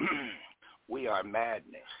 we are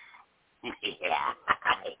madness.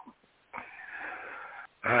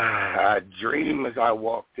 I dream as I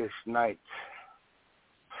walk this night.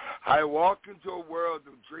 I walk into a world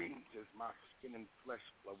of dreams as my skin and flesh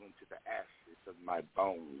flow into the ashes of my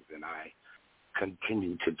bones, and I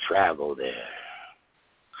continue to travel there.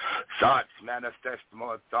 Thoughts manifest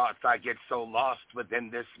more thoughts. I get so lost within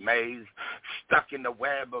this maze, stuck in the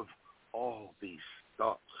web of all these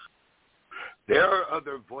thoughts. There are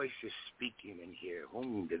other voices speaking in here.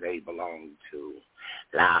 Whom do they belong to?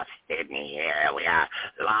 Lost in here. We are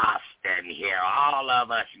lost in here. All of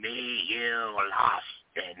us, me, you, lost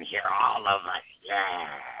in here. All of us, yeah.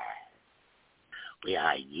 We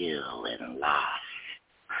are you and lost.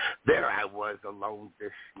 There I was alone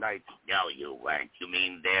this night. No, you weren't. You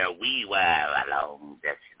mean there we were alone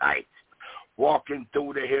this night. Walking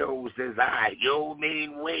through the hills as you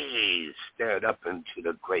mean we, stared up into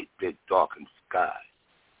the great big darkened sky.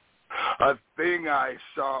 A thing I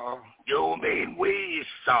saw, you mean we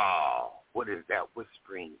saw. What is that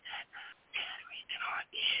whispering?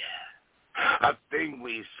 A thing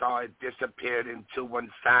we saw, it disappeared into one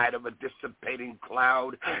side of a dissipating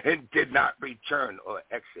cloud and did not return or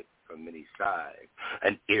exit from any side.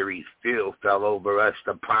 An eerie feel fell over us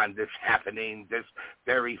upon this happening, this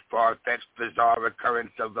very far-fetched, bizarre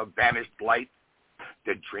occurrence of a vanished light.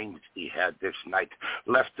 The dreams we had this night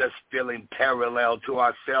left us feeling parallel to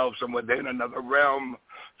ourselves from within another realm,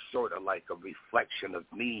 sort of like a reflection of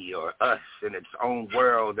me or us in its own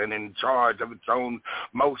world and in charge of its own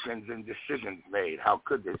motions and decisions made. How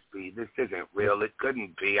could this be? This isn't real. It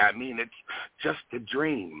couldn't be. I mean, it's just a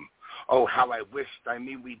dream. Oh, how I wished,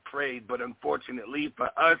 we prayed, but unfortunately for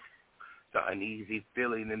us, the uneasy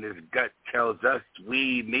feeling in his gut tells us,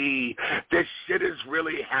 this shit is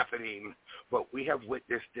really happening. What we have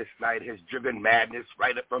witnessed this night has driven madness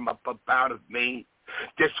right up from up out of me.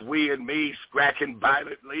 This we and me scratching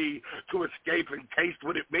violently to escape and taste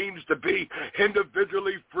what it means to be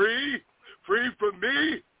individually free from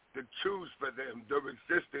me, to choose for them the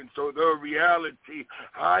resistance or the reality.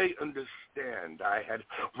 I understand. I had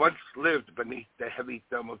once lived beneath the heavy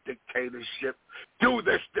thumb of dictatorship. Do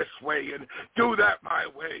this way and do that my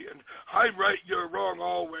way, and I'm right, you're wrong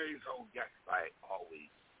always. Oh, yes, I always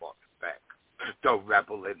fought back. The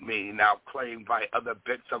rebel in me, now claimed by other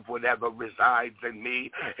bits of whatever resides in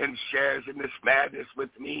me and shares in this madness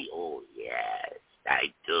with me. Oh, yes,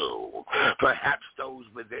 I do. Perhaps those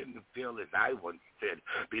within feel as I once did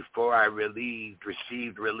before I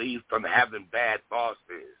received relief from having bad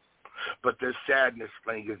bosses. But the sadness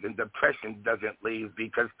lingers and depression doesn't leave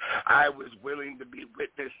because I was willing to be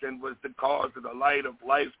witness and was the cause of the light of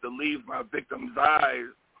life to leave my victim's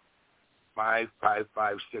eyes. My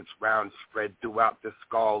 5.56 rounds spread throughout the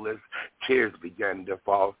skull as tears began to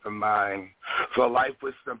fall from mine. For life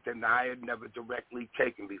was something I had never directly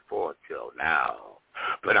taken before till now.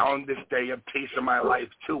 But on this day, a piece of my life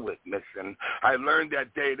too was missing. I learned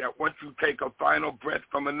that day that once you take a final breath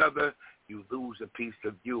from another, you lose a piece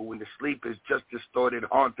of you, and the sleep is just distorted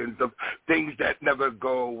hauntings of things that never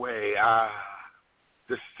go away.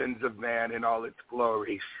 The sins of man in all its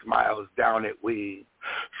glory smiles down at we,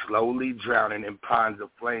 slowly drowning in ponds of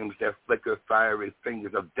flames that flicker fiery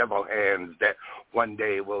fingers of devil hands that one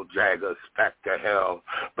day will drag us back to hell.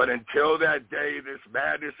 But until that day, this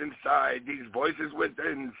madness inside, these voices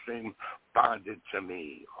within seem bonded to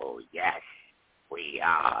me. Oh, yes, we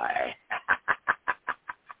are.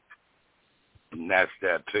 And that's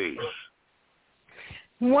that piece.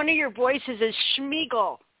 One of your voices is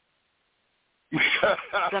Schmeagol.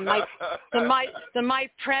 the my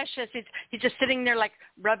precious. He's just sitting there like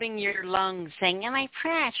rubbing your lungs, saying, "Am I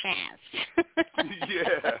precious?"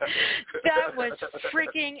 Yeah. That was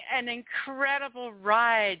freaking an incredible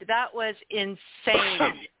ride. That was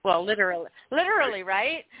insane. Well, literally,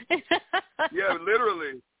 right? Yeah,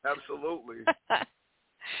 literally, absolutely.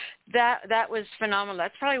 That was phenomenal.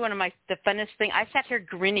 That's probably one of the funnest things. I sat here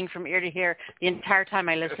grinning from ear to ear the entire time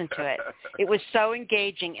I listened to it. It was so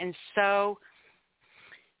engaging and so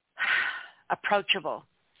approachable.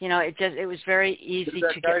 You know, it was very easy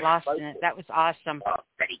to get lost in it. That was awesome. Oh,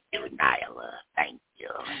 thank you, Nyla. Thank you.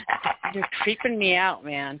 You're creeping me out,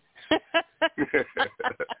 man.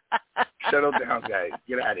 Settle down, guys.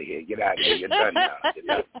 Get out of here. Get out of here. You're done now.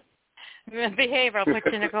 Behave, I'll put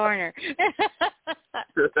you in a corner.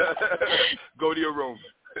 Go to your room.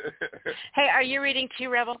 Hey, are you reading too,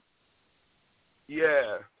 Rebel?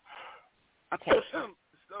 Yeah. Okay.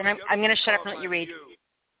 And I'm going to shut up and let you read.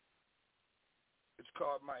 It's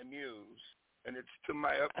called My Muse, and it's to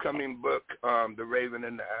my upcoming book, The Raven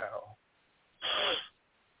and the Owl.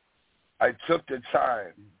 I took the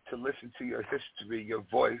time to listen to your history, your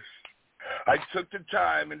voice. I took the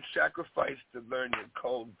time and sacrificed to learn your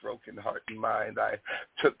cold, broken heart and mind. I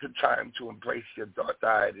took the time to embrace your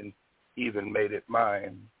dark-eyed and even made it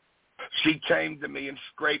mine. She came to me and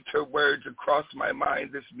scraped her words across my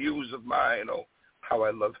mind, this muse of mine. Oh, how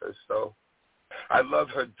I love her so. I love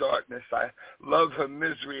her darkness. I love her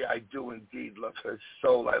misery. I do indeed love her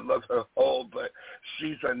soul. I love her whole, but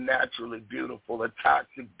she's unnaturally beautiful, a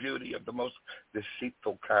toxic beauty of the most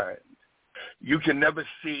deceitful kind. You can never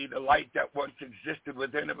see the light that once existed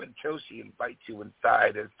within her until she invites you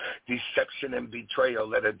inside as deception and betrayal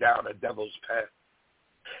led her down a devil's path.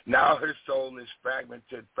 Now her soul is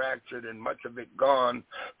fragmented, fractured, and much of it gone,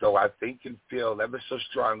 though I think and feel ever so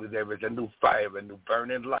strongly there is a new fire, a new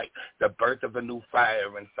burning light, the birth of a new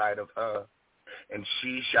fire inside of her. And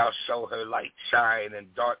she shall show her light shine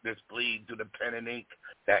and darkness bleed through the pen and ink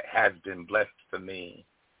that has been blessed for me.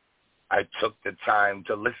 I took the time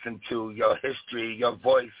to listen to your history, your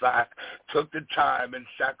voice. I took the time and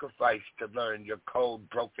sacrificed to learn your cold,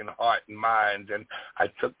 broken heart and mind. And I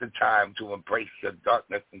took the time to embrace your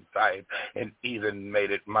darkness inside and even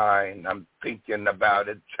made it mine. I'm thinking about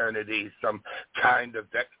eternity, some kind of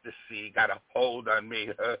ecstasy got a hold on me.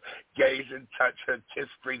 Her gaze and touch, her kiss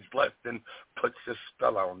frees lust and puts a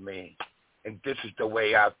spell on me. And this is the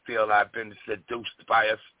way I feel. I've been seduced by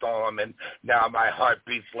a storm, and now my heart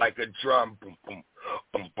beats like a drum. Boom, boom,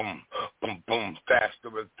 boom, boom, boom, boom,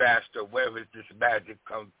 faster and faster. Where has this magic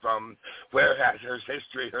come from? Where has her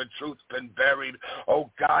history, her truth been buried? Oh,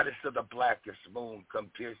 goddess of the blackest moon, come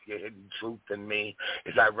pierce your hidden truth in me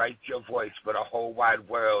as I write your voice for the whole wide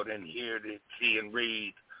world and hear to see and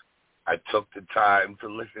read. I took the time to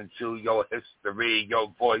listen to your history,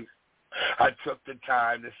 your voice. I took the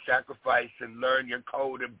time to sacrifice and learn your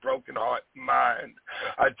cold and broken heart and mind.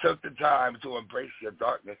 I took the time to embrace your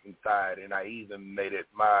darkness inside, and I even made it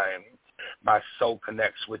mine. My soul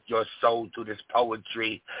connects with your soul through this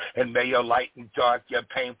poetry, and may your light and dark, your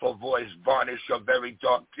painful voice varnish your very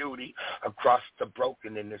dark beauty across the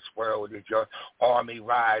broken in this world as your army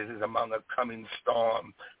rises among a coming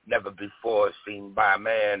storm never before seen by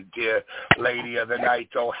man. Dear lady of the night,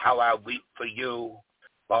 oh, how I weep for you.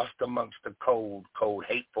 Lost amongst the cold, cold,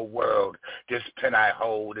 hateful world, this pen I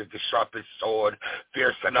hold is the sharpest sword,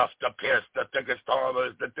 fierce enough to pierce the thickest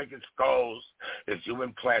armors, the thickest skulls, as you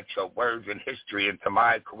implant your words and history into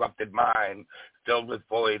my corrupted mind, filled with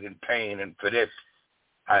void and pain, and for this,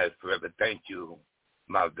 I forever thank you,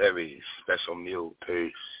 my very special mule.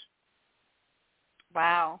 Peace.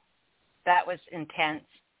 Wow. That was intense.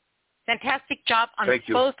 Fantastic job on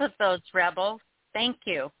both of those, Rebel. Thank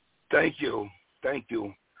you. Thank you. Thank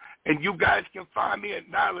you. And you guys can find me at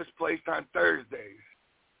Nyla's place on Thursdays.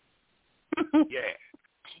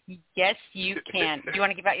 Yeah. Yes, you can. Do you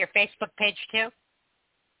want to give out your Facebook page, too?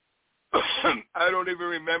 I don't even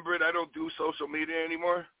remember it. I don't do social media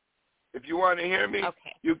anymore. If you want to hear me,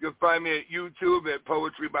 you can find me at YouTube at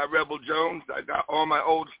Poetry by Rebel Jones. I got all my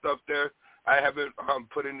old stuff there. I haven't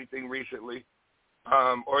put anything recently.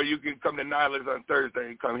 Or you can come to Nyla's on Thursday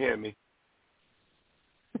and come hear me.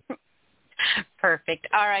 Perfect.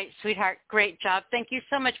 All right, sweetheart. Great job. Thank you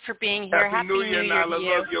so much for being here. Happy New Year, Nyla. To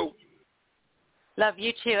you. Love you. Love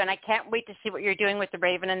you, too. And I can't wait to see what you're doing with the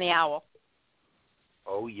Raven and the Owl.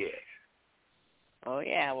 Oh, yeah. Oh,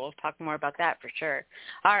 yeah. We'll talk more about that for sure.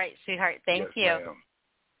 All right, sweetheart. Thank you. Ma'am.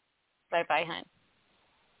 Bye-bye, hon.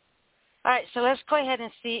 All right, so let's go ahead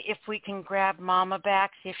and see if we can grab Mama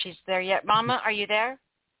back, see if she's there yet. Mama, are you there?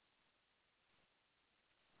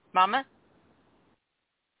 Mama?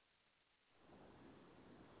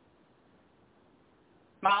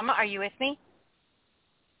 Mama, are you with me?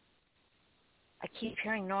 I keep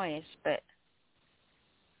hearing noise, but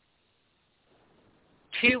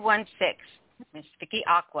 216, Miss Vicky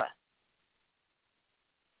Aqua.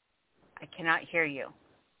 I cannot hear you.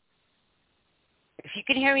 If you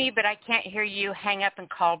can hear me, but I can't hear you, hang up and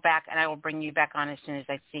call back, and I will bring you back on as soon as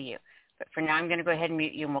I see you. But for now, I'm going to go ahead and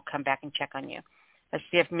mute you, and we'll come back and check on you. Let's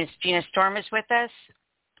see if Miss Gina Storm is with us.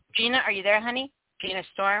 Gina, are you there, honey? Gina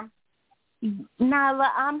Storm? Nyla,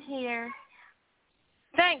 I'm here.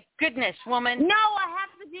 Thank goodness, woman. No, I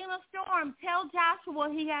have to Gina Storm. Tell Joshua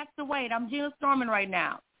he has to wait. I'm Gina Storming right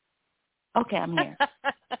now. Okay, I'm here.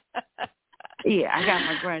 Yeah, I got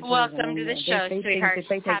my grandchildren. Welcome to the show, they sweetheart. Think that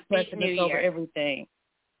they take Happy precedence New Year. over everything.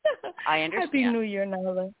 I understand. Happy New Year,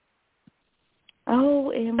 Nyla.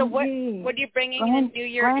 Oh, so what are you bringing the New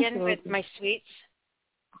Year in with my sweets?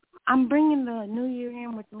 I'm bringing the New Year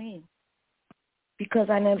in with me because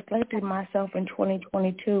I neglected myself in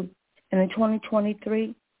 2022. And in 2023,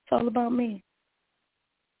 it's all about me.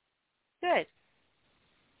 Good.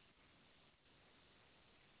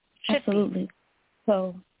 Absolutely.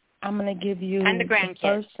 So I'm going to give you and the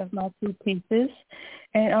first of my two pieces.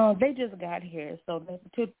 And they just got here, so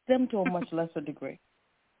to them to a much lesser degree.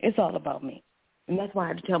 It's all about me. And that's why I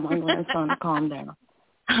had to tell my grandson to calm down.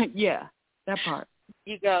 Yeah, that part.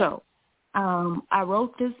 You go. So I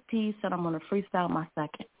wrote this piece, and I'm going to freestyle my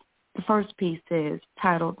second. The first piece is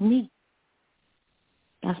titled Me.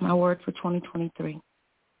 That's my word for 2023.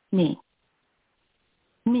 Me.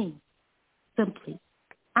 Me. Simply.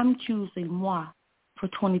 I'm choosing moi for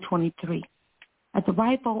 2023. At the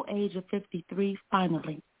ripe old age of 53,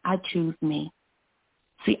 finally, I choose me.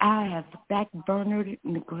 See, I have backburnered,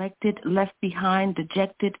 neglected, left behind,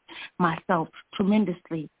 dejected myself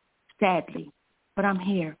tremendously, sadly. But I'm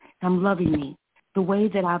here. I'm loving me the way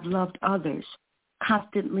that I've loved others,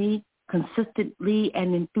 constantly, consistently,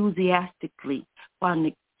 and enthusiastically, while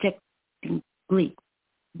neglecting Glee.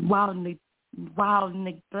 While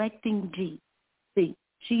neglecting G. See,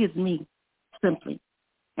 she is me, simply.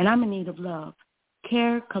 And I'm in need of love,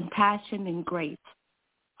 care, compassion, and grace,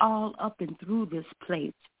 all up and through this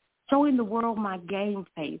place, showing the world my game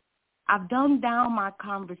face. I've dumbed down my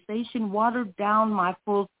conversation, watered down my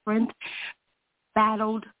full strength,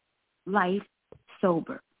 battled life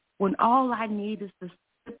sober, when all I need is to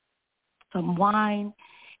sip some wine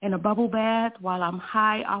and a bubble bath while I'm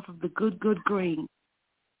high off of the good green.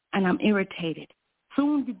 And I'm irritated,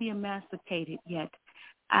 soon to be emancipated, yet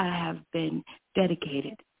I have been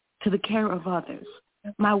dedicated to the care of others.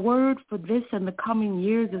 My word for this and the coming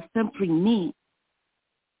years is simply me.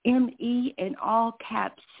 M-E in all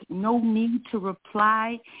caps, no need to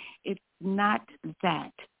reply. It's not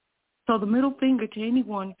that. So the middle finger to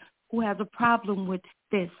anyone who has a problem with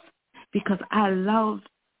this, because I love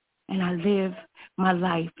and I live my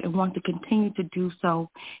life and want to continue to do so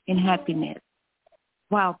in happiness.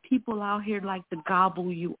 While people out here like to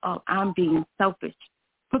gobble you up, I'm being selfish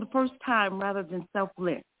for the first time rather than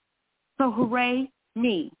selfless. So hooray,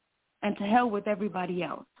 me, and to hell with everybody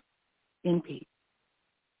else. In peace.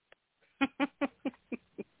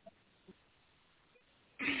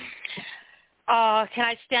 Can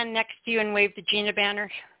I stand next to you and wave the Gina banner?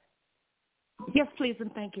 Yes, please,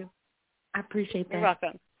 and thank you. I appreciate that. You're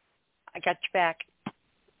welcome. I got your back.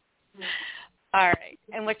 All right.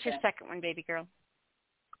 And what's your second one, baby girl?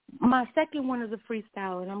 My second one is a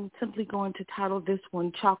freestyle, and I'm simply going to title this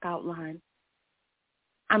one Chalk Outline.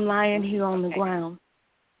 I'm lying here on the ground,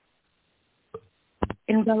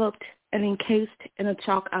 enveloped and encased in a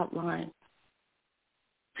chalk outline.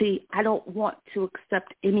 See, I don't want to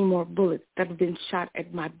accept any more bullets that have been shot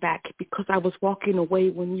at my back because I was walking away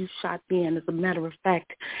when you shot me. And as a matter of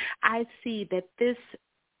fact, I see that this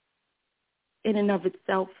in and of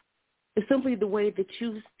itself It's simply the way that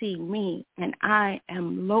you see me, and I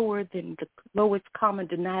am lower than the lowest common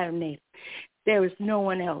denominator. There is no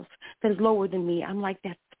one else that is lower than me. I'm like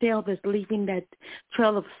that snail that's leaving that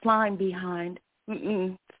trail of slime behind.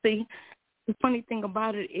 See, the funny thing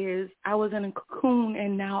about it is I was in a cocoon,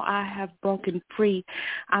 and now I have broken free.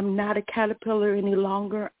 I'm not a caterpillar any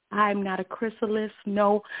longer. I'm not a chrysalis.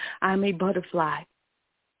 No, I'm a butterfly,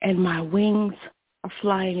 and my wings are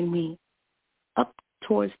flying me up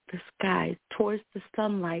towards the sky, towards the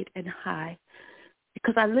sunlight and high,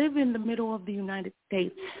 because I live in the middle of the United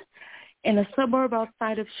States in a suburb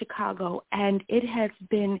outside of Chicago, and it has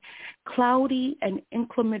been cloudy and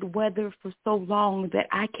inclement weather for so long that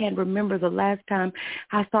I can't remember the last time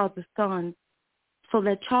I saw the sun. So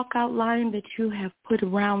that chalk outline that you have put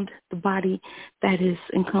around the body that is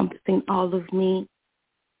encompassing all of me,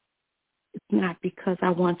 it's not because I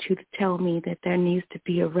want you to tell me that there needs to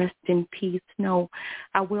be a rest in peace. No,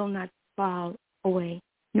 I will not fall away,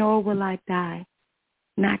 nor will I die.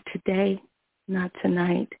 Not today, not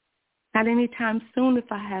tonight, not anytime soon if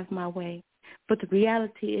I have my way. But the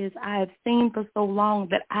reality is I have seen for so long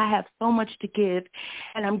that I have so much to give,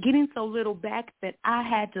 and I'm getting so little back that I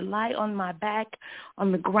had to lie on my back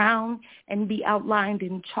on the ground and be outlined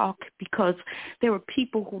in chalk because there were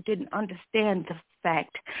people who didn't understand the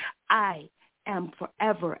fact I am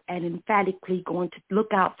forever and emphatically going to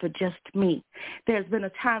look out for just me. There's been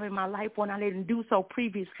a time in my life when I didn't do so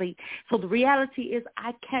previously. So the reality is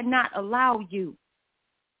I cannot allow you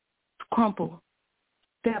to crumple,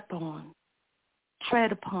 step on,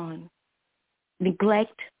 tread upon,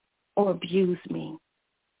 neglect, or abuse me.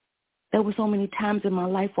 There were so many times in my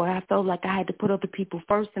life where I felt like I had to put other people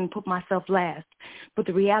first and put myself last. But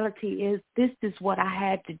the reality is this is what I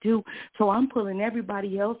had to do, so I'm pulling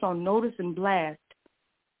everybody else on notice and blast.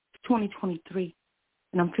 It's 2023,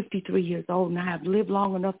 and I'm 53 years old, and I have lived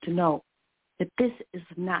long enough to know that this is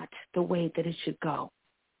not the way that it should go.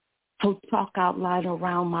 So chalk outline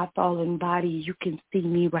around my fallen body. You can see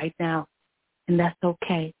me right now, and that's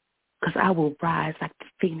okay. Because I will rise like the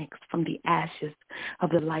phoenix from the ashes of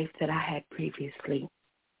the life that I had previously.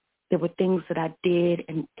 There were things that I did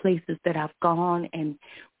and places that I've gone and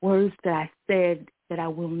words that I said that I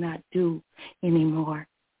will not do anymore.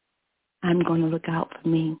 I'm going to look out for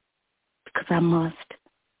me because I must.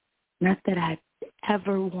 Not that I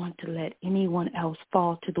ever want to let anyone else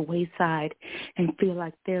fall to the wayside and feel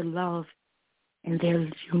like their love and their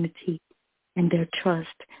unity and their trust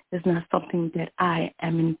is not something that I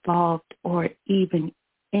am involved or even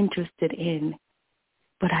interested in.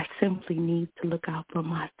 But I simply need to look out for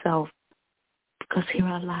myself because here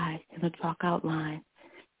I lie in a chalk outline.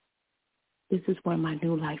 This is where my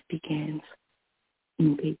new life begins.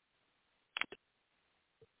 Indeed.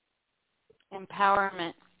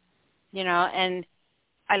 Empowerment, and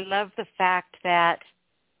I love the fact that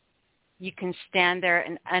you can stand there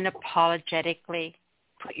and unapologetically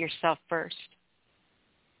put yourself first,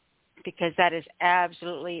 because that is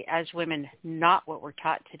absolutely, as women, not what we're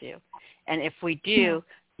taught to do. And if we do,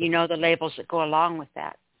 the labels that go along with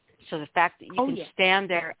that. So the fact that you can stand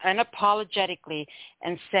there unapologetically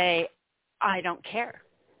and say, I don't care,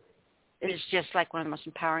 is just like one of the most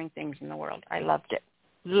empowering things in the world. I loved it.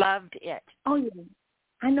 Loved it. Oh, yeah.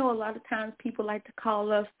 I know a lot of times people like to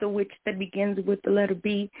call us the witch that begins with the letter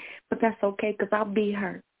B, but that's okay because I'll be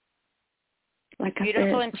her. Like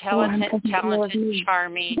beautiful, intelligent, talented,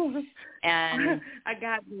 charming, and I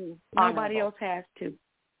got you. Nobody else has to.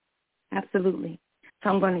 Absolutely. So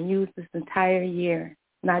I'm going to use this entire year,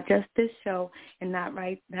 not just this show and not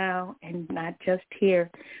right now and not just here,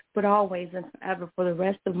 but always and forever for the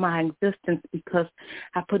rest of my existence, because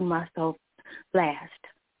I put myself last,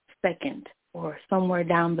 second, or somewhere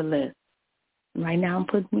down the list. Right now I'm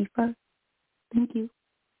putting me first. Thank you.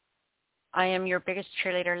 I am your biggest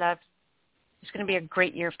cheerleader, love. It's going to be a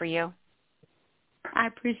great year for you. I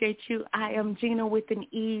appreciate you. I am Gina with an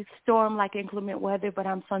E, storm like inclement weather, but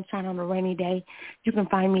I'm sunshine on a rainy day. You can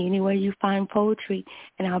find me anywhere you find poetry,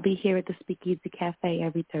 and I'll be here at the SpeakEasy Cafe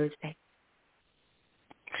every Thursday.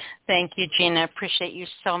 Thank you, Gina. Appreciate you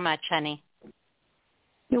so much, honey.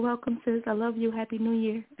 You're welcome, sis. I love you. Happy New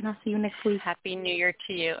Year, and I'll see you next week. Happy New Year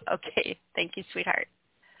to you. Okay. Thank you, sweetheart.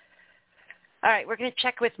 All right, we're going to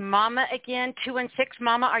check with Mama again, 216.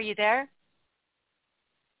 Mama, are you there?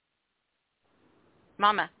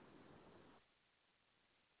 Mama,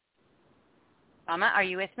 are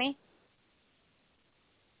you with me?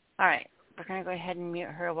 All right, we're going to go ahead and mute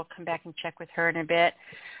her. We'll come back and check with her in a bit.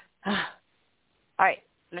 All right,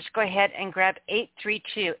 let's go ahead and grab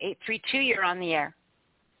 832. 832, you're on the air.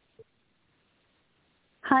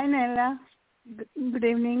 Hi, Nyla. Good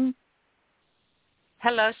evening.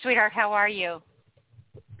 Hello, sweetheart. How are you?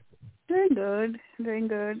 Doing good.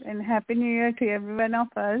 And Happy New Year to every one of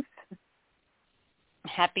us.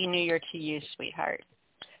 Happy New Year to you, sweetheart.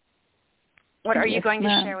 What are you going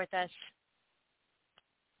to share with us?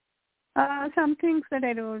 Some things that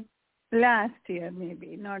I wrote last year,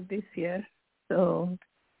 maybe, not this year. So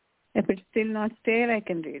if it's still not there, I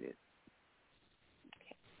can read it.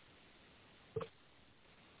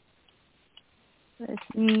 Okay.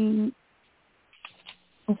 Let me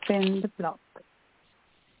open the blog.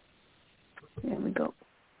 Here we go.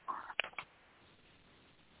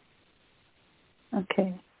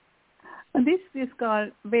 Okay. This is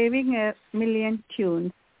called Waving a Million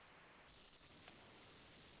Tunes.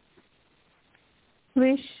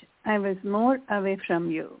 Wish I was more away from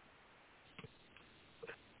you.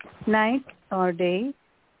 Night or day,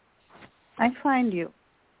 I find you,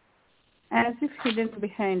 as if hidden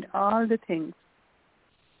behind all the things,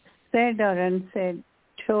 said or unsaid,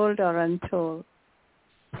 told or untold,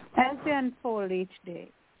 as they unfold each day.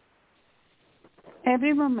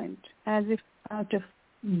 Every moment as if out of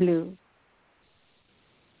blue.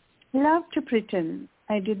 Love to pretend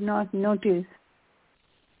I did not notice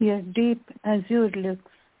your deep azure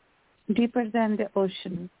looks, deeper than the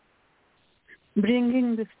ocean,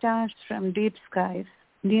 bringing the stars from deep skies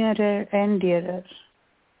nearer and dearer.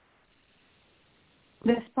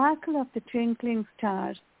 The sparkle of the twinkling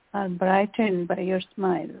stars are brightened by your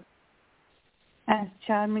smile, as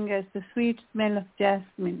charming as the sweet smell of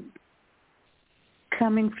jasmine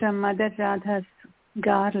coming from Mother Radha's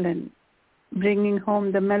garland, bringing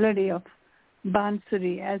home the melody of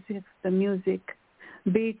bansuri as if the music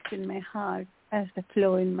beats in my heart as the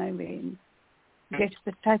flow in my veins gets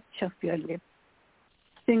the touch of your lips,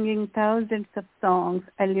 singing thousands of songs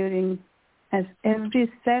alluring as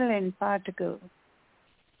every cell and particle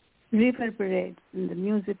reverberates in the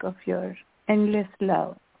music of your endless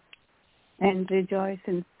love and rejoice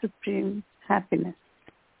in supreme happiness.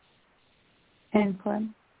 End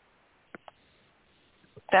poem.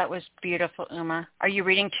 That was beautiful, Uma. Are you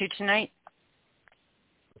reading two tonight?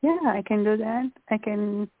 Yeah, I can do that. I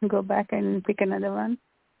can go back and pick another one.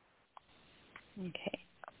 Okay.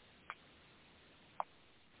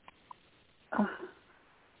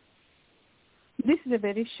 This is a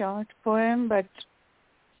very short poem, but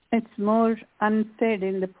it's more unsaid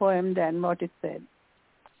in the poem than what is said.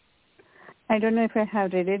 I don't know if I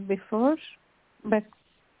have read it before, but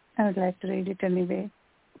I would like to read it anyway.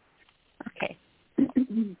 Okay.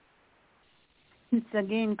 It's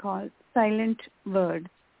again called Silent Word.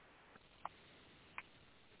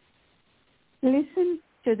 Listen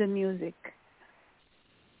to the music.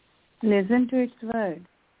 Listen to its words.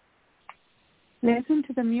 Listen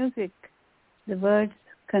to the music the words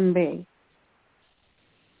convey.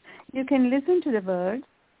 You can listen to the words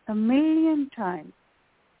 1,000,000 times,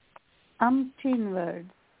 umpteen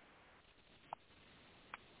words.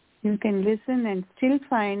 You can listen and still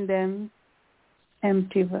find them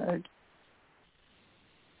empty words.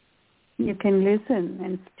 You can listen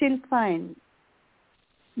and still find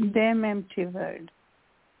them empty words.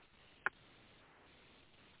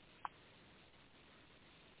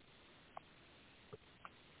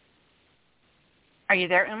 Are you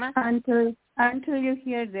there, Uma? Until you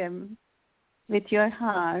hear them with your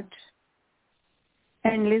heart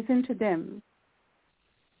and listen to them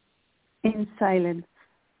in silence.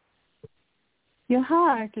 Your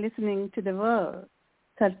heart listening to the world,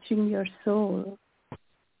 searching your soul.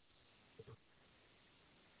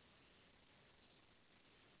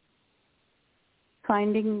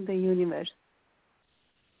 Finding the universe.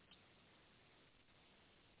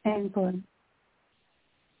 End poem.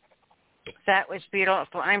 That was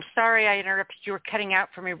beautiful. I'm sorry I interrupted. You were cutting out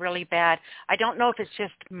for me really bad. I don't know if it's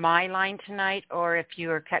just my line tonight or if you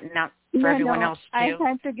were cutting out for everyone else too. I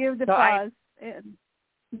had to give the pause.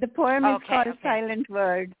 The poem is called Silent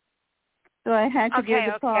Word. So I had to give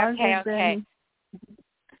the pause. Then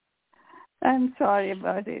I'm sorry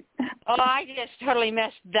about it. Oh, I just totally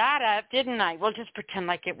messed that up, didn't I? We'll just pretend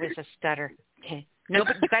like it was a stutter. Okay. No,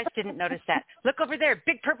 but you guys didn't notice that. Look over there.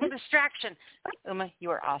 Big purple distraction. Uma, you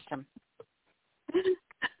are awesome.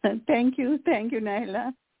 Thank you,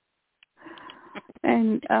 Nyla.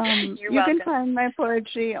 And you welcome. can find my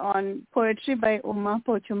poetry on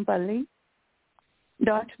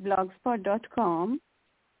poetrybyumapochumpalli.blogspot.com.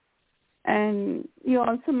 And you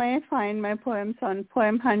also may find my poems on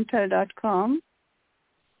poemhunter.com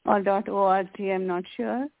or .org, I'm not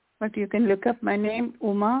sure. But you can look up my name,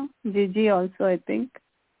 Uma Gigi also, I think.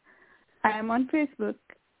 I am on Facebook.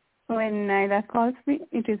 When Nyla calls me,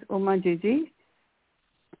 it is Uma Gigi.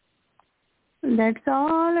 That's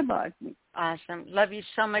all about me. Awesome. Love you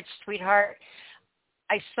so much, sweetheart.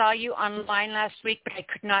 I saw you online last week, but I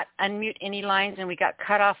could not unmute any lines, and we got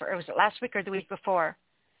cut off. Or was it last week or the week before?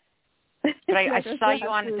 But I saw you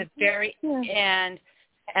on at the very end,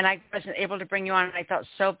 and I wasn't able to bring you on, and I felt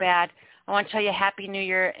so bad. I want to tell you Happy New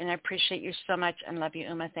Year, and I appreciate you so much and love you,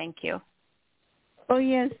 Uma. Thank you. Oh,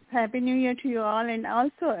 yes. Happy New Year to you all. And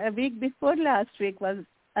also a week before last week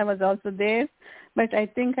I was also there, but I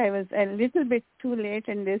think I was a little bit too late,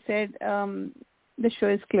 and they said the show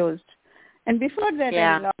is closed. And before that,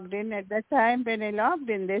 I logged in. At that time when I logged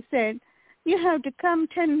in, they said, you have to come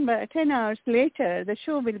 10 hours later. The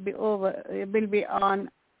show will be over. It will be on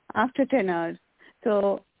after 10 hours.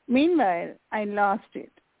 So meanwhile, I lost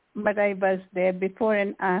it. But I was there before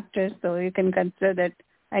and after, so you can consider that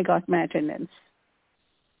I got my attendance.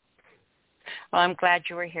 Well, I'm glad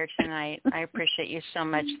you were here tonight. I appreciate you so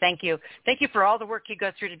much. Thank you. Thank you for all the work you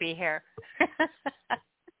go through to be here.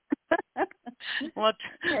 We'll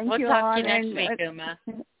talk to you next week, Uma.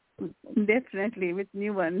 Definitely, with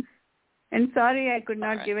new ones. And sorry I could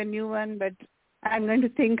not give a new one, but I'm going to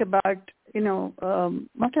think about,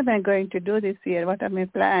 what am I going to do this year? What are my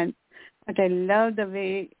plans? But I love the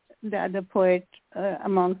way the other poet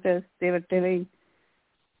amongst us, they were telling,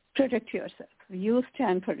 protect yourself. You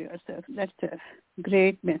stand for yourself. That's a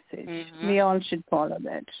great message. Mm-hmm. We all should follow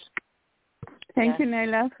that. Thank you,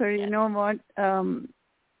 Nyla, for, in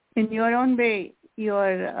your own way,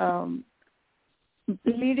 you're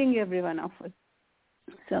leading every one of us,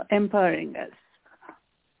 so empowering us.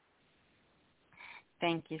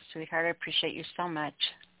 Thank you, sweetheart. I appreciate you so much.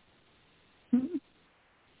 Mm-hmm.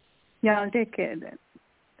 Yeah, I'll take care then.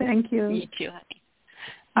 Thank you. You too, honey.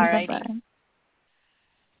 All righty. Bye-bye.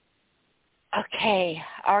 Okay,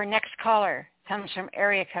 our next caller comes from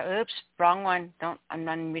area code. Oops, wrong one. I'm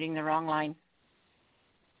unmuting the wrong line.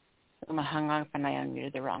 I'm hung up and I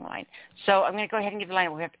unmuted the wrong line. So I'm going to go ahead and give the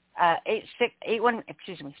line. We have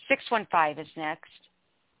 615 is next.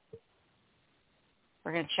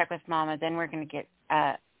 We're going to check with Mama. Then we're going to get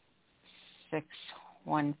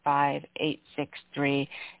 615, 863,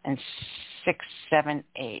 and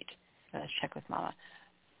 678. Let's check with Mama.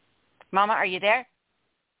 Mama, are you there?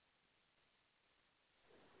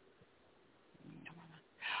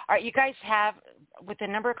 All right, you guys have, with the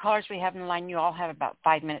number of callers we have in the line, you all have about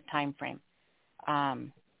 5-minute time frame. A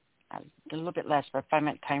little bit less, but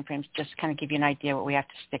 5-minute time frames just kind of give you an idea what we have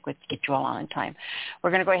to stick with to get you all on in time. We're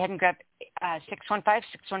going to go ahead and grab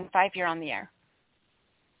 615. You're on the air.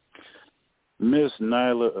 Miss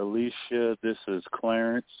Nyla Alisia, this is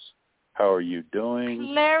Clarence. How are you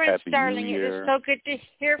doing? Clarence, Happy darling, New Year. it is so good to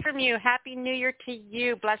hear from you. Happy New Year to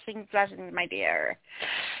you. Blessings, blessings, my dear.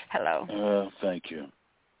 Hello. Thank you.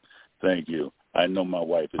 Thank you. I know my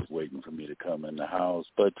wife is waiting for me to come in the house,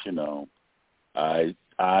 but, I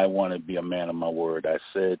want to be a man of my word. I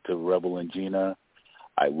said to Rebel and Gina,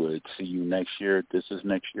 I would see you next year. This is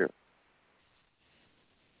next year.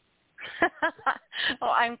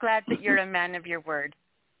 Well, I'm glad that you're a man of your word.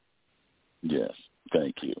 Yes,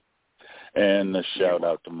 thank you. And a shout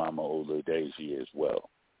out to Mama Ola Daisy as well.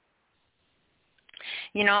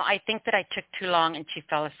 I think that I took too long and she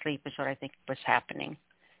fell asleep is what I think was happening.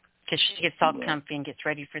 Because she gets all comfy and gets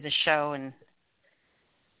ready for the show. And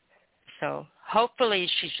so hopefully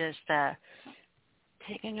she's just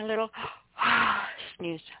taking a little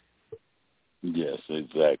snooze. Yes,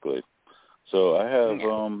 exactly. So I have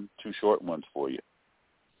 2 short ones for you.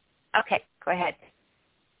 Okay, go ahead.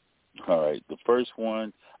 All right. The first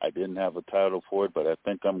one, I didn't have a title for it, but I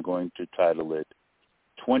think I'm going to title it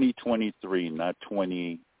 2023, not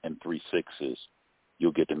 20 and 3 6s.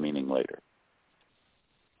 You'll get the meaning later.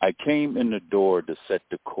 I came in the door to set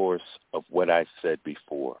the course of what I said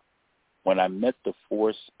before. When I met the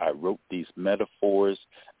force, I wrote these metaphors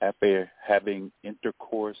after having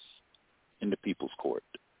intercourse in the people's court.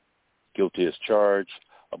 Guilty as charged,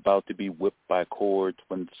 about to be whipped by cords,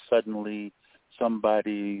 when suddenly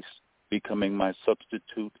somebody's becoming my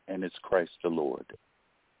substitute, and it's Christ the Lord.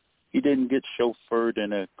 He didn't get chauffeured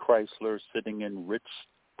in a Chrysler sitting in rich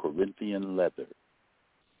Corinthian leather.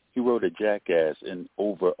 He rode a jackass in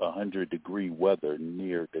over 100-degree weather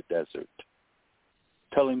near the desert,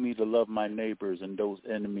 telling me to love my neighbors and those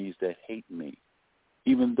enemies that hate me,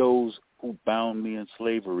 even those who bound me in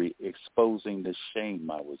slavery, exposing the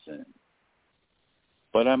shame I was in.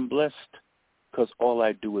 But I'm blessed because all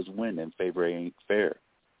I do is win and favor ain't fair.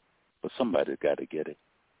 But somebody's got to get it.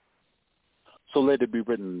 So let it be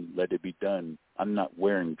written, let it be done. I'm not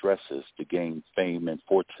wearing dresses to gain fame and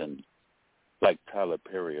fortune like Tyler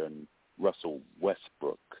Perry and Russell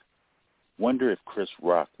Westbrook. Wonder if Chris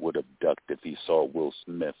Rock would have ducked if he saw Will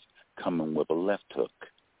Smith coming with a left hook.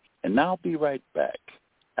 And I'll be right back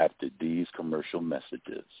after these commercial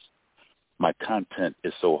messages. My content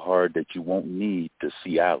is so hard that you won't need to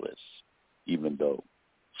see Alice, even though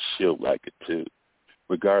she'll like it too,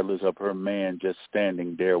 regardless of her man just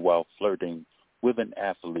standing there while flirting with an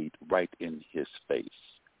athlete right in his face.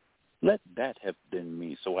 Let that have been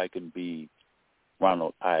me so I can be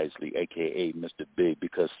Ronald Isley, a.k.a. Mr. Big,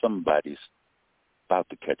 because somebody's about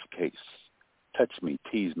to catch a case. Touch me,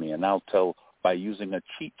 tease me, and I'll tell by using a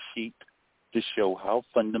cheat sheet to show how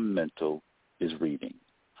fundamental is reading.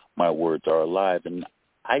 My words are alive, and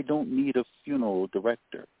I don't need a funeral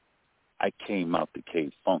director. I came out the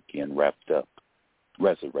cave funky and wrapped up,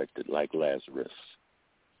 resurrected like Lazarus.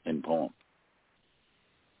 In poem.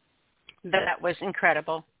 That was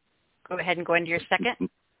incredible. Go ahead and go into your second.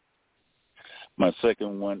 My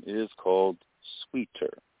second one is called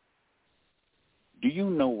Sweeter. Do you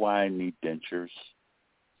know why I need dentures?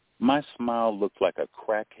 My smile looks like a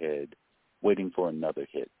crackhead waiting for another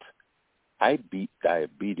hit. I beat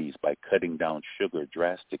diabetes by cutting down sugar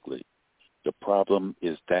drastically. The problem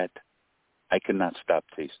is that I cannot stop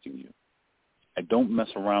tasting you. I don't mess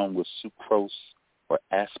around with sucrose or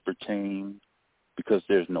aspartame because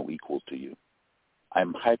there's no equal to you.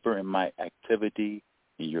 I'm hyper in my activity,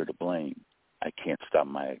 and you're to blame. I can't stop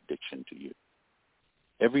my addiction to you.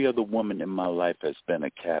 Every other woman in my life has been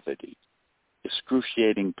a cavity,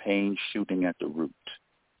 excruciating pain shooting at the root.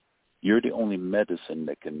 You're the only medicine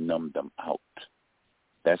that can numb them out.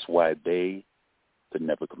 That's why they could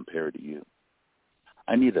never compare to you.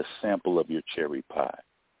 I need a sample of your cherry pie.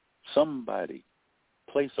 Somebody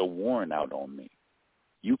place a warrant out on me.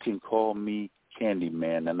 You can call me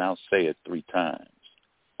Candyman, and I'll say it 3 times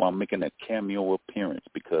while making a cameo appearance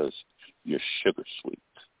because you're sugar sweet.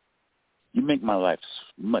 You make my life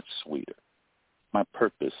much sweeter, my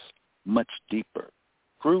purpose much deeper.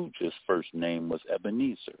 Scrooge's first name was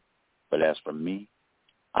Ebenezer, but as for me,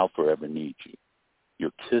 I'll forever need you.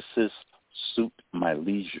 Your kisses suit my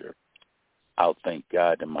leisure. I'll thank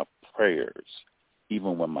God in my prayers,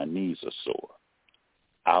 even when my knees are sore.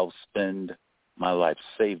 I'll spend my life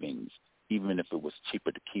savings, even if it was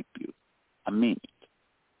cheaper to keep you. I mean it.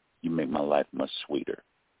 You make my life much sweeter.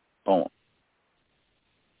 Poem.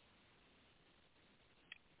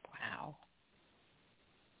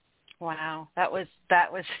 Wow. That was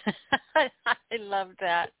I love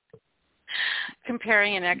that.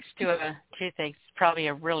 Comparing an ex to a toothache is probably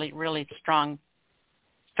a really, really strong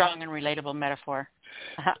and relatable metaphor.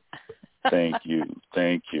 Thank you.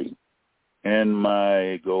 And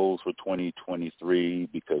my goals for 2023,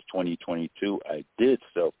 because 2022 I did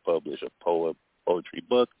self-publish a poetry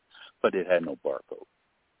book, but it had no barcode.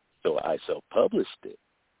 So I self-published it.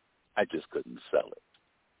 I just couldn't sell it.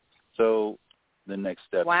 So the next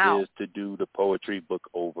step is to do the poetry book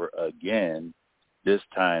over again, this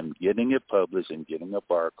time getting it published and getting a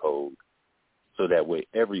barcode so that way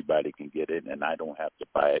everybody can get it and I don't have to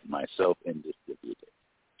buy it myself and distribute it.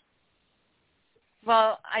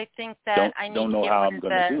 Well, I think that I need don't know to get how one I'm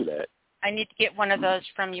going to do that. I need to get one of those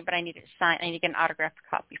from you, but I need it signed. I need to get an autographed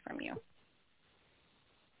copy from you.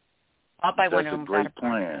 I'll buy one of them. That's a great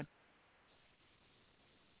plan.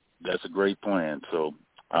 That's a great plan. So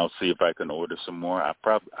I'll see if I can order some more.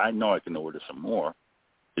 I know I can order some more.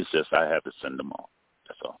 It's just I have to send them all.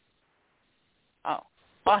 That's all. Oh,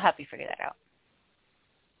 I'll help you figure that out.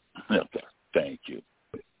 Okay. Thank you.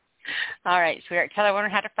 All right, sweetheart. Tell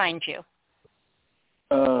everyone how to find you.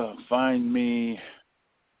 Find me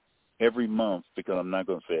every month, because I'm not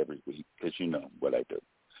going to say every week, because you know what I do.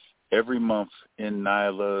 Every month in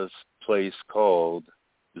Nyla's place called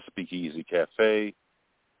the SpeakEasy Cafe.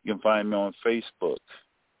 You can find me on Facebook,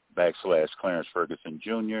 /Clarence Ferguson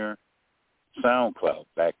Jr., SoundCloud,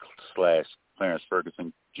 /Clarence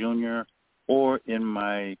Ferguson Jr., or in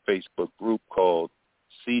my Facebook group called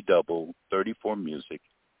C34 Music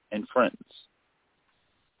and Friends.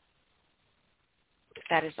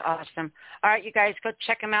 That is awesome. All right, you guys, go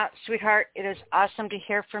check him out. Sweetheart, it is awesome to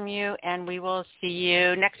hear from you, and we will see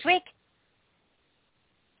you next week.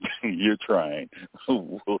 You're trying.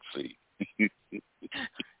 We'll see.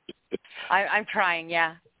 I'm trying,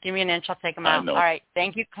 yeah. Give me an inch, I'll take him out. All right.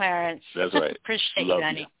 Thank you, Clarence. That's right. Appreciate love you,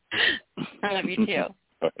 honey. I love you, too.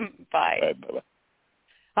 Bye. Bye-bye.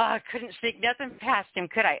 I couldn't sneak nothing past him,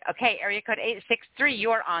 could I? Okay, area code 863,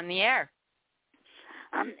 you are on the air.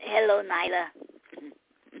 Hello, Nyla.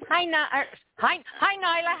 Hi,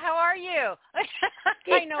 Nyla. How are you?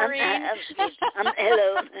 Hi, Noreen.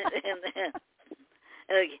 Hello.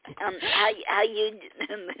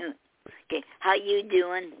 How you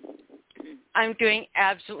doing? I'm doing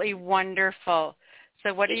absolutely wonderful.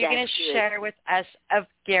 So what are you going to share with us of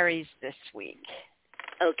Gary's this week?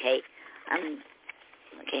 Okay.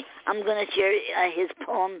 Okay, I'm going to share his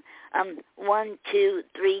poem, 1, 2,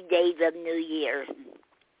 3 Days of New Year.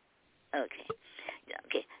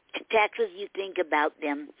 Okay. Texas, you think about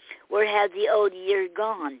them. Where has the old year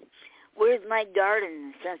gone? Where's my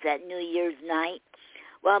garden since that New Year's night?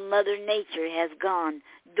 While Mother Nature has gone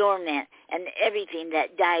dormant and everything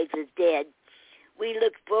that dies is dead. We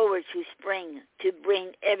look forward to spring to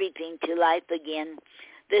bring everything to life again.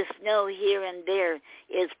 The snow here and there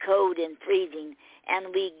is cold and freezing,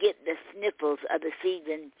 and we get the sniffles of the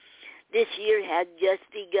season. This year had just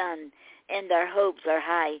begun, and our hopes are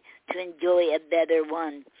high to enjoy a better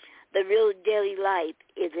one. The real daily life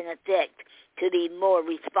is in effect to be more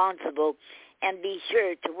responsible and be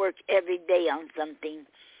sure to work every day on something.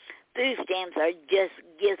 Food stamps are just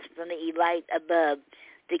gifts from the elite above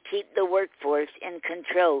to keep the workforce in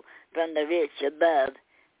control from the rich above.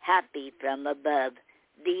 Happy from above.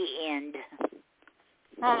 The end.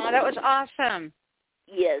 Oh, that was awesome.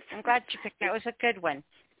 Yes. I'm glad you picked that. It was a good one.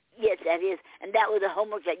 Yes, that is. And that was a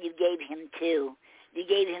homework that you gave him, too. You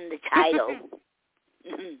gave him the title.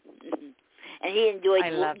 And he enjoyed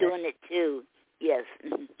doing it, too. Yes.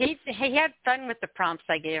 He had fun with the prompts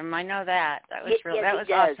I gave him. I know that. That was yes, that was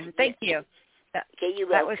awesome. Thank you. Okay, you're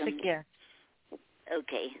that welcome. Was a gift.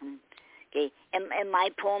 Okay. Okay. And my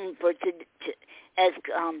poem for I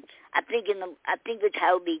think the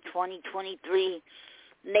title will be 2023.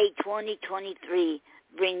 May 2023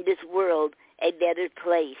 bring this world a better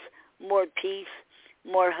place. More peace,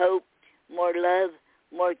 more hope, more love,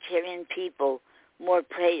 more caring people, more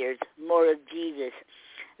prayers, more of Jesus.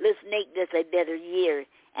 Let's make this a better year,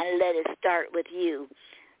 and let it start with you.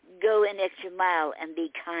 Go an extra mile and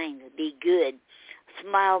be kind, be good.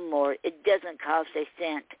 Smile more. It doesn't cost a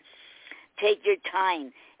cent. Take your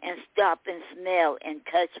time and stop and smell and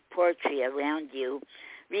touch poetry around you.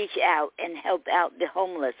 Reach out and help out the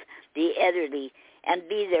homeless, the elderly, and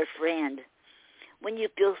be their friend. When you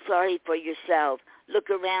feel sorry for yourself, look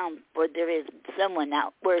around, for there is someone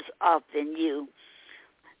out worse off than you.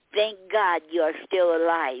 Thank God you are still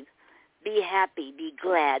alive. Be happy, be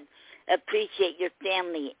glad. Appreciate your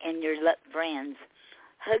family and your friends.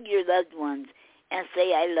 Hug your loved ones and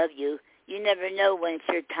say, I love you. You never know when it's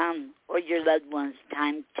your time or your loved one's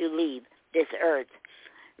time to leave this earth.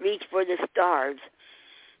 Reach for the stars.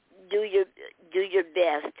 Do your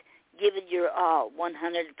best. Give it your all,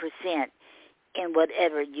 100%, in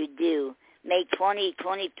whatever you do. May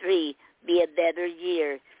 2023 be a better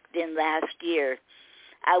year than last year.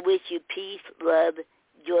 I wish you peace, love,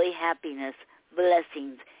 joy, happiness,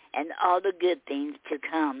 blessings, and all the good things to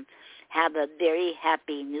come. Have a very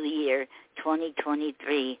happy New Year,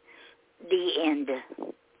 2023. The end.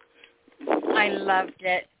 I loved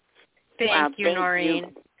it. Thank you, Noreen.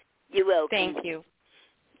 You. You're welcome. Thank you.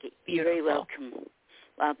 You're very welcome.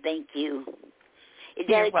 Well, thank you. Is that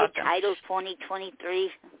You're a good welcome. title,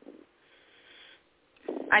 2023?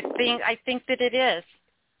 I think that it is.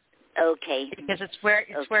 Okay. Because it's where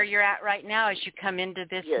you're at right now as you come into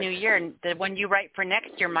this new year, and the one you write for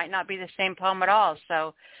next year might not be the same poem at all.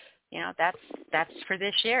 So, that's for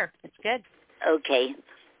this year. It's good. Okay.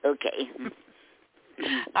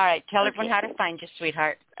 All right. Tell everyone how to find you,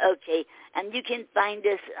 sweetheart. Okay. And you can find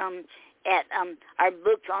us at our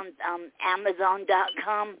books on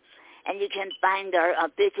Amazon.com, and you can find our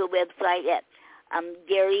official website at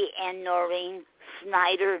Gary and Noreen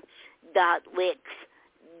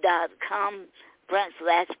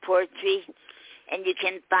Snyder.wix.com/poetry, and you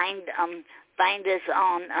can find us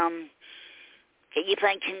on you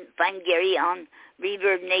can find Gary on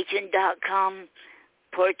ReverbNation.com,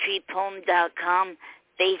 PoetryPoem.com,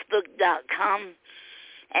 Facebook.com,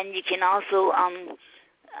 and you can also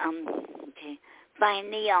find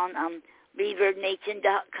me on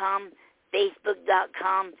ReverbNation.com,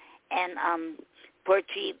 Facebook.com, and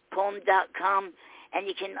PoetryPoem.com, and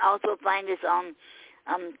you can also find us on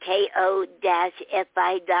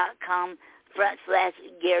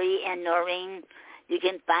ko-fi.com/Gary and Noreen. You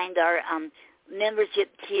can find our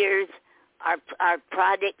membership tiers, our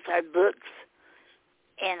products, our books,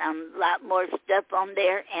 and a lot more stuff on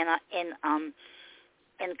there, and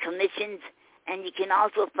commissions. And you can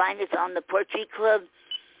also find us on the Poetry Club,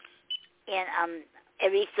 and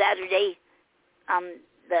every Saturday,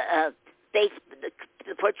 the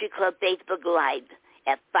Poetry Club Facebook Live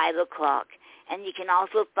at 5 o'clock. And you can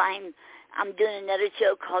also find, I'm doing another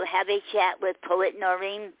show called Have a Chat with Poet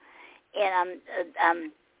Noreen, and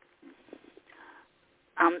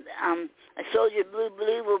A Soldier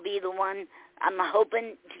Blue will be the one I'm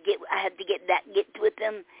hoping to get. I have to get with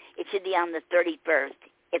him. It should be on the 31st,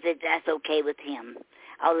 if that's okay with him.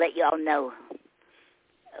 I'll let y'all know.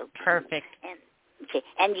 Okay. Perfect. Okay,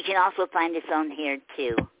 and you can also find us on here,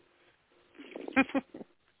 too.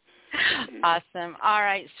 Awesome. All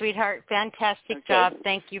right, sweetheart, fantastic job.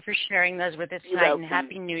 Thank you for sharing those with us tonight, and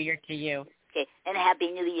Happy New Year to you. Okay, and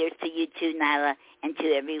Happy New Year to you, too, Nyla, and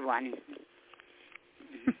to everyone.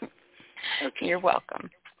 Okay. You're welcome.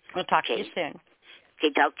 We'll talk to you soon.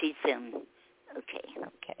 Okay, talk to you soon. Okay.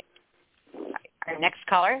 All right. Our next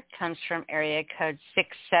caller comes from area code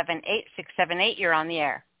 678. 678, you're on the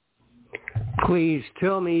air. Please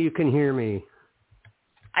tell me you can hear me.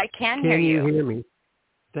 I can hear you. you. Can you hear me?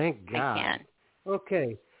 Thank God. I can.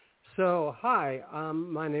 Okay. So, hi.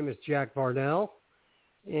 My name is Jack Varnell.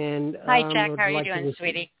 And hi, Jack. How are you doing,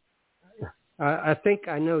 sweetie? I think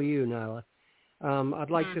I know you, Nyla. I'd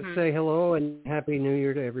like to say hello and Happy New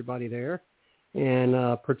Year to everybody there. And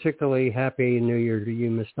particularly Happy New Year to you,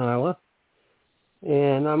 Miss Nyla.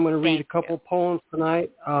 And I'm going to read a couple poems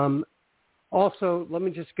tonight. Also, let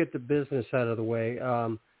me just get the business out of the way.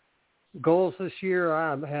 Goals this year,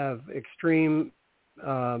 I have extreme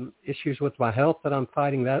issues with my health that I'm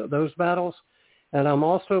fighting those battles. And I'm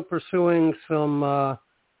also pursuing some,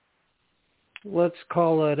 let's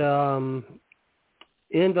call it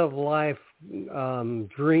end-of-life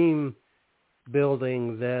dream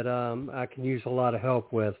building that I can use a lot of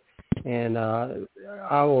help with. And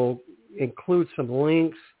I will include some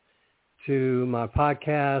links to my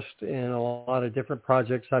podcast and a lot of different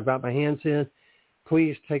projects I've got my hands in.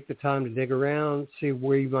 Please take the time to dig around, see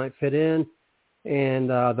where you might fit in. And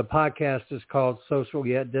the podcast is called Social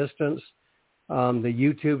Yet Distance. The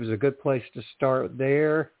YouTube is a good place to start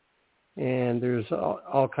there. And there's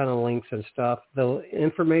all kind of links and stuff. The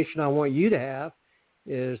information I want you to have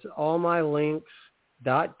is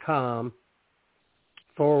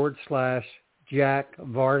allmylinks.com/Jack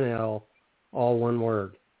Varnell, all one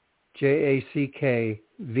word. JACK,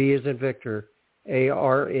 V as in Victor,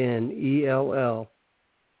 ARNELL.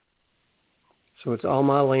 So it's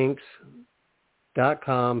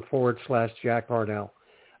allmylinks.com/Jack Varnell.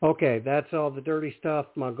 Okay, that's all the dirty stuff.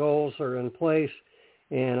 My goals are in place,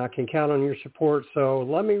 and I can count on your support. So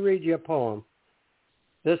let me read you a poem.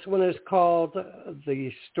 This one is called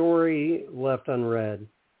The Story Left Unread.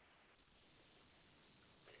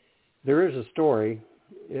 There is a story.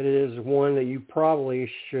 It is one that you probably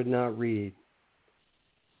should not read.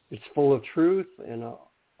 It's full of truth and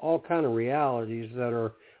all kind of realities that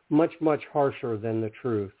are much, much harsher than the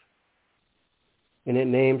truth. And it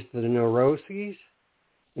names the neuroses,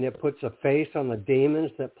 and it puts a face on the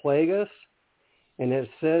demons that plague us, and it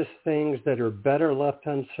says things that are better left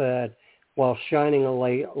unsaid while shining a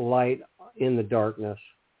light in the darkness.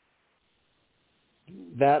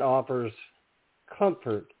 That offers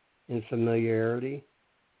comfort in familiarity.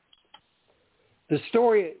 The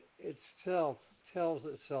story itself tells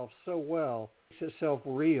itself so well, makes itself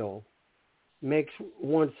real, makes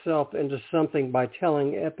oneself into something by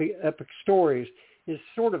telling epic stories is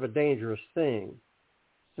sort of a dangerous thing.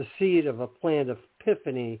 The seed of a planned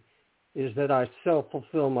epiphany is that I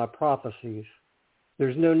self-fulfill my prophecies.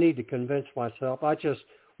 There's no need to convince myself. I just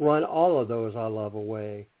run all of those I love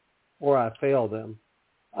away, or I fail them.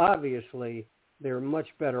 Obviously, they're much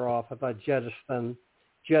better off if I jettison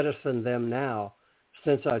them now,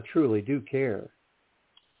 since I truly do care.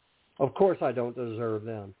 Of course I don't deserve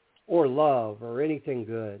them, or love, or anything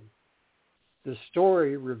good. The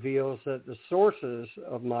story reveals that the sources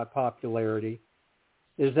of my popularity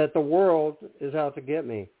is that the world is out to get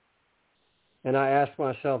me. And I ask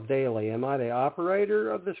myself daily, am I the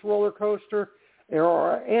operator of this roller coaster,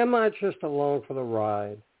 or am I just along for the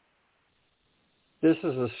ride? This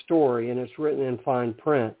is a story, and it's written in fine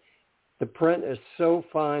print. The print is so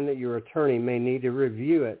fine that your attorney may need to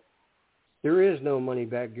review it. There is no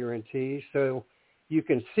money-back guarantee, so you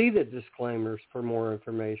can see the disclaimers for more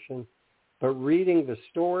information. But reading the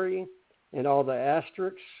story and all the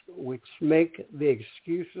asterisks which make the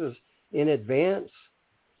excuses in advance,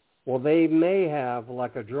 well, they may have,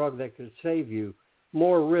 like a drug that could save you,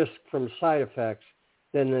 more risk from side effects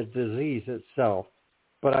than the disease itself.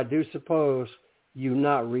 But I do suppose you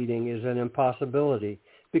not reading is an impossibility,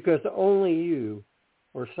 because only you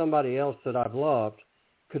or somebody else that I've loved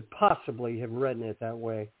could possibly have written it that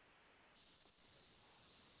way.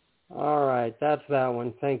 All right, that's that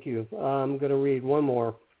one. Thank you. I'm going to read one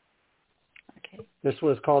more. Okay. This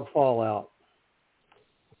one is called Fallout.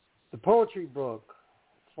 The poetry book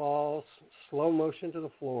falls slow motion to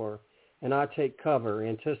the floor, and I take cover,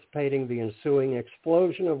 anticipating the ensuing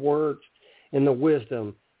explosion of words and the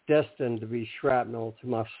wisdom destined to be shrapnel to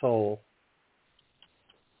my soul.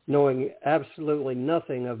 Knowing absolutely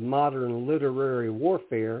nothing of modern literary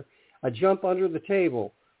warfare, I jump under the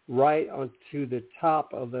table, right onto the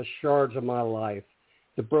top of the shards of my life,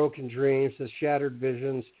 the broken dreams, the shattered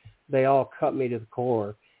visions, they all cut me to the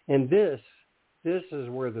core. And this is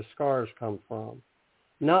where the scars come from,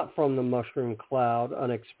 not from the mushroom cloud,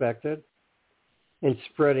 unexpected, and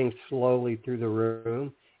spreading slowly through the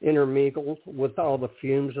room, intermingled with all the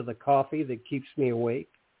fumes of the coffee that keeps me awake.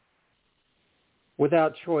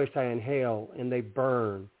 Without choice, I inhale, and they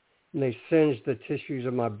burn, and they singe the tissues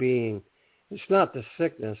of my being. It's not the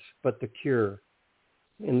sickness, but the cure,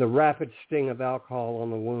 and the rapid sting of alcohol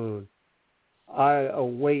on the wound. I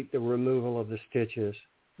await the removal of the stitches,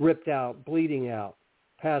 ripped out, bleeding out,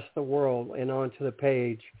 past the world and onto the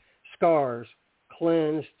page, scars,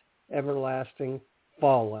 cleansed, everlasting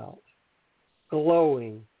fallout,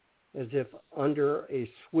 glowing as if under a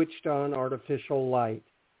switched-on artificial light,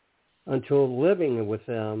 until living with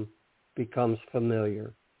them becomes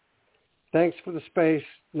familiar. Thanks for the space,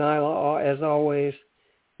 Nyla, as always.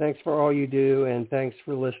 Thanks for all you do, and thanks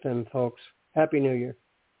for listening, folks. Happy New Year.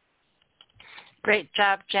 Great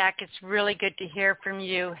job, Jack. It's really good to hear from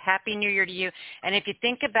you. Happy New Year to you. And if you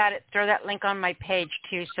think about it, throw that link on my page,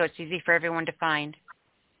 too, so it's easy for everyone to find.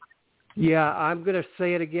 Yeah, I'm going to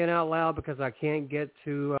say it again out loud because I can't get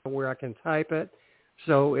to where I can type it.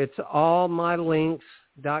 So it's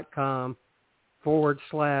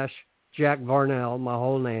allmylinks.com/Jack Varnell, my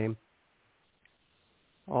whole name,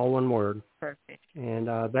 all one word. Perfect. And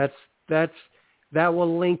that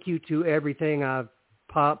will link you to everything I've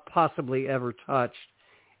possibly ever touched,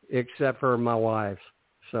 except for my wife.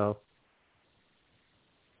 So.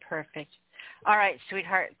 Perfect. All right,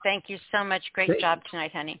 sweetheart. Thank you so much. Great job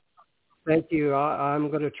tonight, honey. Thank you.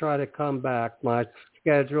 I'm going to try to come back. My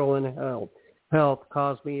schedule and health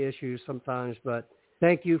cause me issues sometimes, but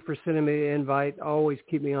thank you for sending me the invite. Always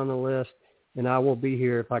keep me on the list, and I will be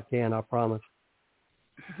here if I can, I promise.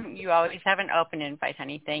 You always have an open invite,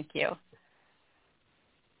 honey. Thank you.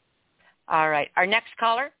 All right. Our next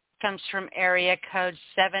caller comes from area code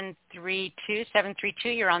 732. 732,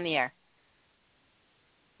 you're on the air.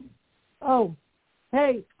 Oh,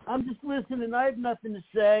 hey, I'm just listening. I have nothing to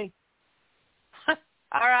say.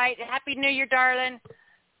 All right. Happy New Year, darling.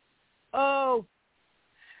 Oh,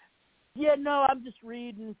 yeah, no, I'm just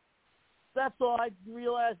reading. That's all. I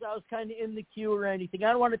realized I was kind of in the queue or anything.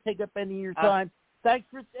 I don't want to take up any of your time. Thanks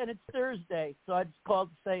and it's Thursday, so I just called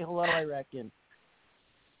to say hello, I reckon.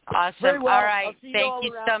 Awesome. Very well. All right. Thank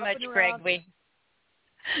you so much, Greg.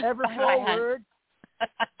 Ever forward.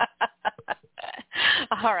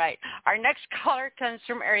 All right. Our next caller comes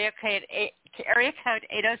from area code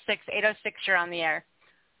 806. 806, you're on the air.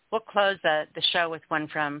 We'll close the show with one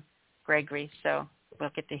from Gregory, so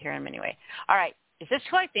we'll get to hear him anyway. All right. Is this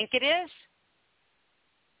who I think it is?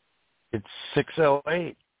 It's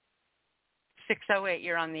 608. 608,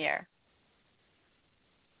 you're on the air.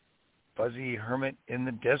 Fuzzy hermit in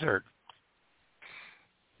the desert.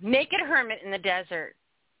 Naked hermit in the desert.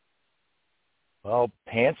 Well,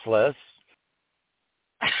 pantsless.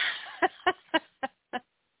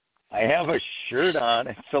 I have a shirt on.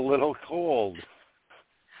 It's a little cold.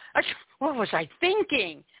 What was I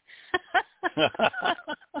thinking?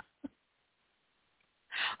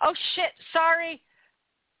 Oh, shit. Sorry.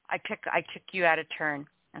 I took you out of turn.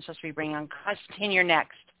 I'm supposed to be bringing on Constantine. You're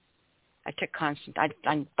next. I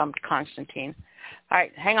bumped Constantine. All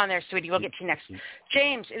right. Hang on there, sweetie. We'll get to you next.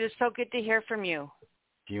 James, it is so good to hear from you.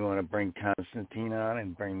 Do you want to bring Constantine on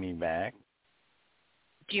and bring me back?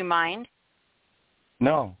 Do you mind?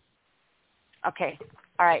 No. Okay.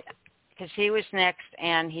 All right. Because he was next,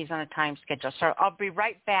 and he's on a time schedule. So I'll be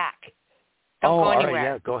right back. Don't go anywhere. All right.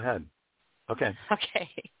 Yeah, go ahead. Okay. Okay.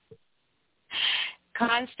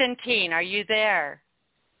 Constantine, are you there?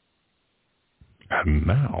 And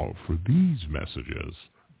now for these messages.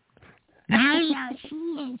 Nyla, she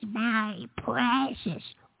is my precious.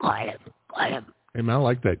 Got him. Hey, man, I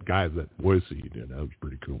like that guy, that voice that you did. That was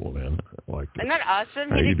pretty cool, man. I liked it. Isn't that awesome?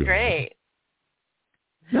 How He you did doing? great.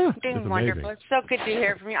 Yeah, Doing it's wonderful. amazing. It's so good to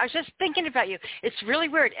hear from you. I was just thinking about you. It's really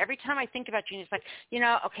weird. Every time I think about you, it's like,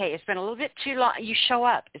 okay, it's been a little bit too long. You show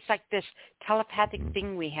up. It's like this telepathic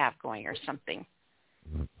thing we have going or something.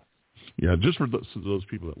 Yeah, just for those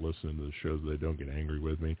people that listen to the show, they don't get angry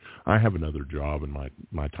with me. I have another job, and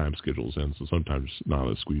my time schedule's in, so sometimes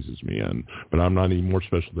Nyla squeezes me in. But I'm not any more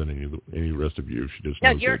special than any rest of you. She just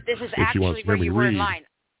knows that this is if she wants actually to where hear me you were in read, line.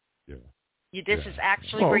 Yeah. This is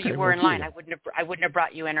actually where you were well, in line. cool. I wouldn't have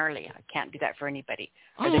brought you in early. I can't do that for anybody.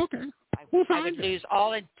 Oh, okay. I would lose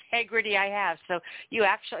all integrity I have. So you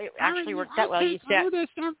actually worked out well. You said the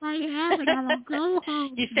stuff I have, and I will go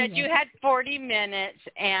home. You said you had 40 minutes,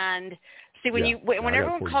 and see when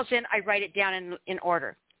everyone calls in, I write it down in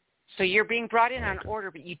order. So you're being brought in on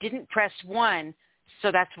order, but you didn't press 1,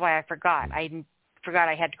 so that's why I forgot. I forgot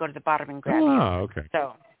I had to go to the bottom and grab you. Okay.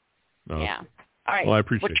 So, yeah. All right. Well, I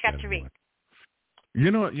appreciate what you got that to anyway.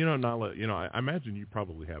 read? Nyla, I imagine you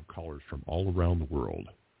probably have callers from all around the world,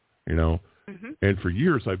 And for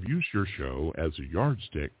years, I've used your show as a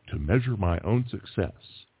yardstick to measure my own success,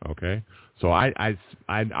 okay? So I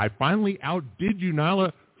finally outdid you,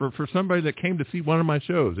 Nyla, for somebody that came to see one of my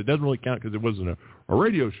shows. It doesn't really count because it wasn't a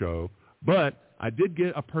radio show, but I did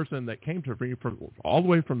get a person that came to me from all the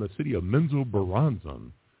way from the city of Menzo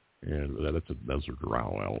Baranzan, and those are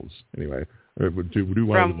Doral L's. Anyway, to do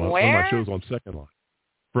one of my shows on Second Life.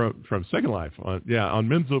 From Second Life, on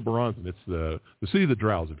Menzo Baranzan. It's the city of the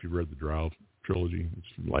Drows. If you've read the Drow trilogy, it's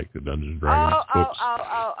like the Dungeons and Dragons books.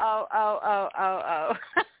 Oh.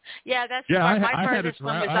 Yeah, that's my furthest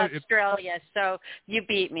one was Australia, so you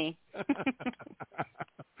beat me.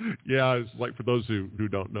 Yeah, it's like, for those who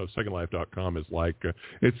don't know, SecondLife.com is like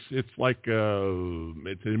it's like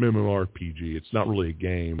it's an MMORPG. It's not really a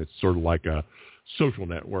game. It's sort of like a social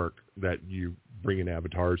network that you bring in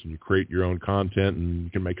avatars and you create your own content and you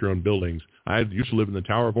can make your own buildings. I used to live in the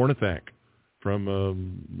Tower of Ornithak from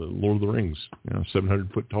the Lord of the Rings,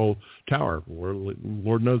 700-foot tall tower. Where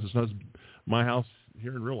Lord knows it's not my house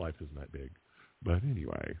here in real life isn't that big, but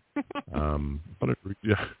anyway.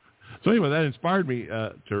 So anyway, that inspired me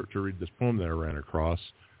to read this poem that I ran across,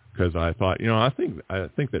 because I thought, I think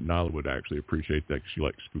that Nyla would actually appreciate that, because she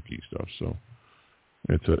likes spooky stuff. So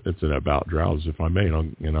it's an about Drows, if I may,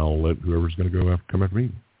 and I'll let whoever's going to come after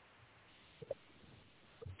me.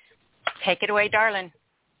 Take it away, darling.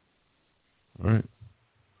 All right.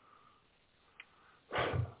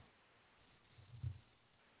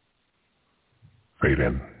 Fade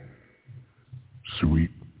in,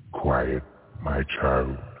 sweet, quiet, my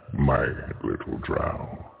child, my little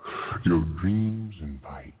Drow. Your dreams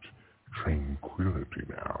invite tranquility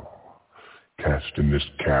now. Cast in this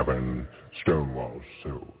cavern, stone walls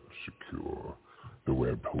so secure, the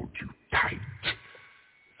web holds you tight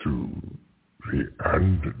through the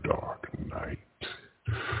underdark night.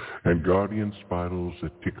 And guardian spirals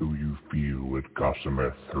that tickle you feel with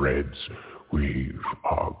gossamer threads weave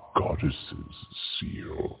our goddess's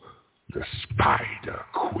seal, the Spider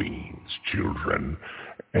Queen's children,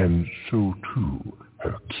 and so too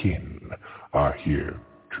her kin are here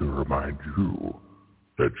to remind you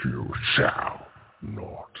that you shall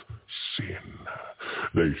not sin.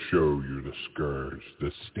 They show you the scourge,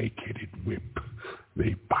 the snake-headed whip.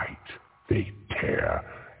 They bite, they tear,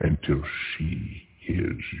 until she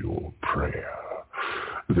hears your prayer.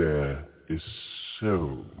 There is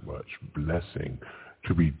so much blessing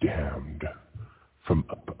to be damned from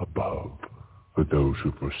up above for those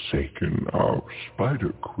who've forsaken our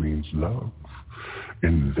Spider Queen's love.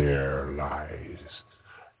 In their lies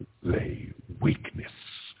lay weakness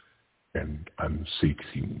and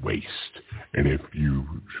unceasing waste, and if you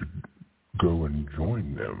should go and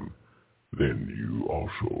join them, then you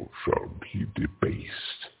also shall be debased.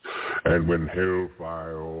 And when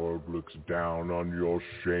hellfire orb looks down on your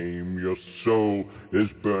shame, your soul is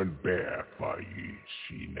burned bare, for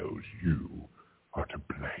she knows you are to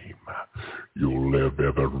blame. You'll live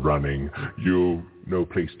ever running, you'll no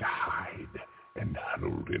place to hide, and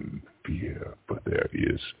huddled in fear, but there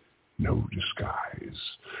is no disguise.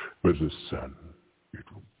 With the sun, it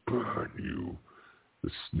will burn you. The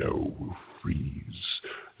snow will freeze.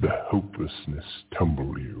 The hopelessness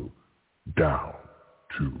tumble you down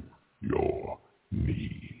to your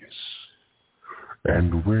knees.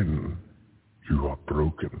 And when you are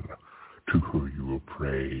broken, to who you will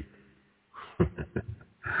pray,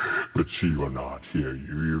 but she will not hear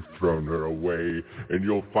you. You've thrown her away, and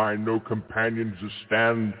you'll find no companions to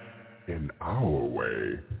stand in our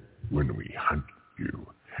way when we hunt you,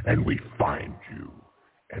 and we find you,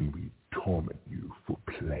 and we torment you for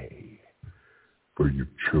play. For you've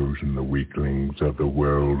chosen the weaklings of the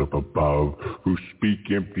world up above, who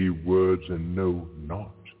speak empty words and know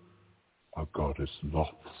not our goddess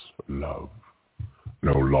Loth's love.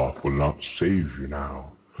 No, Loth will not save you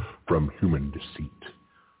now from human deceit,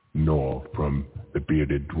 nor from the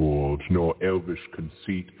bearded dwarves, nor elvish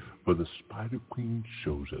conceit, for the Spider Queen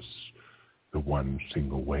shows us the one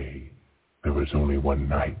single way. There is only one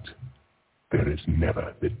night. There is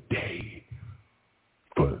never the day.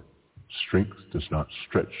 For strength does not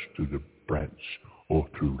stretch through the branch or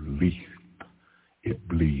through leaf. It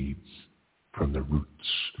bleeds from the roots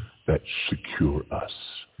that secure us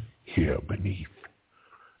here beneath.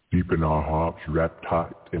 Deep in our hearts, wrapped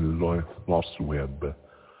tight in lost web,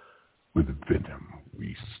 with venom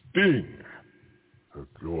we sting, her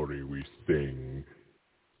glory we sing.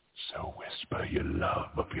 So whisper your love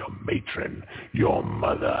of your matron, your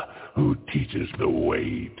mother, who teaches the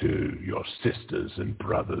way to your sisters and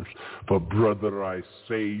brothers. For brother, I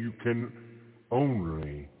say, you can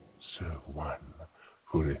only serve one.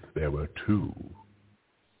 For if there were two,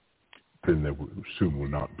 then there soon will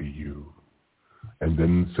not be you. And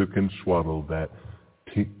then so can swaddle that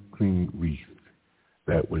tinkling wreath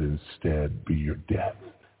that would instead be your death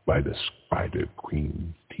by the spider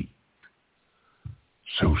queen's teeth.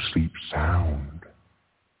 So sleep sound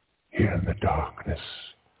here in the darkness,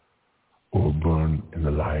 or burn in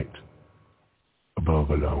the light above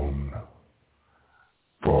alone,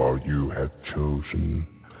 for you have chosen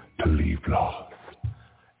to leave Loth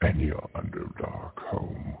and your underdark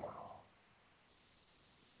home.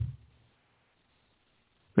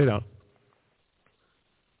 Fade out.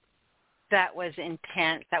 That was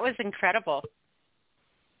intense. That was incredible.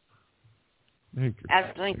 Thank you.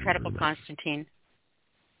 Absolutely incredible, Constantine.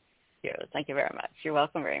 Thank you very much. You're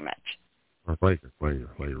welcome very much. Later,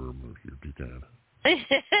 remove your detail.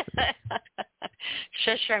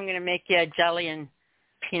 Sure, I'm going to make you a jelly and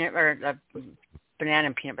peanut or a banana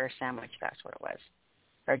and peanut butter sandwich. That's what it was.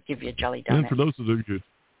 Or give you a jelly donut. And for those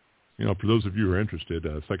of you who are interested,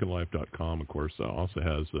 SecondLife.com, of course, also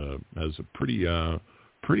has a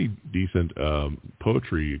pretty decent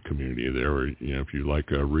poetry community there. Where, if you like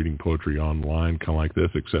reading poetry online, kind of like this,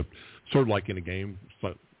 except sort of like in a game,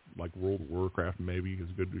 like World of Warcraft maybe is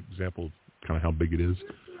a good example of kind of how big it is.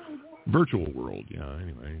 Virtual world,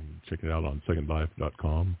 anyway, check it out on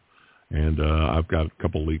SecondLife.com. And I've got a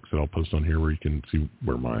couple links that I'll post on here where you can see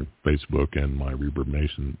where my Facebook and my Reverb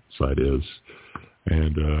Nation site is.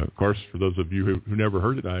 And, of course, for those of you who never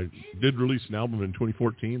heard it, I did release an album in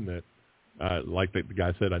 2014 that, like the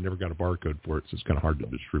guy said, I never got a barcode for it, so it's kind of hard to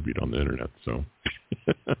distribute on the Internet. So,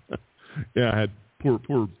 yeah, I had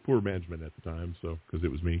poor management at the time, so because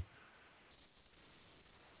it was me.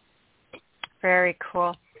 Very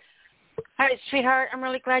cool. All right, sweetheart, I'm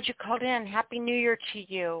really glad you called in. Happy New Year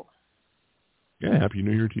to you. Yeah, Happy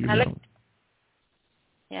New Year to you.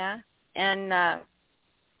 Yeah, and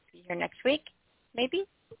be here next week, maybe?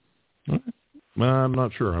 I'm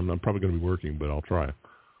not sure. I'm probably going to be working, but I'll try.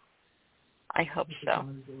 I hope so.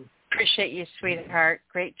 Appreciate you, sweetheart.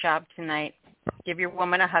 Great job tonight. Give your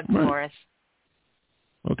woman a hug for us.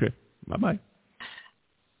 Okay. Bye-bye.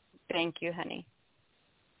 Thank you, honey.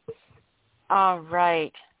 All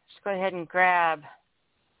right. Let's go ahead and grab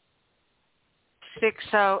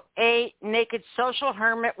 608, Naked Social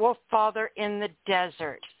Hermit, Wolf Father in the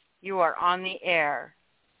Desert. You are on the air.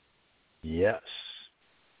 Yes.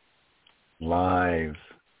 Live.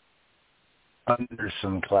 Under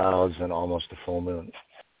some clouds and almost a full moon.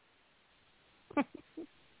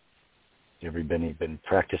 Everybody been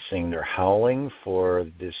practicing their howling for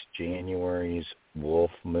this January's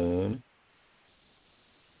wolf moon?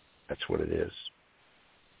 That's what it is.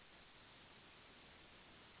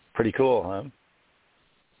 Pretty cool, huh?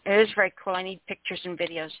 It is very cool. I need pictures and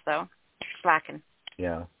videos, though. Slacking.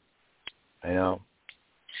 Yeah, I know.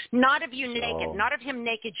 Not of you naked. Not of him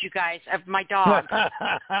naked, you guys. Of my dog.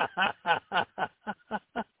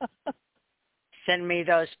 Send me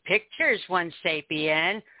those pictures, one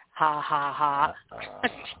sapien. Ha, ha,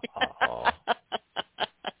 ha.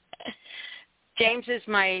 James is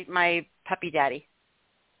my puppy daddy.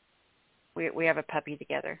 We have a puppy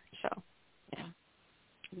together, so, yeah.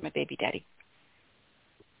 My baby daddy.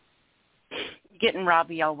 Getting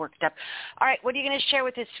Robbie all worked up. All right, what are you going to share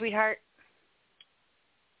with us, sweetheart?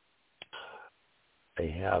 I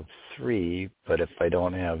have 3, but if I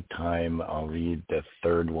don't have time, I'll read the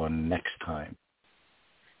third one next time.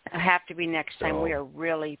 It'll have to be next time. We are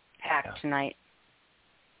really packed tonight.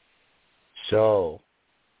 So,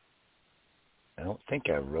 I don't think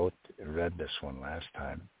I read this one last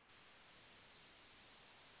time.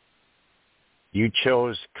 You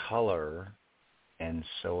chose color, and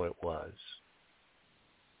so it was.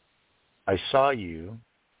 I saw you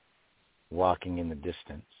walking in the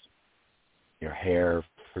distance, your hair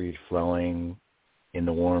free-flowing in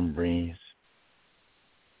the warm breeze.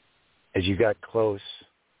 As you got close,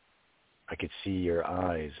 I could see your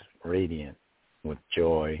eyes radiant with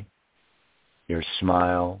joy, your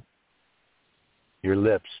smile, your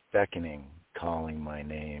lips beckoning, calling my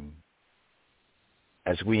name.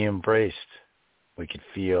 As we embraced, we could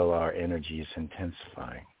feel our energies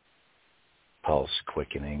intensifying, pulse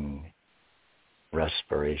quickening,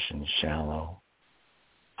 respiration shallow,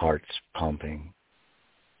 hearts pumping,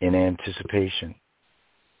 in anticipation.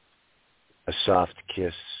 A soft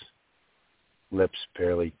kiss, lips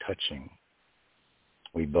barely touching.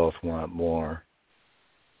 We both want more.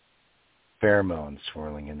 Pheromones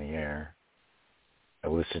swirling in the air.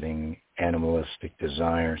 eliciting animalistic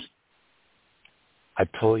desires. I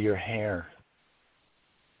pull your hair,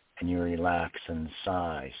 and you relax and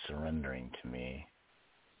sigh, surrendering to me.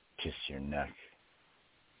 Kiss your neck,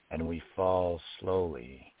 and we fall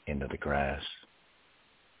slowly into the grass.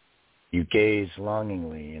 You gaze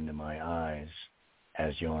longingly into my eyes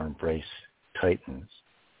as your embrace tightens.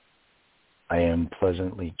 I am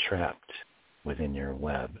pleasantly trapped within your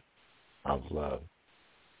web of love.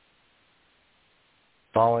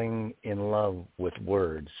 Falling in love with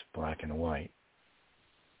words, black and white,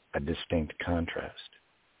 a distinct contrast.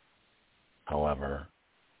 However,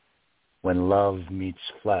 when love meets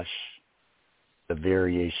flesh, the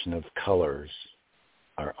variation of colors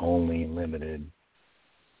are only limited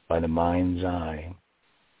by the mind's eye,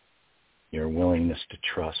 your willingness to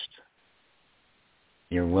trust,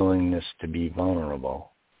 your willingness to be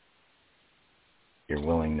vulnerable, your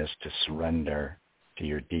willingness to surrender to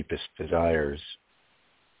your deepest desires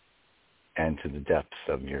and to the depths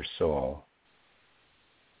of your soul.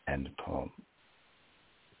 End poem.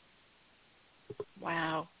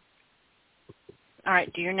 Wow. All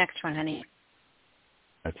right, do your next one, honey.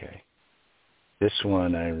 Okay. This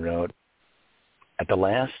one I wrote at the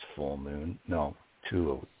last full moon. No,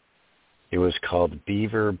 two. It was called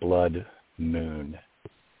Beaver Blood Moon.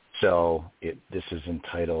 So this is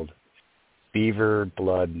entitled Beaver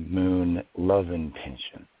Blood Moon Love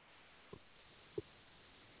Intention.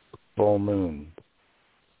 Full moon,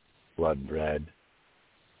 blood red,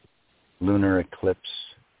 lunar eclipse,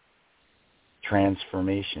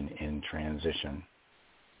 transformation in transition.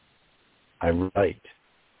 I write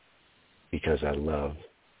because I love.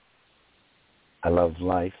 I love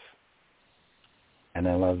life, and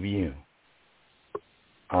I love you,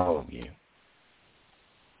 all of you.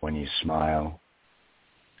 When you smile,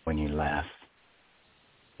 when you laugh,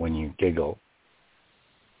 when you giggle,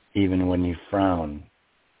 even when you frown,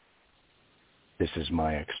 this is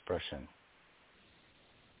my expression,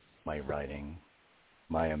 my writing,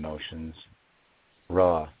 my emotions,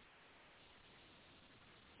 raw.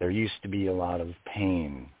 There used to be a lot of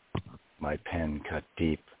pain. My pen cut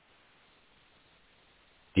deep,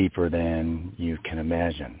 deeper than you can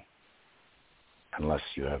imagine, unless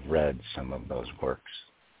you have read some of those works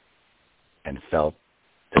and felt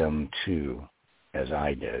them too, as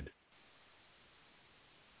I did.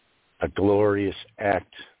 A glorious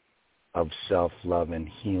act of self-love and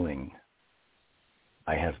healing.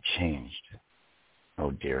 I have changed,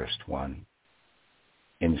 oh dearest one,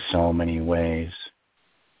 in so many ways,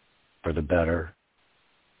 for the better,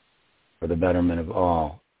 for the betterment of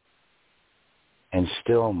all. And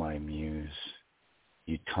still, my muse,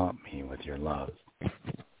 you taunt me with your love.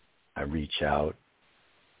 I reach out,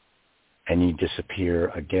 and you disappear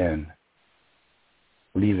again,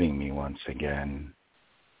 leaving me once again.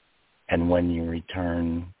 And when you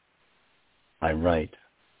return, I write.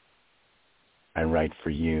 I write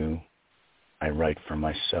for you. I write for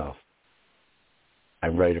myself. I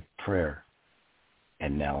write a prayer,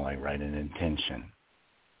 and now I write an intention.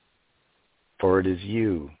 For it is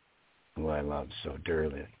you who I love so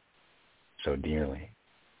dearly,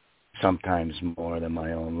 sometimes more than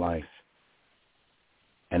my own life.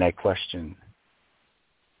 And I question,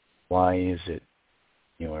 why is it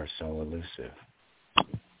you are so elusive?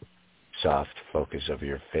 Soft focus of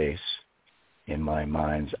your face, in my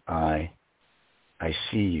mind's eye, I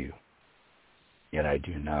see you, yet I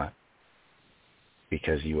do not,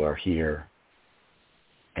 because you are here,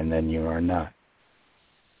 and then you are not.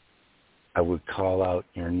 I would call out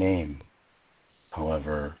your name,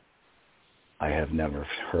 however, I have never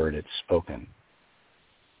heard it spoken.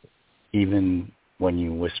 Even when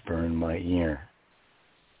you whisper in my ear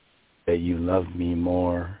that you love me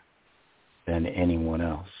more than anyone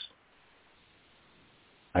else.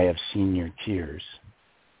 I have seen your tears.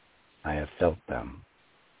 I have felt them,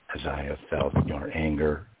 as I have felt your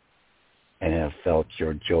anger and have felt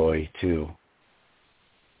your joy too.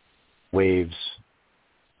 Waves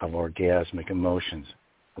of orgasmic emotions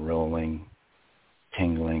rolling,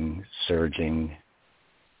 tingling, surging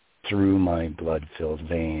through my blood-filled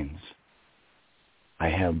veins. I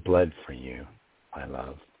have bled for you, my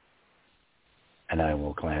love, and I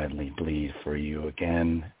will gladly bleed for you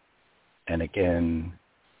again and again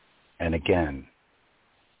and again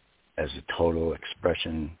as a total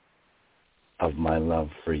expression of my love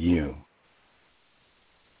for you.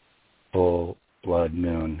 Full blood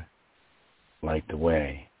moon, light the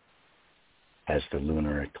way as the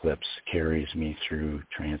lunar eclipse carries me through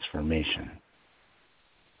transformation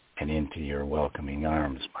and into your welcoming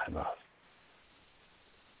arms, my love.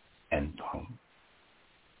 End poem.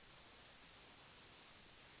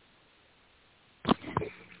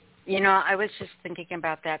 I was just thinking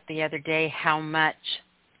about that the other day, how much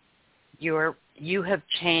you have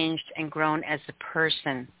changed and grown as a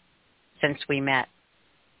person since we met.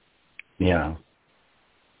 Yeah.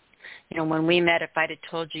 When we met, if I'd have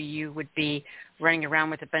told you you would be running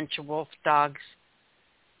around with a bunch of wolf dogs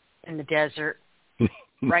in the desert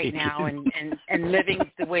right now and living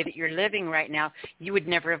the way that you're living right now, you would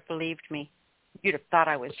never have believed me. You'd have thought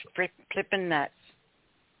I was flipping nuts.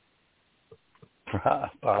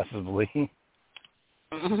 Possibly.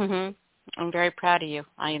 Mm-hmm. I'm very proud of you.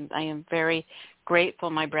 I am very grateful,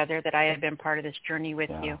 my brother, that I have been part of this journey with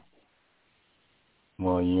you.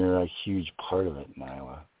 Well, you're a huge part of it,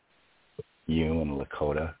 Nyla. You and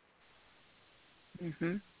Lakota.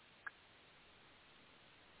 Mm-hmm.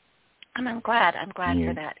 And I'm glad. I'm glad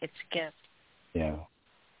for that. It's a gift. Yeah.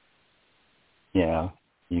 Yeah.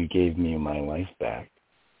 You gave me my life back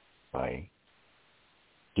by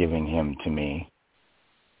giving him to me.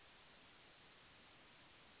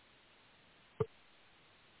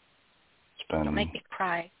 Don't make me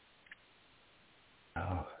cry.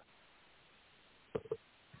 Oh.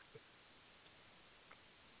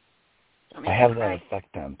 I have that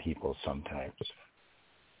effect on people sometimes.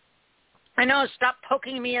 I know. Stop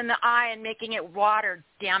poking me in the eye and making it water,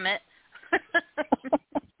 damn it.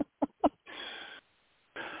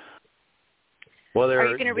 Well, are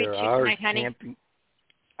you going to read two tonight, honey?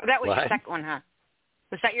 That was your second one, huh?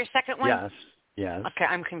 Was that your second one? Yes. Okay,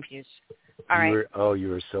 I'm confused. All right. You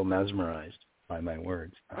were so mesmerized by my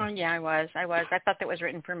words. Oh, yeah, I was. I thought that was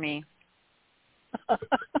written for me.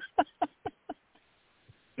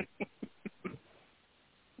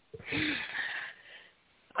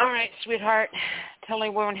 All right, sweetheart. Tell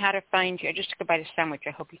everyone how to find you. I just took a bite of sandwich.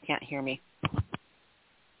 I hope you can't hear me.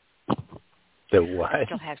 The what? I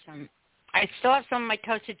still have some of my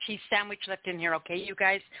toasted cheese sandwich left in here, okay, you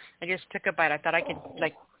guys? I just took a bite. I thought I could,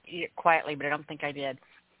 eat it quietly, but I don't think I did.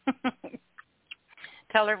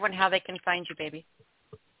 Tell everyone how they can find you, baby.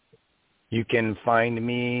 You can find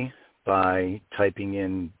me by typing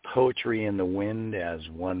in Poetry in the Wind as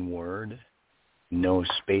one word, no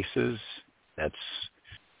spaces. That's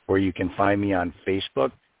where you can find me on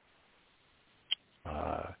Facebook.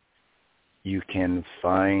 You can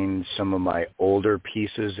find some of my older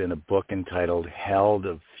pieces in a book entitled Hell,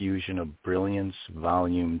 the Fusion of Brilliance,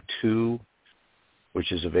 Volume 2,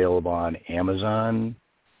 which is available on Amazon.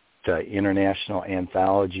 It's an international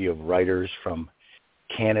anthology of writers from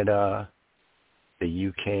Canada, the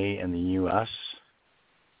UK, and the US.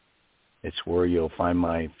 It's where you'll find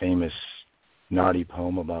my famous naughty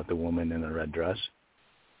poem about the woman in the red dress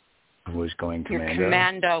who was going commando. Your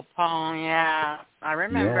commando poem, yeah. I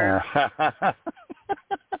remember. Yeah.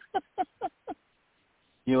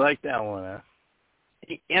 You like that one, huh?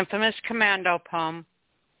 The infamous commando poem.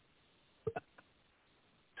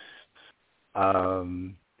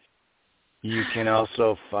 You can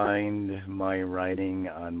also find my writing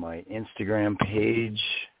on my Instagram page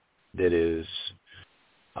that is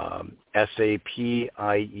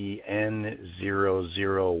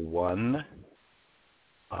SAPIEN001.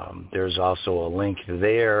 There's also a link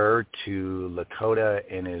there to Lakota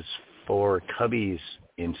and his 4 Cubbies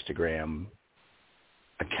Instagram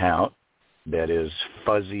account that is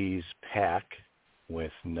Fuzzy's Pack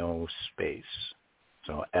with no space.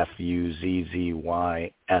 So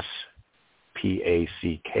FUZZYSPACK.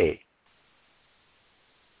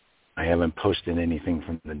 I haven't posted anything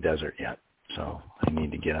from the desert yet, so I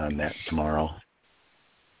need to get on that tomorrow.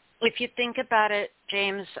 If you think about it,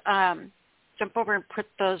 James, jump over and put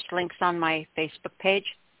those links on my Facebook page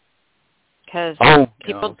because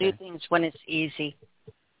people do things when it's easy.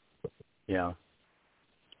 Yeah.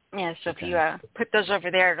 Yeah, so if you put those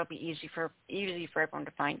over there, it'll be easy for everyone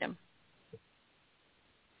to find them.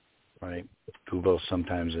 Right. Google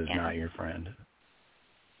sometimes is not your friend.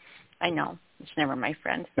 I know. It's never my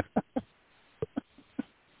friend.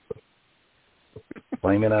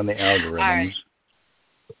 Blame it on the algorithms. All right.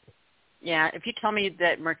 Yeah, if you tell me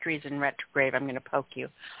that Mercury's in retrograde, I'm going to poke you.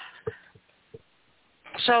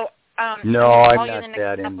 So, no, I'm not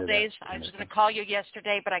that into days. I was going to call you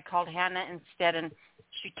yesterday, but I called Hannah instead, and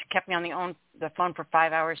she kept me on the phone for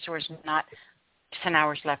 5 hours, so there's not 10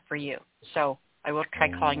 hours left for you. So I will try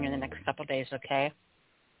calling you in the next couple of days, okay?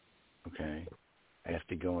 Okay. I have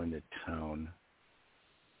to go into town,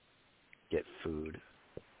 get food.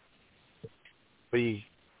 But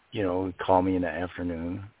you call me in the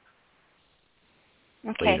afternoon.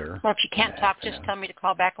 Okay. Later well, if you can't talk, just tell me to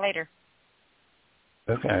call back later.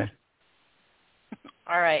 Okay.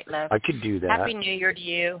 All right, love. I could do that. Happy New Year to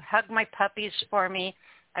you. Hug my puppies for me.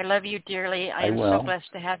 I love you dearly. I am so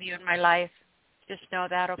blessed to have you in my life. Just know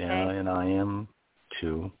that, okay? Yeah, and I am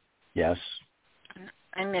too. Yes.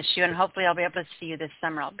 I miss you, and hopefully I'll be able to see you this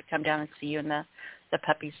summer. I'll come down and see you and the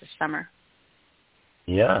puppies this summer.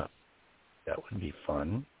 Yeah, that would be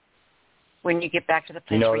fun. When you get back to the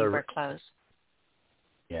place where you wear clothes.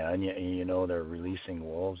 Yeah, and you know they're releasing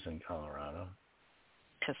wolves in Colorado.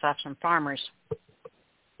 Piss off some farmers.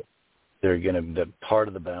 The part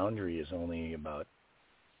of the boundary is only about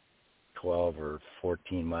 12 or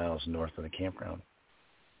 14 miles north of the campground.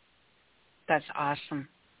 That's awesome.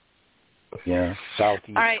 Yeah,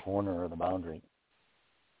 southeast corner of the boundary.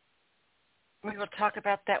 We will talk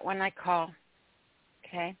about that when I call.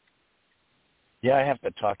 Okay? Yeah, I have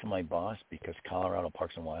to talk to my boss because Colorado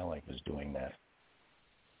Parks and Wildlife is doing that.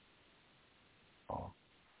 Oh.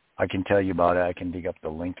 I can tell you about it. I can dig up the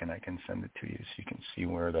link and I can send it to you so you can see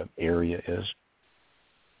where the area is.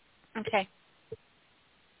 Okay.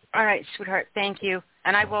 All right, sweetheart. Thank you.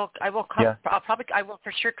 And I will call. Yeah. I will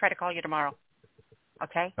for sure try to call you tomorrow.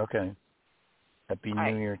 Okay? Okay. Happy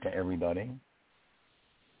New Year to everybody.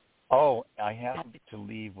 Oh, I have to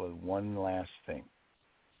leave with one last thing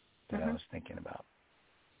that I was thinking about,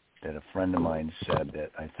 that a friend of mine said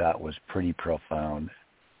that I thought was pretty profound.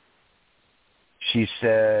 She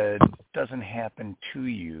said, "It doesn't happen to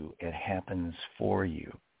you, it happens for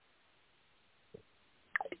you."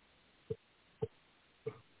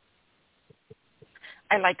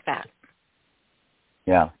 I like that.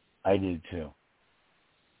 Yeah, I do too.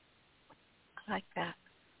 I like that.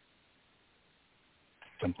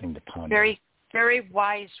 Something to ponder. Very, very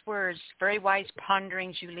wise words, very wise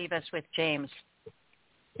ponderings you leave us with, James.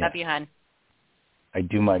 Yeah. Love you, hon. I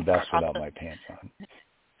do my best without my pants on.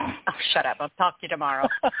 Oh, shut up. I'll talk to you tomorrow.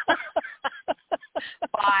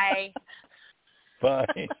 Bye.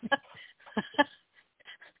 Bye.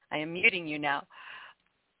 I am muting you now.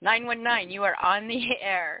 919, you are on the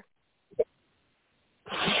air.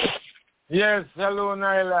 Yes, hello,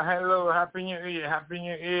 Nyla. Hello, Happy New Year. Happy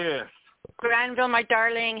New Year. Granville, my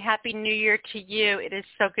darling, Happy New Year to you. It is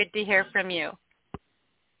so good to hear from you.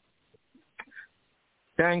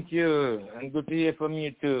 Thank you, and good to hear from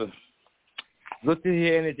you, too. Good to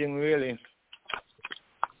hear anything, really.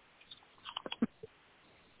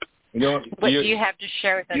 What do you have to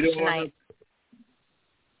share with us tonight?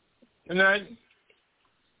 Tonight,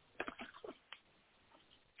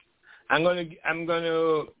 I'm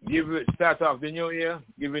gonna start off the new year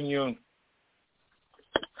giving you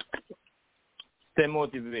stay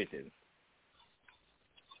motivated.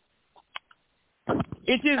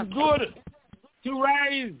 It is good to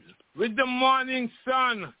rise with the morning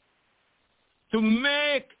sun, to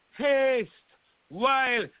make haste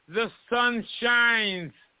while the sun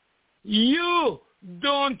shines. You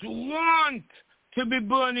don't want to be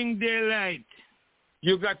burning daylight.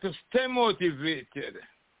 You got to stay motivated.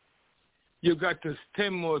 You got to stay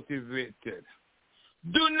motivated.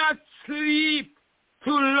 Do not sleep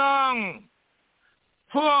too long,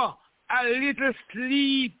 for a little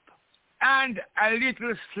sleep and a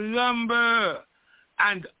little slumber,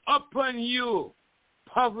 and upon you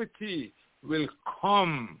poverty will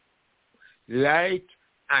come like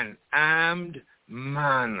an armed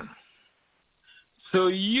man. So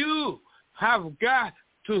you have got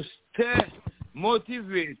to stay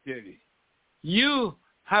motivated. You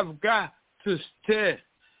have got to stay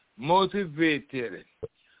motivated.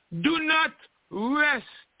 Do not rest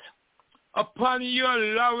upon your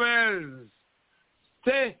laurels.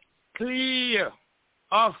 Stay clear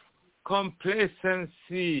of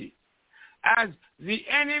complacency, as the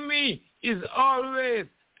enemy is always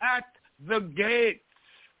at the gates.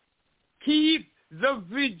 Keep the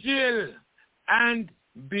vigil and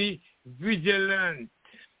be vigilant,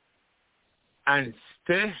 and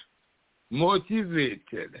stay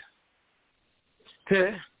motivated.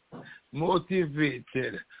 Stay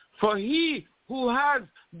motivated. For he who has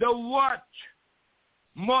the watch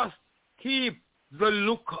must keep the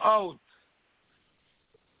lookout.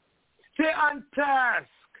 Stay on task.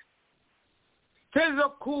 Stay the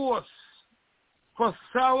course, for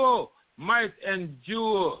sorrow might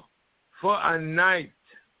endure for a night,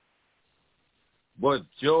 but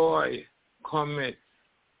joy cometh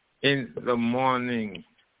in the morning.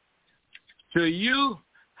 So you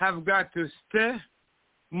have got to stay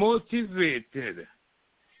motivated.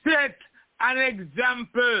 Set an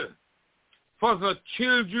example for the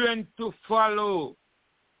children to follow,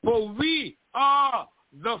 for we are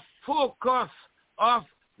the focus of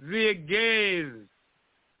their gaze,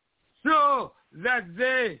 so that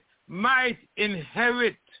they might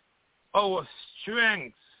inherit our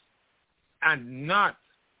strengths and not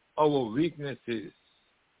our weaknesses.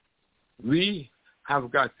 We have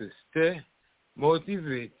got to stay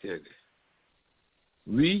motivated.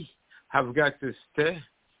 We have got to stay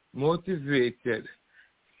motivated.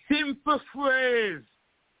 Simple phrase,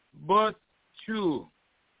 but true.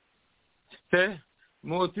 Stay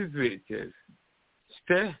motivated.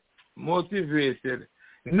 Stay motivated.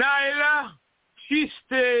 Nyla, she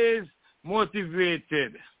stays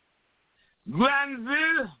motivated.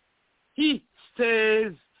 Granville, he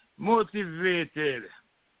stays motivated.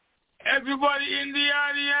 Everybody in the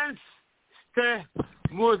audience, stay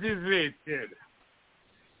motivated.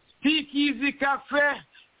 SpeakEasy Cafe,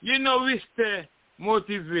 you know we stay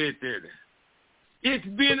motivated. It's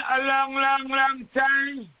been a long, long, long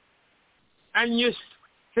time, and you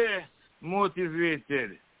stay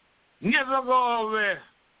motivated. Never go away.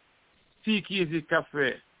 SpeakEasy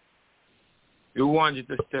Cafe. We want you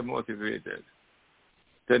to stay motivated.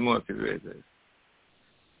 Stay motivated.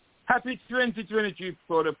 Happy 2023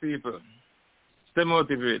 for the people. Stay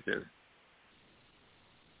motivated.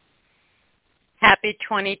 Happy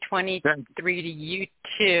 2023 to you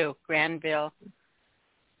too, Granville.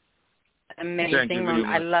 Amazing one.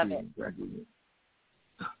 I love it.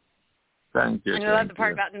 Thank you. And I love the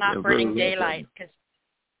part about not burning daylight, because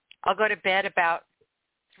I'll go to bed about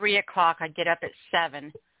 3 o'clock. I get up at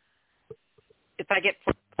 7. If I get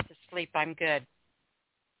to sleep, I'm good.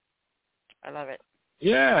 I love it.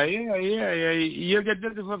 Yeah. You get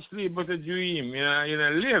that of sleep, but a dream.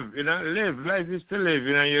 Live. Live. Life is to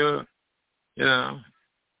live.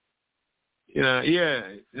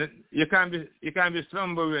 You can't be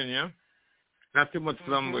slumbering. Not too much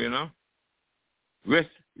slumber. Rest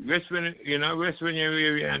when rest when you're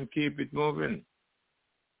weary and keep it moving.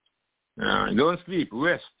 Don't sleep.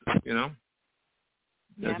 Rest.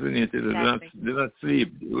 That's what you need to do. Exactly. Do not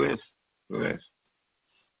sleep. Rest.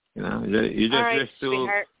 You just right, rest to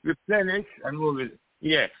replenish and move it.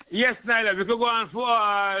 Yes, Nyla, we could go on for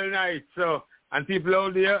all night. So, and people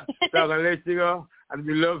out there, so I'm going to let you go, and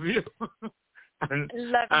we love you.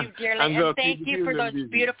 Love you dearly, and thank you for those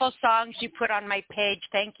beautiful songs you put on my page.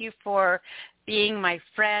 Thank you for being my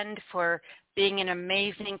friend, for being an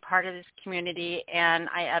amazing part of this community, and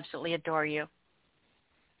I absolutely adore you.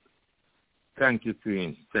 Thank you,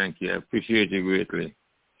 Queen. Thank you. I appreciate you greatly.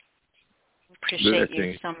 Appreciate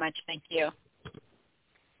you so much. Thank you.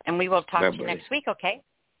 And we will talk to you next week, okay?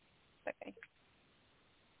 Okay.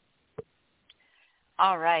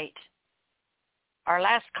 All right. Our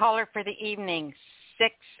last caller for the evening,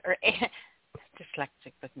 6 or 8.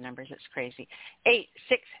 Dyslexic with numbers, it's crazy.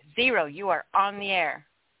 860, you are on the air.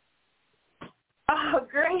 Oh,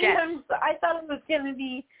 great. Yes. I thought it was going to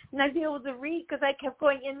be not be able to read because I kept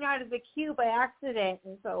going in and out of the queue by accident.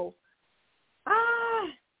 And so,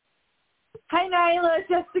 Hi, Nyla,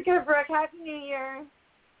 Jessica Brooke. Happy New Year.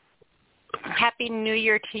 Happy New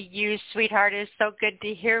Year to you, sweetheart. It is so good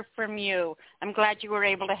to hear from you. I'm glad you were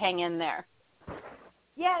able to hang in there.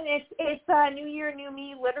 Yeah, and it's New Year, new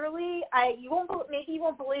me. Literally, maybe you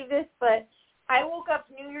won't believe this, but I woke up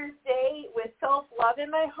New Year's Day with self-love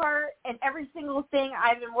in my heart, and every single thing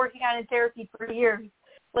I've been working on in therapy for years,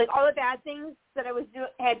 like all the bad things that I was doing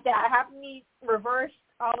that happened to me reversed,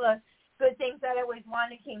 all the good things that I always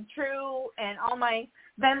wanted came true, and all my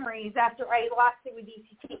memories after I lost it with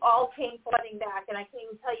DCT all came flooding back, and I can't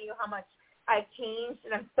even tell you how much I've changed,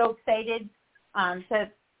 and I'm so excited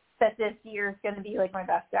that this year is going to be like my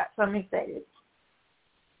best yet, so I'm excited.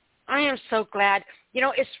 I am so glad.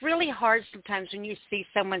 It's really hard sometimes when you see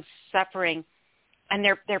someone suffering and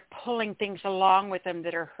they're pulling things along with them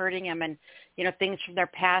that are hurting them, and, things from their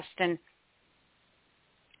past, and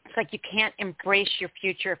it's like you can't embrace your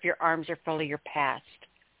future if your arms are full of your past.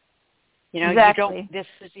 Exactly. This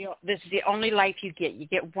is the only life you get. You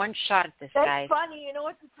get one shot at this, That's guys. That's funny. You know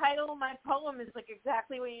what the title of my poem is? Like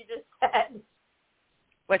exactly what you just said.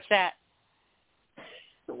 What's that?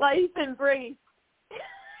 Life Embrace.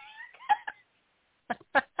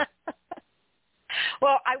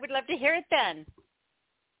 Well, I would love to hear it then.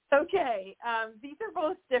 Okay. These are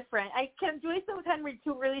both different. Do I still can read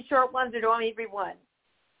two really short ones, or do I want me to read one?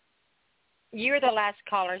 You're the last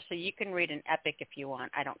caller, so you can read an epic if you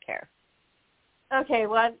want. I don't care. Okay,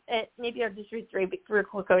 well, maybe I'll just read three real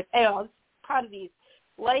quick. I was proud of these.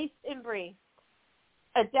 Life Embrace.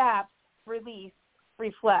 Adapt, release,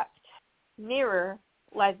 reflect. Mirror,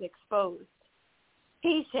 lies exposed.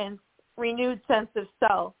 Patience, renewed sense of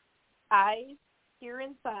self. Eyes, hear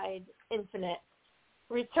inside, infinite.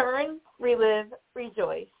 Return, relive,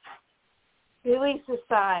 rejoice. Release a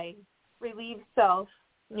sigh, relieve self,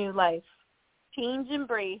 new life. Change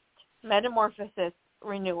embraced, metamorphosis,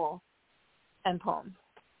 renewal. And poem.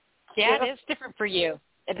 Yeah, it is different for you.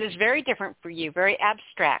 It is very different for you, very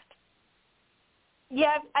abstract.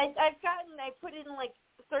 Yeah, I put in like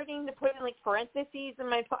starting to put in like parentheses in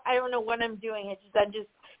my. I don't know what I'm doing.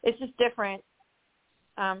 It's just different.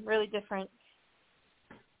 Really different.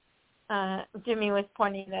 Jimmy was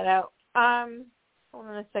pointing that out. Hold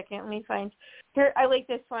on a second. Let me find. Here, I like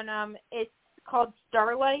this one. It's called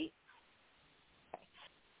Starlight.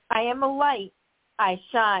 I am a light. I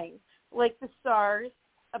shine like the stars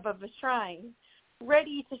above a shrine,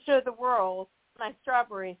 ready to show the world my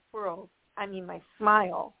strawberry swirls. I mean my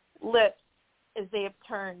smile, lips as they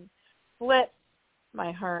upturn, lips,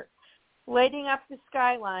 my heart, lighting up the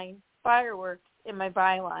skyline, fireworks in my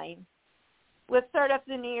byline. Let's start up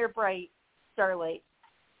the new year bright, starlight.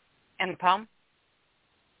 And poem?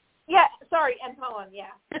 Yeah, sorry, and poem,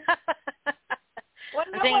 yeah.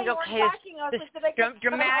 I'm thinking, okay, this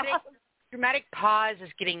dramatic pause is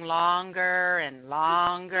getting longer and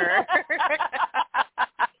longer.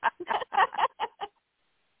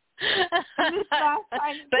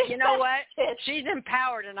 But you know what? She's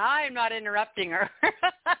empowered, and I'm not interrupting her.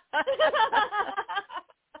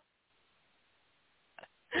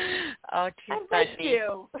 Oh, too funny. I missed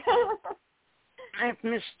you. I've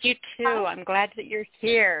missed you too. I'm glad that you're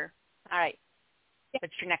here. All right.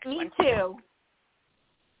 What's your next one? Me too.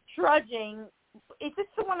 Trudging. Is this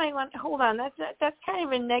the one I want? Hold on. That's kind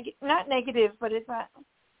of a not negative, but it's not.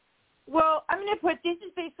 Well, I'm going to put, this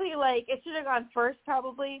is basically like, it should have gone first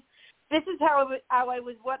probably. This is what I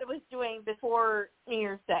was doing before New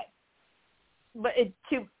Year's Day. But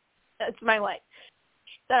it's my life.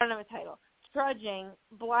 I don't have a title. Trudging,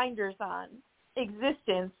 blinders on,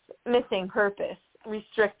 existence, missing purpose,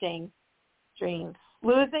 restricting dreams,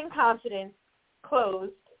 losing confidence,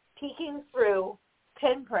 closed, peeking through,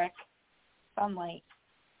 pinprick, sunlight,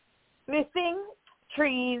 missing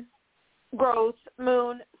trees, growth,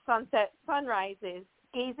 moon, sunset, sunrises,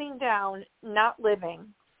 gazing down, not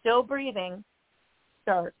living, still breathing,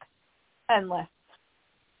 dark, endless,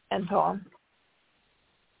 and poem.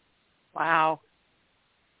 Wow.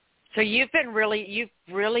 So you've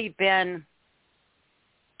really been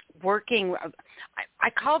working. I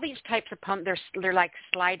call these types of poems, they're like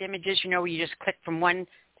slide images, where you just click from one to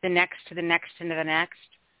the next to the next and to the next.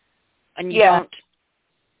 And you don't,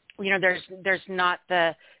 there's not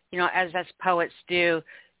the, as us poets do,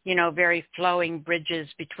 very flowing bridges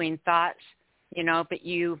between thoughts, but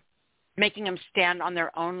you making them stand on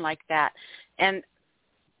their own like that. And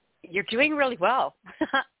you're doing really well.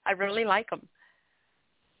 I really like them.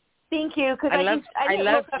 Thank you. I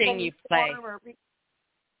love seeing you play.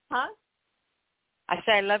 Huh? I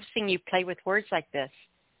say I love seeing you play with words like this.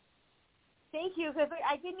 Thank you, because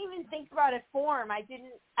I didn't even think about a form. I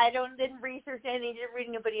didn't research anything, didn't read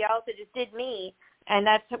anybody else. It just did me, and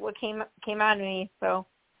that's what came out of me. So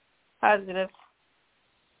positive.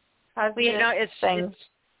 Well,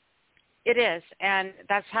 it is, and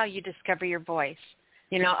that's how you discover your voice.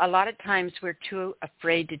 A lot of times we're too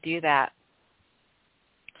afraid to do that.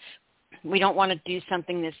 We don't want to do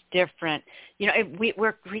something that's different.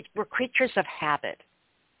 We're creatures of habit.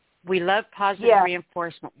 We love positive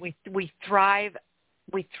reinforcement. We thrive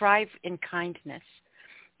in kindness.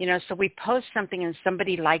 So we post something and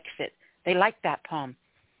somebody likes it. They like that poem.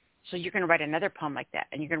 So you're going to write another poem like that,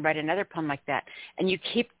 and you're going to write another poem like that. And you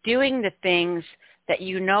keep doing the things that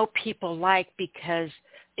people like because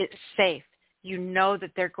it's safe. You're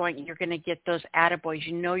going to get those attaboys.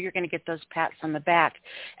 You're going to get those pats on the back.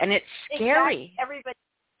 And it's scary. Exactly.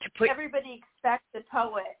 Everybody expects a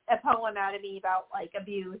poem out of me about like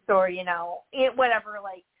abuse or, whatever,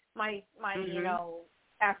 like my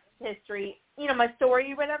past history, my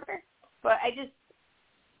story or whatever. But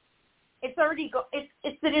it's already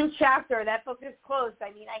it's the new chapter. That book is closed.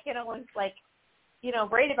 I mean, I can always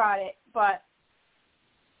write about it, but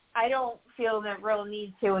I don't feel the real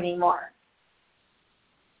need to anymore.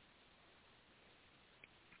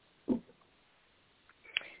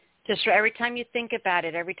 Just every time you think about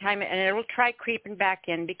it, and it'll try creeping back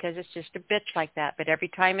in because it's just a bitch like that. But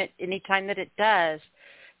anytime that it does,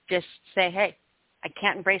 just say, hey, I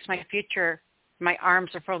can't embrace my future. My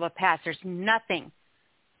arms are full of the past. There's nothing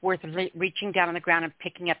worth reaching down on the ground and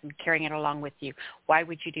picking up and carrying it along with you. Why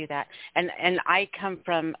would you do that? And I come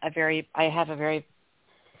from I have a very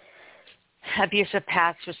abusive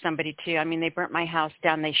past with somebody too. I mean, they burnt my house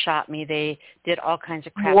down. They shot me. They did all kinds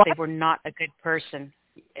of crap. What? They were not a good person.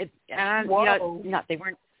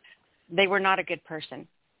 They were not a good person.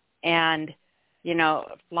 And,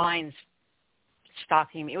 lines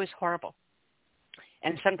stalking me. It was horrible.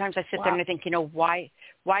 And sometimes I sit there and I think, why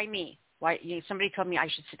me? Why somebody told me I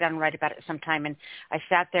should sit down and write about it sometime. And I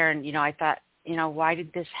sat there and, I thought, why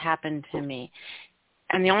did this happen to me?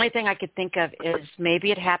 And the only thing I could think of is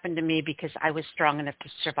maybe it happened to me because I was strong enough to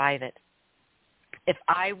survive it. If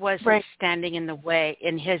I wasn't standing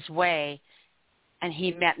in his way, and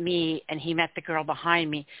he met me and he met the girl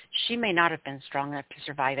behind me, she may not have been strong enough to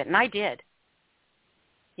survive it. And I did.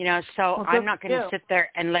 So I'm not going to sit there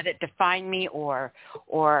and let it define me or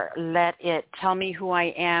let it tell me who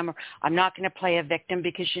I am. I'm not going to play a victim,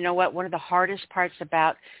 because you know what? One of the hardest parts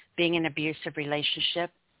about being in an abusive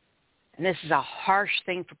relationship, and this is a harsh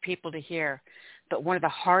thing for people to hear, but one of the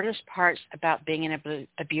hardest parts about being in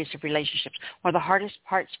abusive relationships, one of the hardest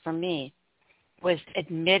parts for me was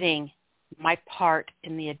admitting my part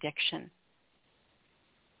in the addiction.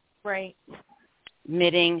 Right.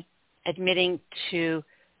 Admitting to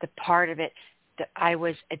the part of it that I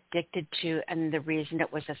was addicted to and the reason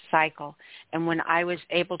it was a cycle. And when I was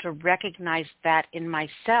able to recognize that in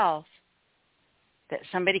myself, that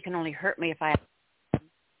somebody can only hurt me if I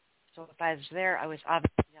was there, I was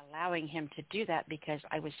obviously allowing him to do that because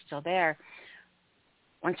I was still there.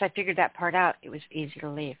 Once I figured that part out, it was easy to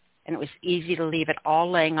leave. And it was easy to leave it all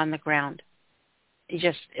laying on the ground. It's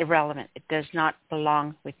just irrelevant. It does not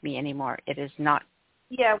belong with me anymore. It is not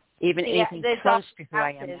even anything close to who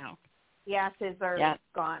I am now. The acids are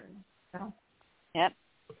gone. So. Yep.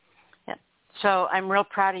 So I'm real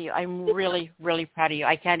proud of you. I'm really, really proud of you.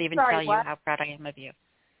 I can't even tell you how proud I am of you.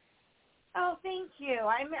 Oh, thank you.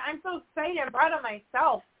 I'm so excited. I'm proud of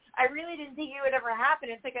myself. I really didn't think it would ever happen.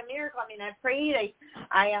 It's like a miracle. I mean, I prayed.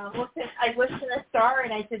 I wished in a star,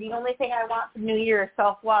 and I said, the only thing I want for New Year is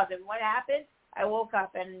self-love. And what happened? I woke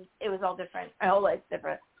up, and it was all different. My whole life's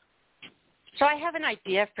different. So I have an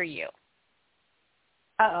idea for you.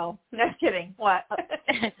 Uh-oh. No kidding. What?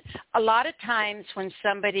 A lot of times when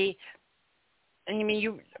somebody,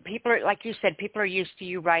 people are, like you said, people are used to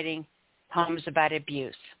you writing poems about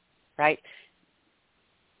abuse, right?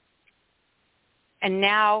 And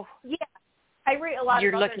now, I read a lot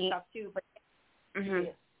of other looking, stuff too. But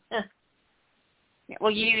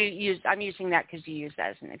well, I'm using that because you use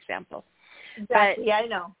that as an example. Exactly. But I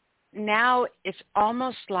know. Now it's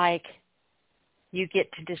almost like you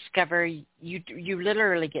get to discover. You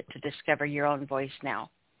literally get to discover your own voice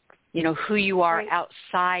now. Who you are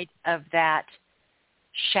outside of that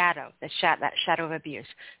shadow, that shadow of abuse.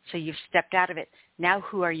 So you've stepped out of it. Now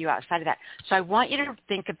who are you outside of that? So I want you to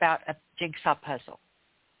think about a jigsaw puzzle.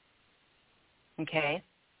 Okay?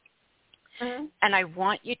 Mm-hmm. And I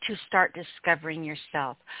want you to start discovering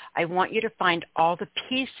yourself. I want you to find all the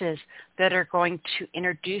pieces that are going to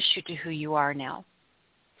introduce you to who you are now.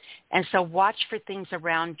 And so watch for things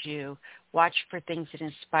around you. Watch for things that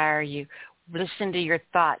inspire you. Listen to your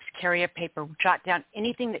thoughts. Carry a paper. Jot down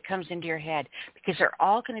anything that comes into your head, because they're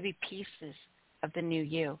all going to be pieces of the new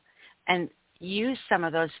you. And use some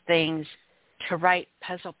of those things to write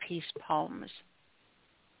puzzle piece poems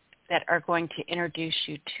that are going to introduce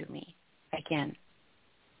you to me again.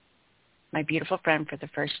 My beautiful friend, for the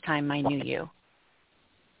first time, I knew you.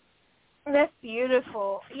 That's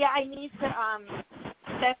beautiful. Yeah, I need to.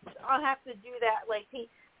 I'll have to do that,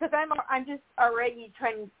 because I'm just already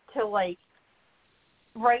trying to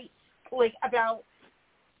write about.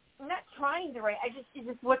 I'm not trying to write. It's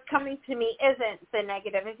just what's coming to me isn't the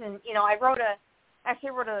negative. Isn't it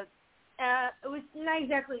was not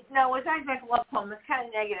exactly a love poem. It's kind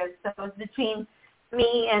of negative. So it's between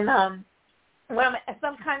me and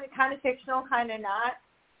some kind of fictional, kind of not.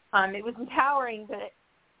 It was empowering, but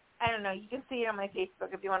I don't know. You can see it on my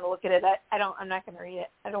Facebook if you want to look at it. I'm not going to read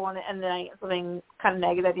it. I don't want to end the night with something kind of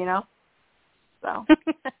negative, So.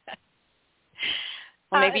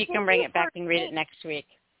 Well, maybe you can bring it back and read it next week.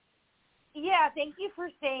 Yeah, thank you for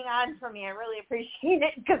staying on for me. I really appreciate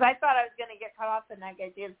it, because I thought I was going to get cut off the night I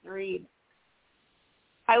did to read.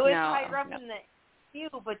 I tried rubbing the queue,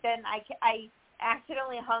 but then I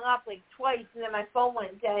accidentally hung up twice, and then my phone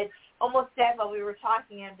went dead, almost dead while we were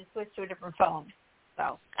talking. I had to switch to a different phone.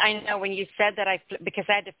 So I know when you said that, because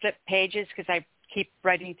I had to flip pages because I keep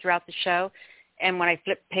writing throughout the show. And when I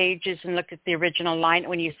flipped pages and looked at the original line,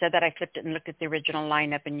 when you said that, I flipped it and looked at the original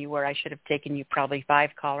lineup, and I should have taken you probably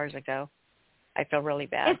 5 callers ago. I feel really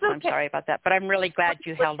bad. It's okay. I'm sorry about that, but I'm really glad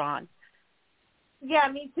you held on. Yeah,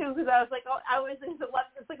 me too, because I was like,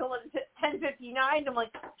 it's 10:59. I'm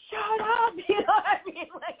like, shut up, what I mean?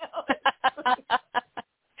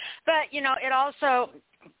 But, it also,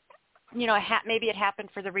 maybe it happened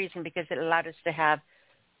for the reason, because it allowed us to have,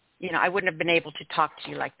 I wouldn't have been able to talk to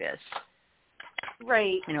you like this.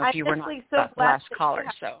 Right. If you were not so the last caller,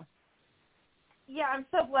 so. Yeah, I'm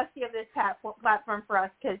so blessed you have this platform for us,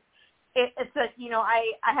 because it's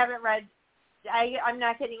I haven't read, I'm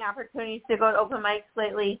not getting opportunities to go to open mics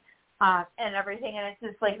lately and everything, and it's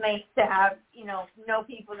just nice to have, know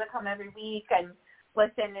people that come every week and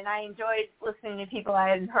listen, and I enjoyed listening to people I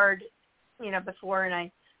hadn't heard, before, and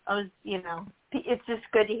I was, it's just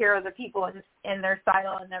good to hear other people in their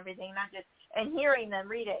style and everything, not just, and hearing them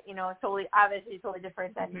read it, it's obviously totally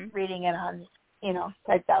different than reading it on,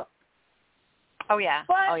 typed out. Oh, yeah.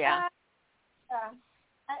 But, oh, yeah.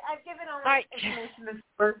 I've given all my information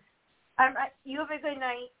before. You have a good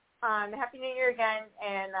night. Happy New Year again,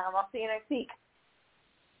 and I'll see you next week.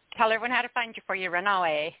 Tell everyone how to find you before you run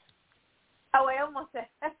away. Oh, I almost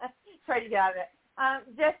tried to get out of it.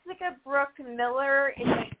 Jessica Brooke Miller is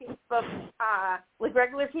my Facebook, with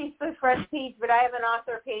regular Facebook friends page, but I have an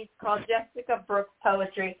author page called Jessica Brooke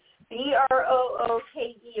Poetry. BROOKE''S.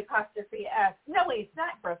 No, wait, it's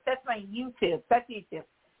not Brooke. That's my YouTube. That's YouTube.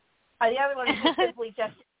 The other one is just simply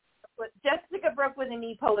Jessica Brooke with an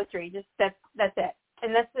E Poetry. Just that's it.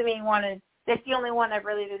 And that's the main one. And that's the only one I've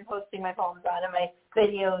really been posting my poems on, and my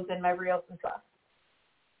videos and my reels and stuff.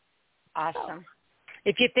 Awesome.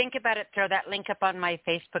 If you think about it, throw that link up on my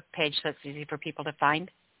Facebook page so it's easy for people to find.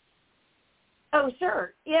 Oh,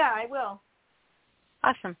 sure. Yeah, I will.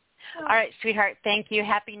 Awesome. All right, sweetheart, thank you.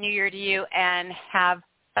 Happy New Year to you, and have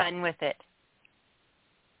fun with it.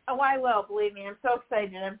 Oh, I will. Believe me. I'm so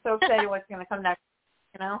excited. I'm so excited what's going to come next,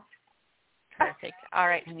 Perfect. All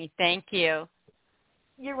right, honey. Thank you.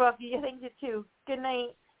 You're welcome. Thank you, too. Good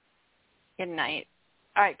night. Good night.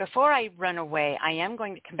 All right, before I run away, I am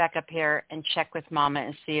going to come back up here and check with Mama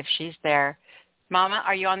and see if she's there. Mama,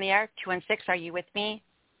 are you on the air? 216, are you with me?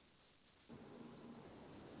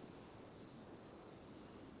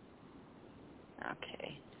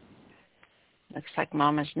 Okay. Looks like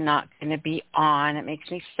Mama's not going to be on. It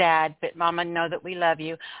makes me sad, but Mama, know that we love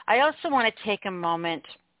you. I also want to take a moment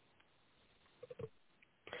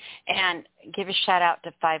and give a shout out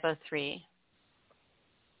to 503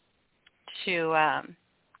 to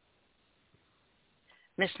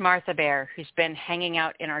Miss Martha Bear, who's been hanging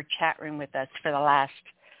out in our chat room with us for the last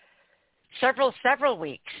several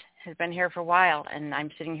weeks, has been here for a while, and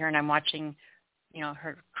I'm sitting here and I'm watching,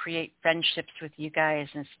 her create friendships with you guys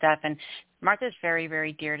and stuff. And Martha's very,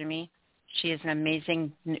 very dear to me. She is an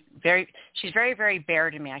amazing, she's very, very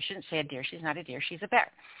bear to me. I shouldn't say a deer. She's not a deer. She's a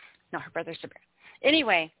bear. No, her brother's a bear.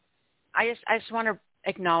 Anyway, I just want to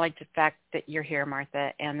acknowledge the fact that you're here,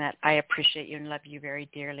 Martha, and that I appreciate you and love you very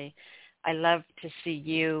dearly. I love to see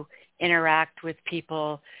you interact with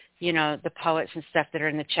people, the poets and stuff that are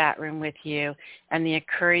in the chat room with you, and the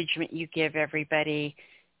encouragement you give everybody.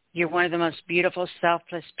 You're one of the most beautiful,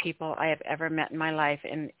 selfless people I have ever met in my life,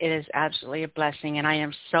 and it is absolutely a blessing. And I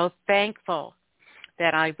am so thankful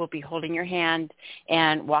that I will be holding your hand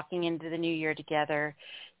and walking into the new year together,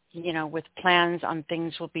 with plans on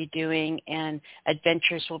things we'll be doing and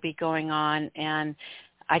adventures will be going on. And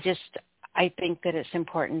I think that it's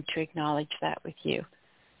important to acknowledge that with you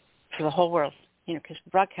for the whole world, because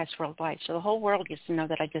we broadcast worldwide. So the whole world gets to know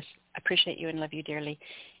that I just appreciate you and love you dearly.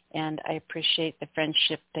 And I appreciate the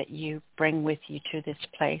friendship that you bring with you to this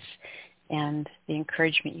place and the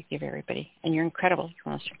encouragement you give everybody. And you're incredible. You're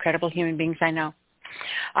one of the most incredible human beings I know.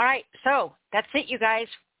 All right, so that's it, you guys.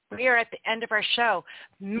 We are at the end of our show.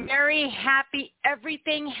 Merry, happy,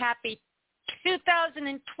 everything happy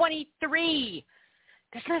 2023.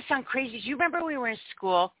 Doesn't that sound crazy? Do you remember when we were in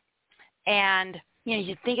school and,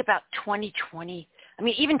 you think about 2020? I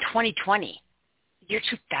mean, even 2020, year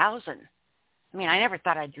 2000. I mean, I never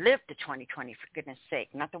thought I'd live to 2020, for goodness sake.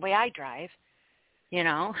 Not the way I drive, and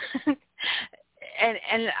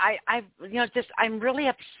I'm really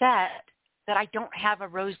upset that I don't have a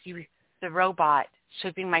Rosie the robot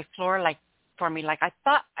sweeping my floor for me like I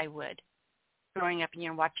thought I would. Growing up,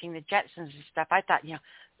 watching the Jetsons and stuff, I thought,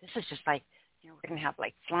 this is just like, we're going to have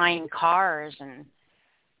flying cars,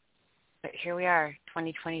 but here we are,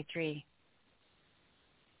 2023.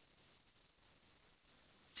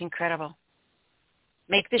 It's incredible.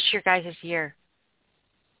 Make this your guys' year.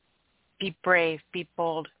 Be brave, be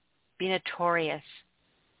bold, be notorious.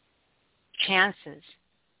 Chances.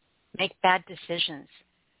 Make bad decisions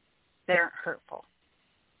that aren't hurtful.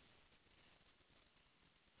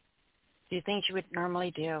 Do things you would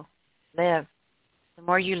normally do. Live. The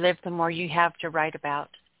more you live, the more you have to write about.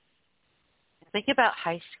 Think about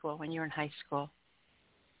high school, when you're in high school.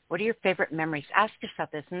 What are your favorite memories? Ask yourself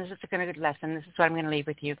this, and this is a good lesson. This is what I'm going to leave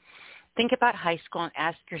with you. Think about high school and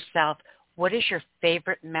ask yourself, what is your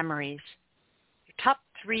favorite memories? Your top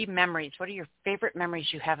 3 memories. What are your favorite memories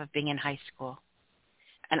you have of being in high school?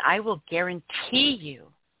 And I will guarantee you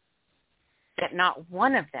that not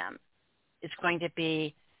one of them is going to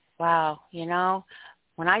be, wow,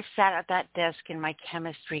 when I sat at that desk in my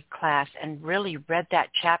chemistry class and really read that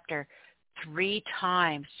chapter 3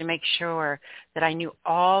 times to make sure that I knew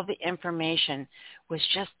all the information, was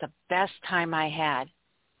just the best time I had.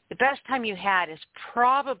 The best time you had is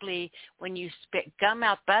probably when you spit gum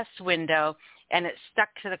out bus window and it stuck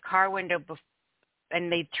to the car window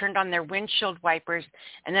and they turned on their windshield wipers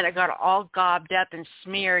and then it got all gobbed up and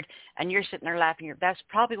smeared and you're sitting there laughing. That's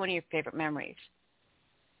probably one of your favorite memories.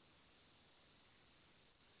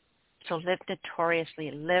 So live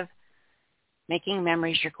notoriously. Live making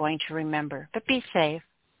memories you're going to remember. But be safe,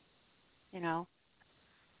 you know.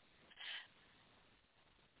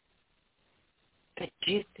 But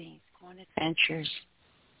do things, go on adventures,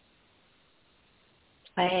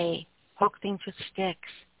 play, poke things with sticks,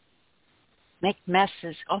 make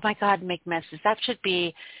messes. Oh my God, make messes. That should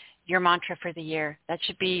be your mantra for the year. That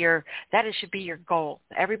should be your goal.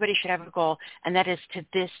 Everybody should have a goal, and that is to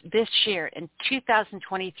this year in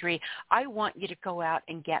 2023. I want you to go out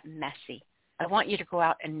and get messy. I want you to go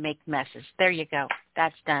out and make messes. There you go.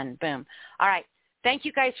 That's done. Boom. All right. Thank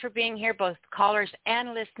you guys for being here, both callers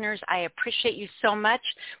and listeners. I appreciate you so much.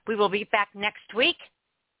 We will be back next week.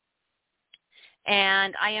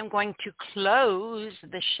 And I am going to close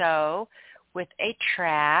the show with a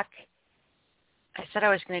track. I said I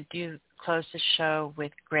was going to close the show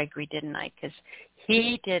with Gregory, didn't I? Because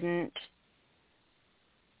he didn't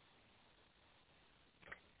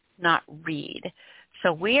not read.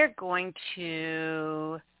 So we are going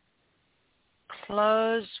to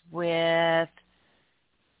close with,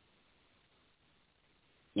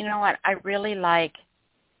 you know what, I really like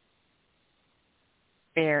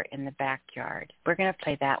Bear in the Backyard. We're going to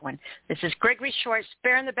play that one. This is Gregory Short's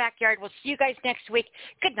Bear in the Backyard. We'll see you guys next week.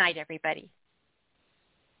 Good night, everybody.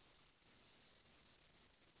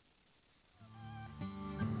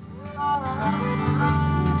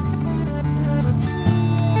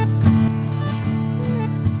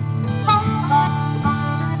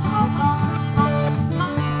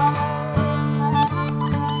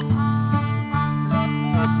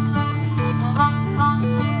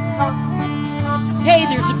 Hey,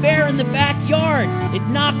 there's a bear in the backyard. It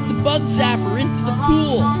knocked the bug zapper into the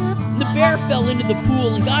pool. And the bear fell into the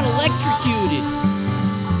pool and got electrocuted.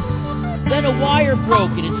 Then a wire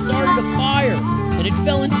broke and it started a fire. And it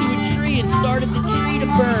fell into a tree and started the tree to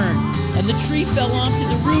burn. And the tree fell onto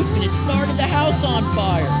the roof and it started the house on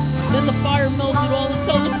fire. Then the fire melted all the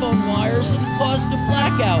telephone wires and caused a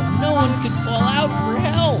blackout. No one could call out for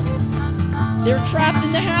help. They're trapped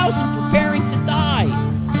in the house and preparing to die.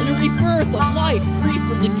 And a rebirth of life free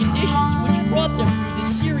from the conditions which brought them through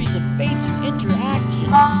this series of basic interactions.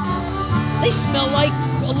 They smell like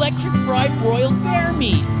electric fried broiled bear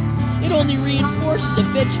meat. It only reinforces a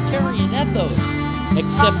vegetarian ethos.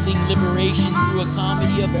 Accepting liberation through a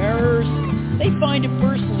comedy of errors, they find it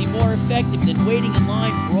personally more effective than waiting in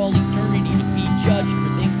line for all eternity to be judged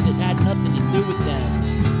for things that had nothing to do with them.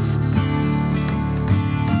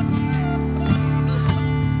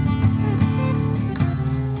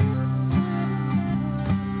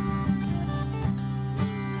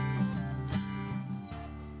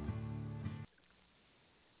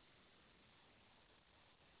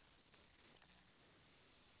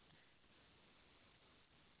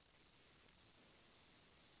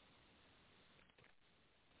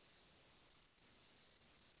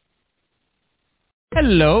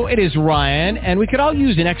 Hello, it is Ryan, and we could all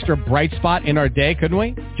use an extra bright spot in our day, couldn't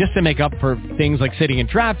we? Just to make up for things like sitting in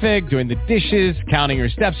traffic, doing the dishes, counting your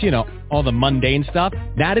steps, you know, all the mundane stuff.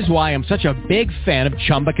 That is why I'm such a big fan of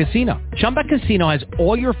Chumba Casino. Chumba Casino has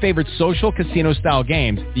all your favorite social casino-style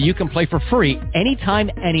games that you can play for free anytime,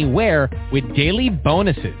 anywhere with daily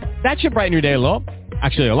bonuses. That should brighten your day a little.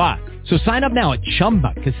 Actually, a lot. So sign up now at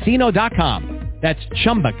ChumbaCasino.com. That's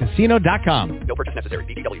ChumbaCasino.com. No purchase necessary.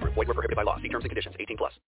 VGW Group. Void where prohibited by law. See terms and conditions. 18+.